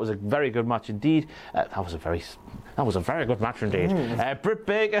lost. That was a very good match indeed. That was a very good match indeed. Britt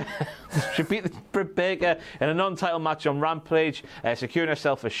Baker, she beat Britt Baker in a non-title match on Rampage, securing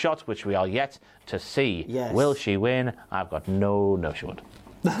herself a shot, which we are yet to see. Yes. Will she win? I've got no notion.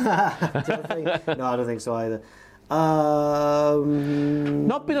 I don't think so either.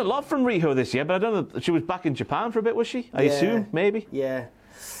 Not been a lot from Riho this year, but I don't know. She was back in Japan for a bit, was she? I assume, maybe. Yeah.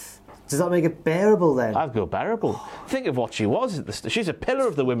 Does that make it bearable then? I'd go bearable. Think of what she was. She's a pillar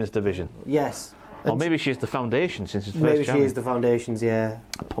of the women's division. Yes. Or maybe she's the foundation since it's first Maybe she champion. is the foundations, yeah.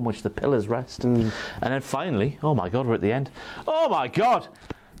 Upon which the pillars rest. And then finally, oh my God, we're at the end. Oh my God!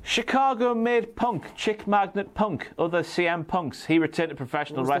 Chicago-made Punk, Chick Magnet Punk, other CM Punks. He returned to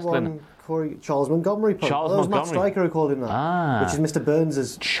professional wrestling. Charles Montgomery Punk. Charles It was Matt Montgomery. Stryker who called him that. Which is Mr.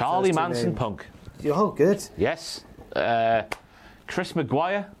 Burns' Charlie first two Manson names. Punk. Oh, good. Yes. Chris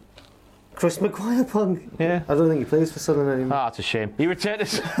Maguire. Chris McGuire Punk. Yeah. I don't think he plays for Southern anymore. Ah, it's a shame. He returned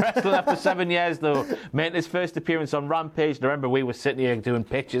to wrestling after 7 years, though. Made his first appearance on Rampage. And I remember we were sitting here doing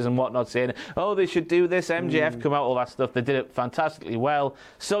pictures and whatnot, saying, oh, they should do this. MJF come out, all that stuff. They did it fantastically well.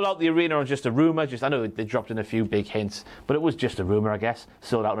 Sold out the arena on just a rumour. I know they dropped in a few big hints, but it was just a rumour, I guess.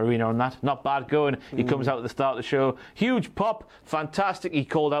 Sold out an arena on that. Not bad going. He comes out at the start of the show. Huge pop. Fantastic. He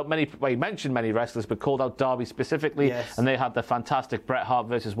called out he mentioned many wrestlers, but called out Darby specifically. Yes. And they had the fantastic Bret Hart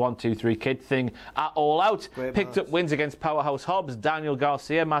versus 1, 2, 3 Kid thing at All Out. Great Picked match. up wins against Powerhouse Hobbs, Daniel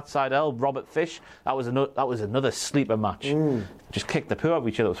Garcia, Matt Sydal, Robert Fish. That was another sleeper match. Just kicked the poo out of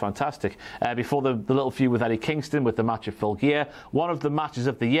each other. It was fantastic. Before the little feud with Eddie Kingston with the match of Full Gear. One of the matches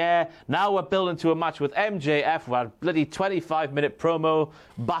of the year. Now we're building to a match with MJF. We had bloody 25-minute promo,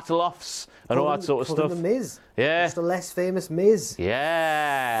 battle-offs, and all that sort of stuff. The Miz. Yeah. Just a less famous Miz.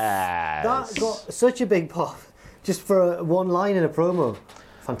 Yeah. That got such a big pop just for one line in a promo.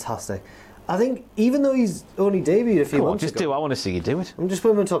 Fantastic. I think even though he's only debuted a few Come on, months just ago, do. I want to see you do it. I'm just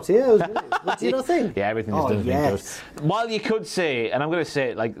putting him on top tier. What do you not think? Yeah, everything he's done has been good. While you could say, and I'm going to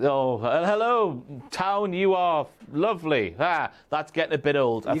say it like, hello, town, you are lovely. That's getting a bit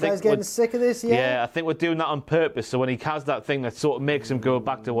old. You guys getting sick of this? Yeah, I think we're doing that on purpose. So when he has that thing that sort of makes him go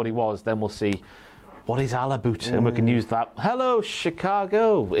back to what he was, then we'll see what is all about, and we can use that. Hello,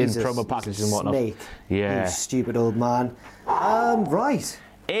 Chicago, in promo packages and whatnot. Snake. Yeah. You stupid old man. Right.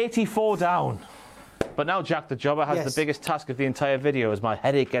 84 down. But now Jack the Jobber has the biggest task of the entire video as my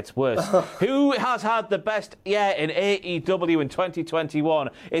headache gets worse. Who has had the best year in AEW in 2021?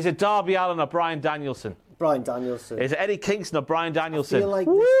 Is it Darby Allin or Bryan Danielson? Bryan Danielson. Is it Eddie Kingston or Bryan Danielson? I feel like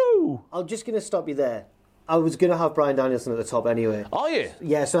Woo! I'm just going to stop you there. I was going to have Bryan Danielson at the top anyway. Are you?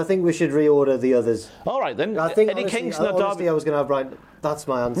 Yeah, so I think we should reorder the others. All right, then. I think Eddie Kingston or Darby. I was going to have Bryan. That's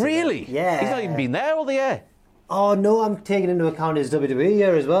my answer. Really? Yeah. He's not even been there all the year. Oh, no, I'm taking into account his WWE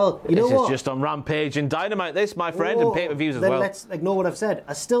year as well. You know this what? Is just on Rampage and Dynamite, this, my friend, and pay-per-views as well. Then let's ignore what I've said.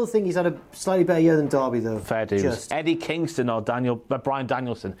 I still think he's had a slightly better year than Darby, though. Fair dues. Eddie Kingston or Bryan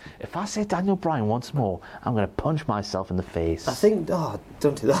Danielson. If I say Daniel Bryan once more, I'm going to punch myself in the face. I think... Oh,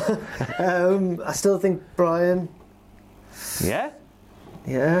 don't do that. I still think Bryan... Yeah?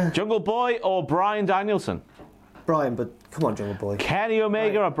 Yeah. Jungle Boy or Bryan Danielson? Bryan, but come on, Jungle Boy. Kenny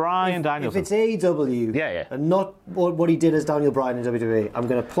Omega or Bryan Danielson? If it's AEW, and not what he did as Daniel Bryan in WWE, I'm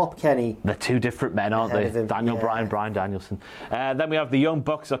going to plop Kenny. They're two different men, aren't they? Daniel Bryan, Bryan Danielson. Then we have the Young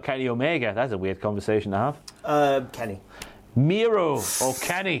Bucks or Kenny Omega. That's a weird conversation to have. Kenny. Miro or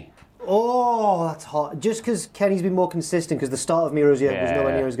Kenny? Oh, that's hot. Just because Kenny's been more consistent, because the start of Miro's year was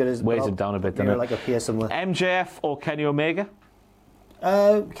nowhere near as good as... Weighs him down a bit, doesn't Miro, it? like up here somewhere. MJF or Kenny Omega?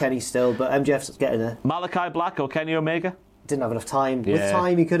 Kenny still, but MJF's getting there. Malachi Black or Kenny Omega? Didn't have enough time. Yeah. With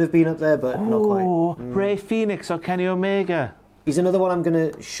time, he could have been up there, but not quite. Ray Phoenix or Kenny Omega? He's another one I'm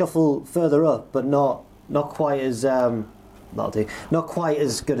going to shuffle further up, but not quite as... Not quite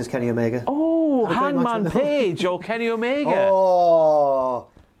as good as Kenny Omega. Oh, Hangman Page or Kenny Omega?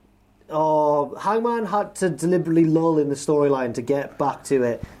 Oh, Hangman had to deliberately lull in the storyline to get back to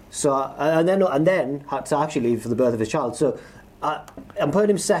it. So and then had to actually leave for the birth of his child. So I'm putting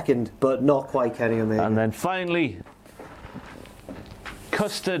him second, but not quite Kenny Omega. And then finally,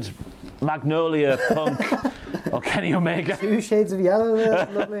 Custard, Magnolia, Punk, or Kenny Omega. 2 shades of yellow there,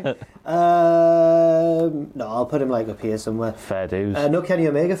 that's lovely. No, I'll put him like up here somewhere. Fair dues. No Kenny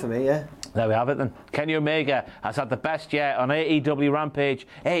Omega for me, yeah. There we have it then. Kenny Omega has had the best year on AEW Rampage,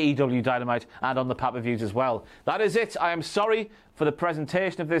 AEW Dynamite, and on the pay-per-views as well. That is it. I am sorry for the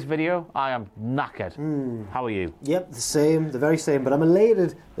presentation of this video. I am knackered. How are you? Yep, the very same, but I'm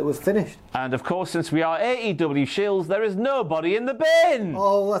elated that we've finished. And of course, since we are AEW shills, there is nobody in the bin.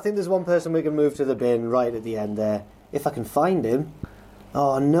 Oh, I think there's one person we can move to the bin right at the end there. If I can find him.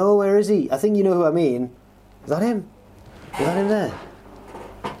 Oh no, where is he? I think you know who I mean. Is that him? Is that him there?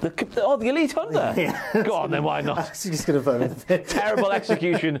 The Elite Hunter? Yeah. Go on then, why not? Just going to phone him. Terrible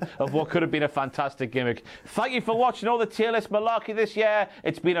execution of what could have been a fantastic gimmick. Thank you for watching all the tier list malarkey this year.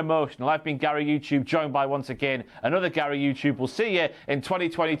 It's been emotional. I've been Gary YouTube, joined by once again another Gary YouTube. We'll see you in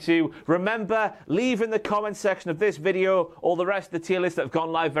 2022. Remember, leave in the comment section of this video all the rest of the tier lists that have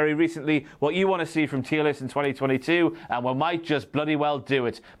gone live very recently what you want to see from tier lists in 2022, and we might just bloody well do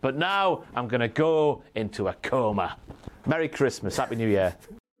it. But now I'm going to go into a coma. Merry Christmas. Happy New Year.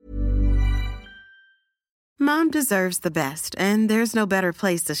 Mom deserves the best, and there's no better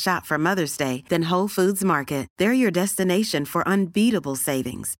place to shop for Mother's Day than Whole Foods Market. They're your destination for unbeatable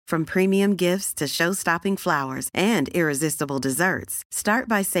savings, from premium gifts to show-stopping flowers and irresistible desserts. Start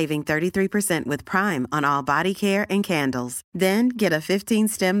by saving 33% with Prime on all body care and candles. Then get a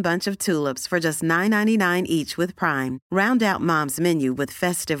 15-stem bunch of tulips for just $9.99 each with Prime. Round out Mom's menu with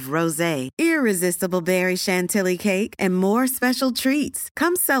festive rosé, irresistible berry chantilly cake, and more special treats.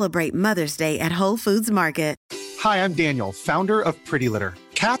 Come celebrate Mother's Day at Whole Foods Market. Hi, I'm Daniel, founder of Pretty Litter.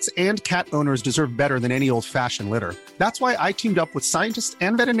 Cats and cat owners deserve better than any old-fashioned litter. That's why I teamed up with scientists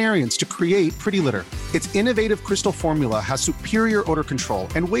and veterinarians to create Pretty Litter. Its innovative crystal formula has superior odor control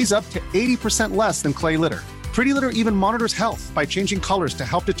and weighs up to 80% less than clay litter. Pretty Litter even monitors health by changing colors to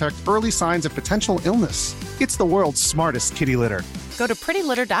help detect early signs of potential illness. It's the world's smartest kitty litter. Go to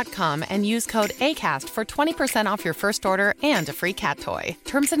prettylitter.com and use code ACAST for 20% off your first order and a free cat toy.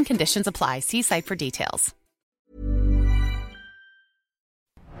 Terms and conditions apply. See site for details.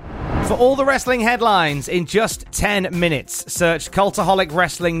 For all the wrestling headlines in just 10 minutes, search Cultaholic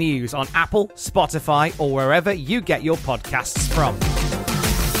Wrestling News on Apple, Spotify, or wherever you get your podcasts from.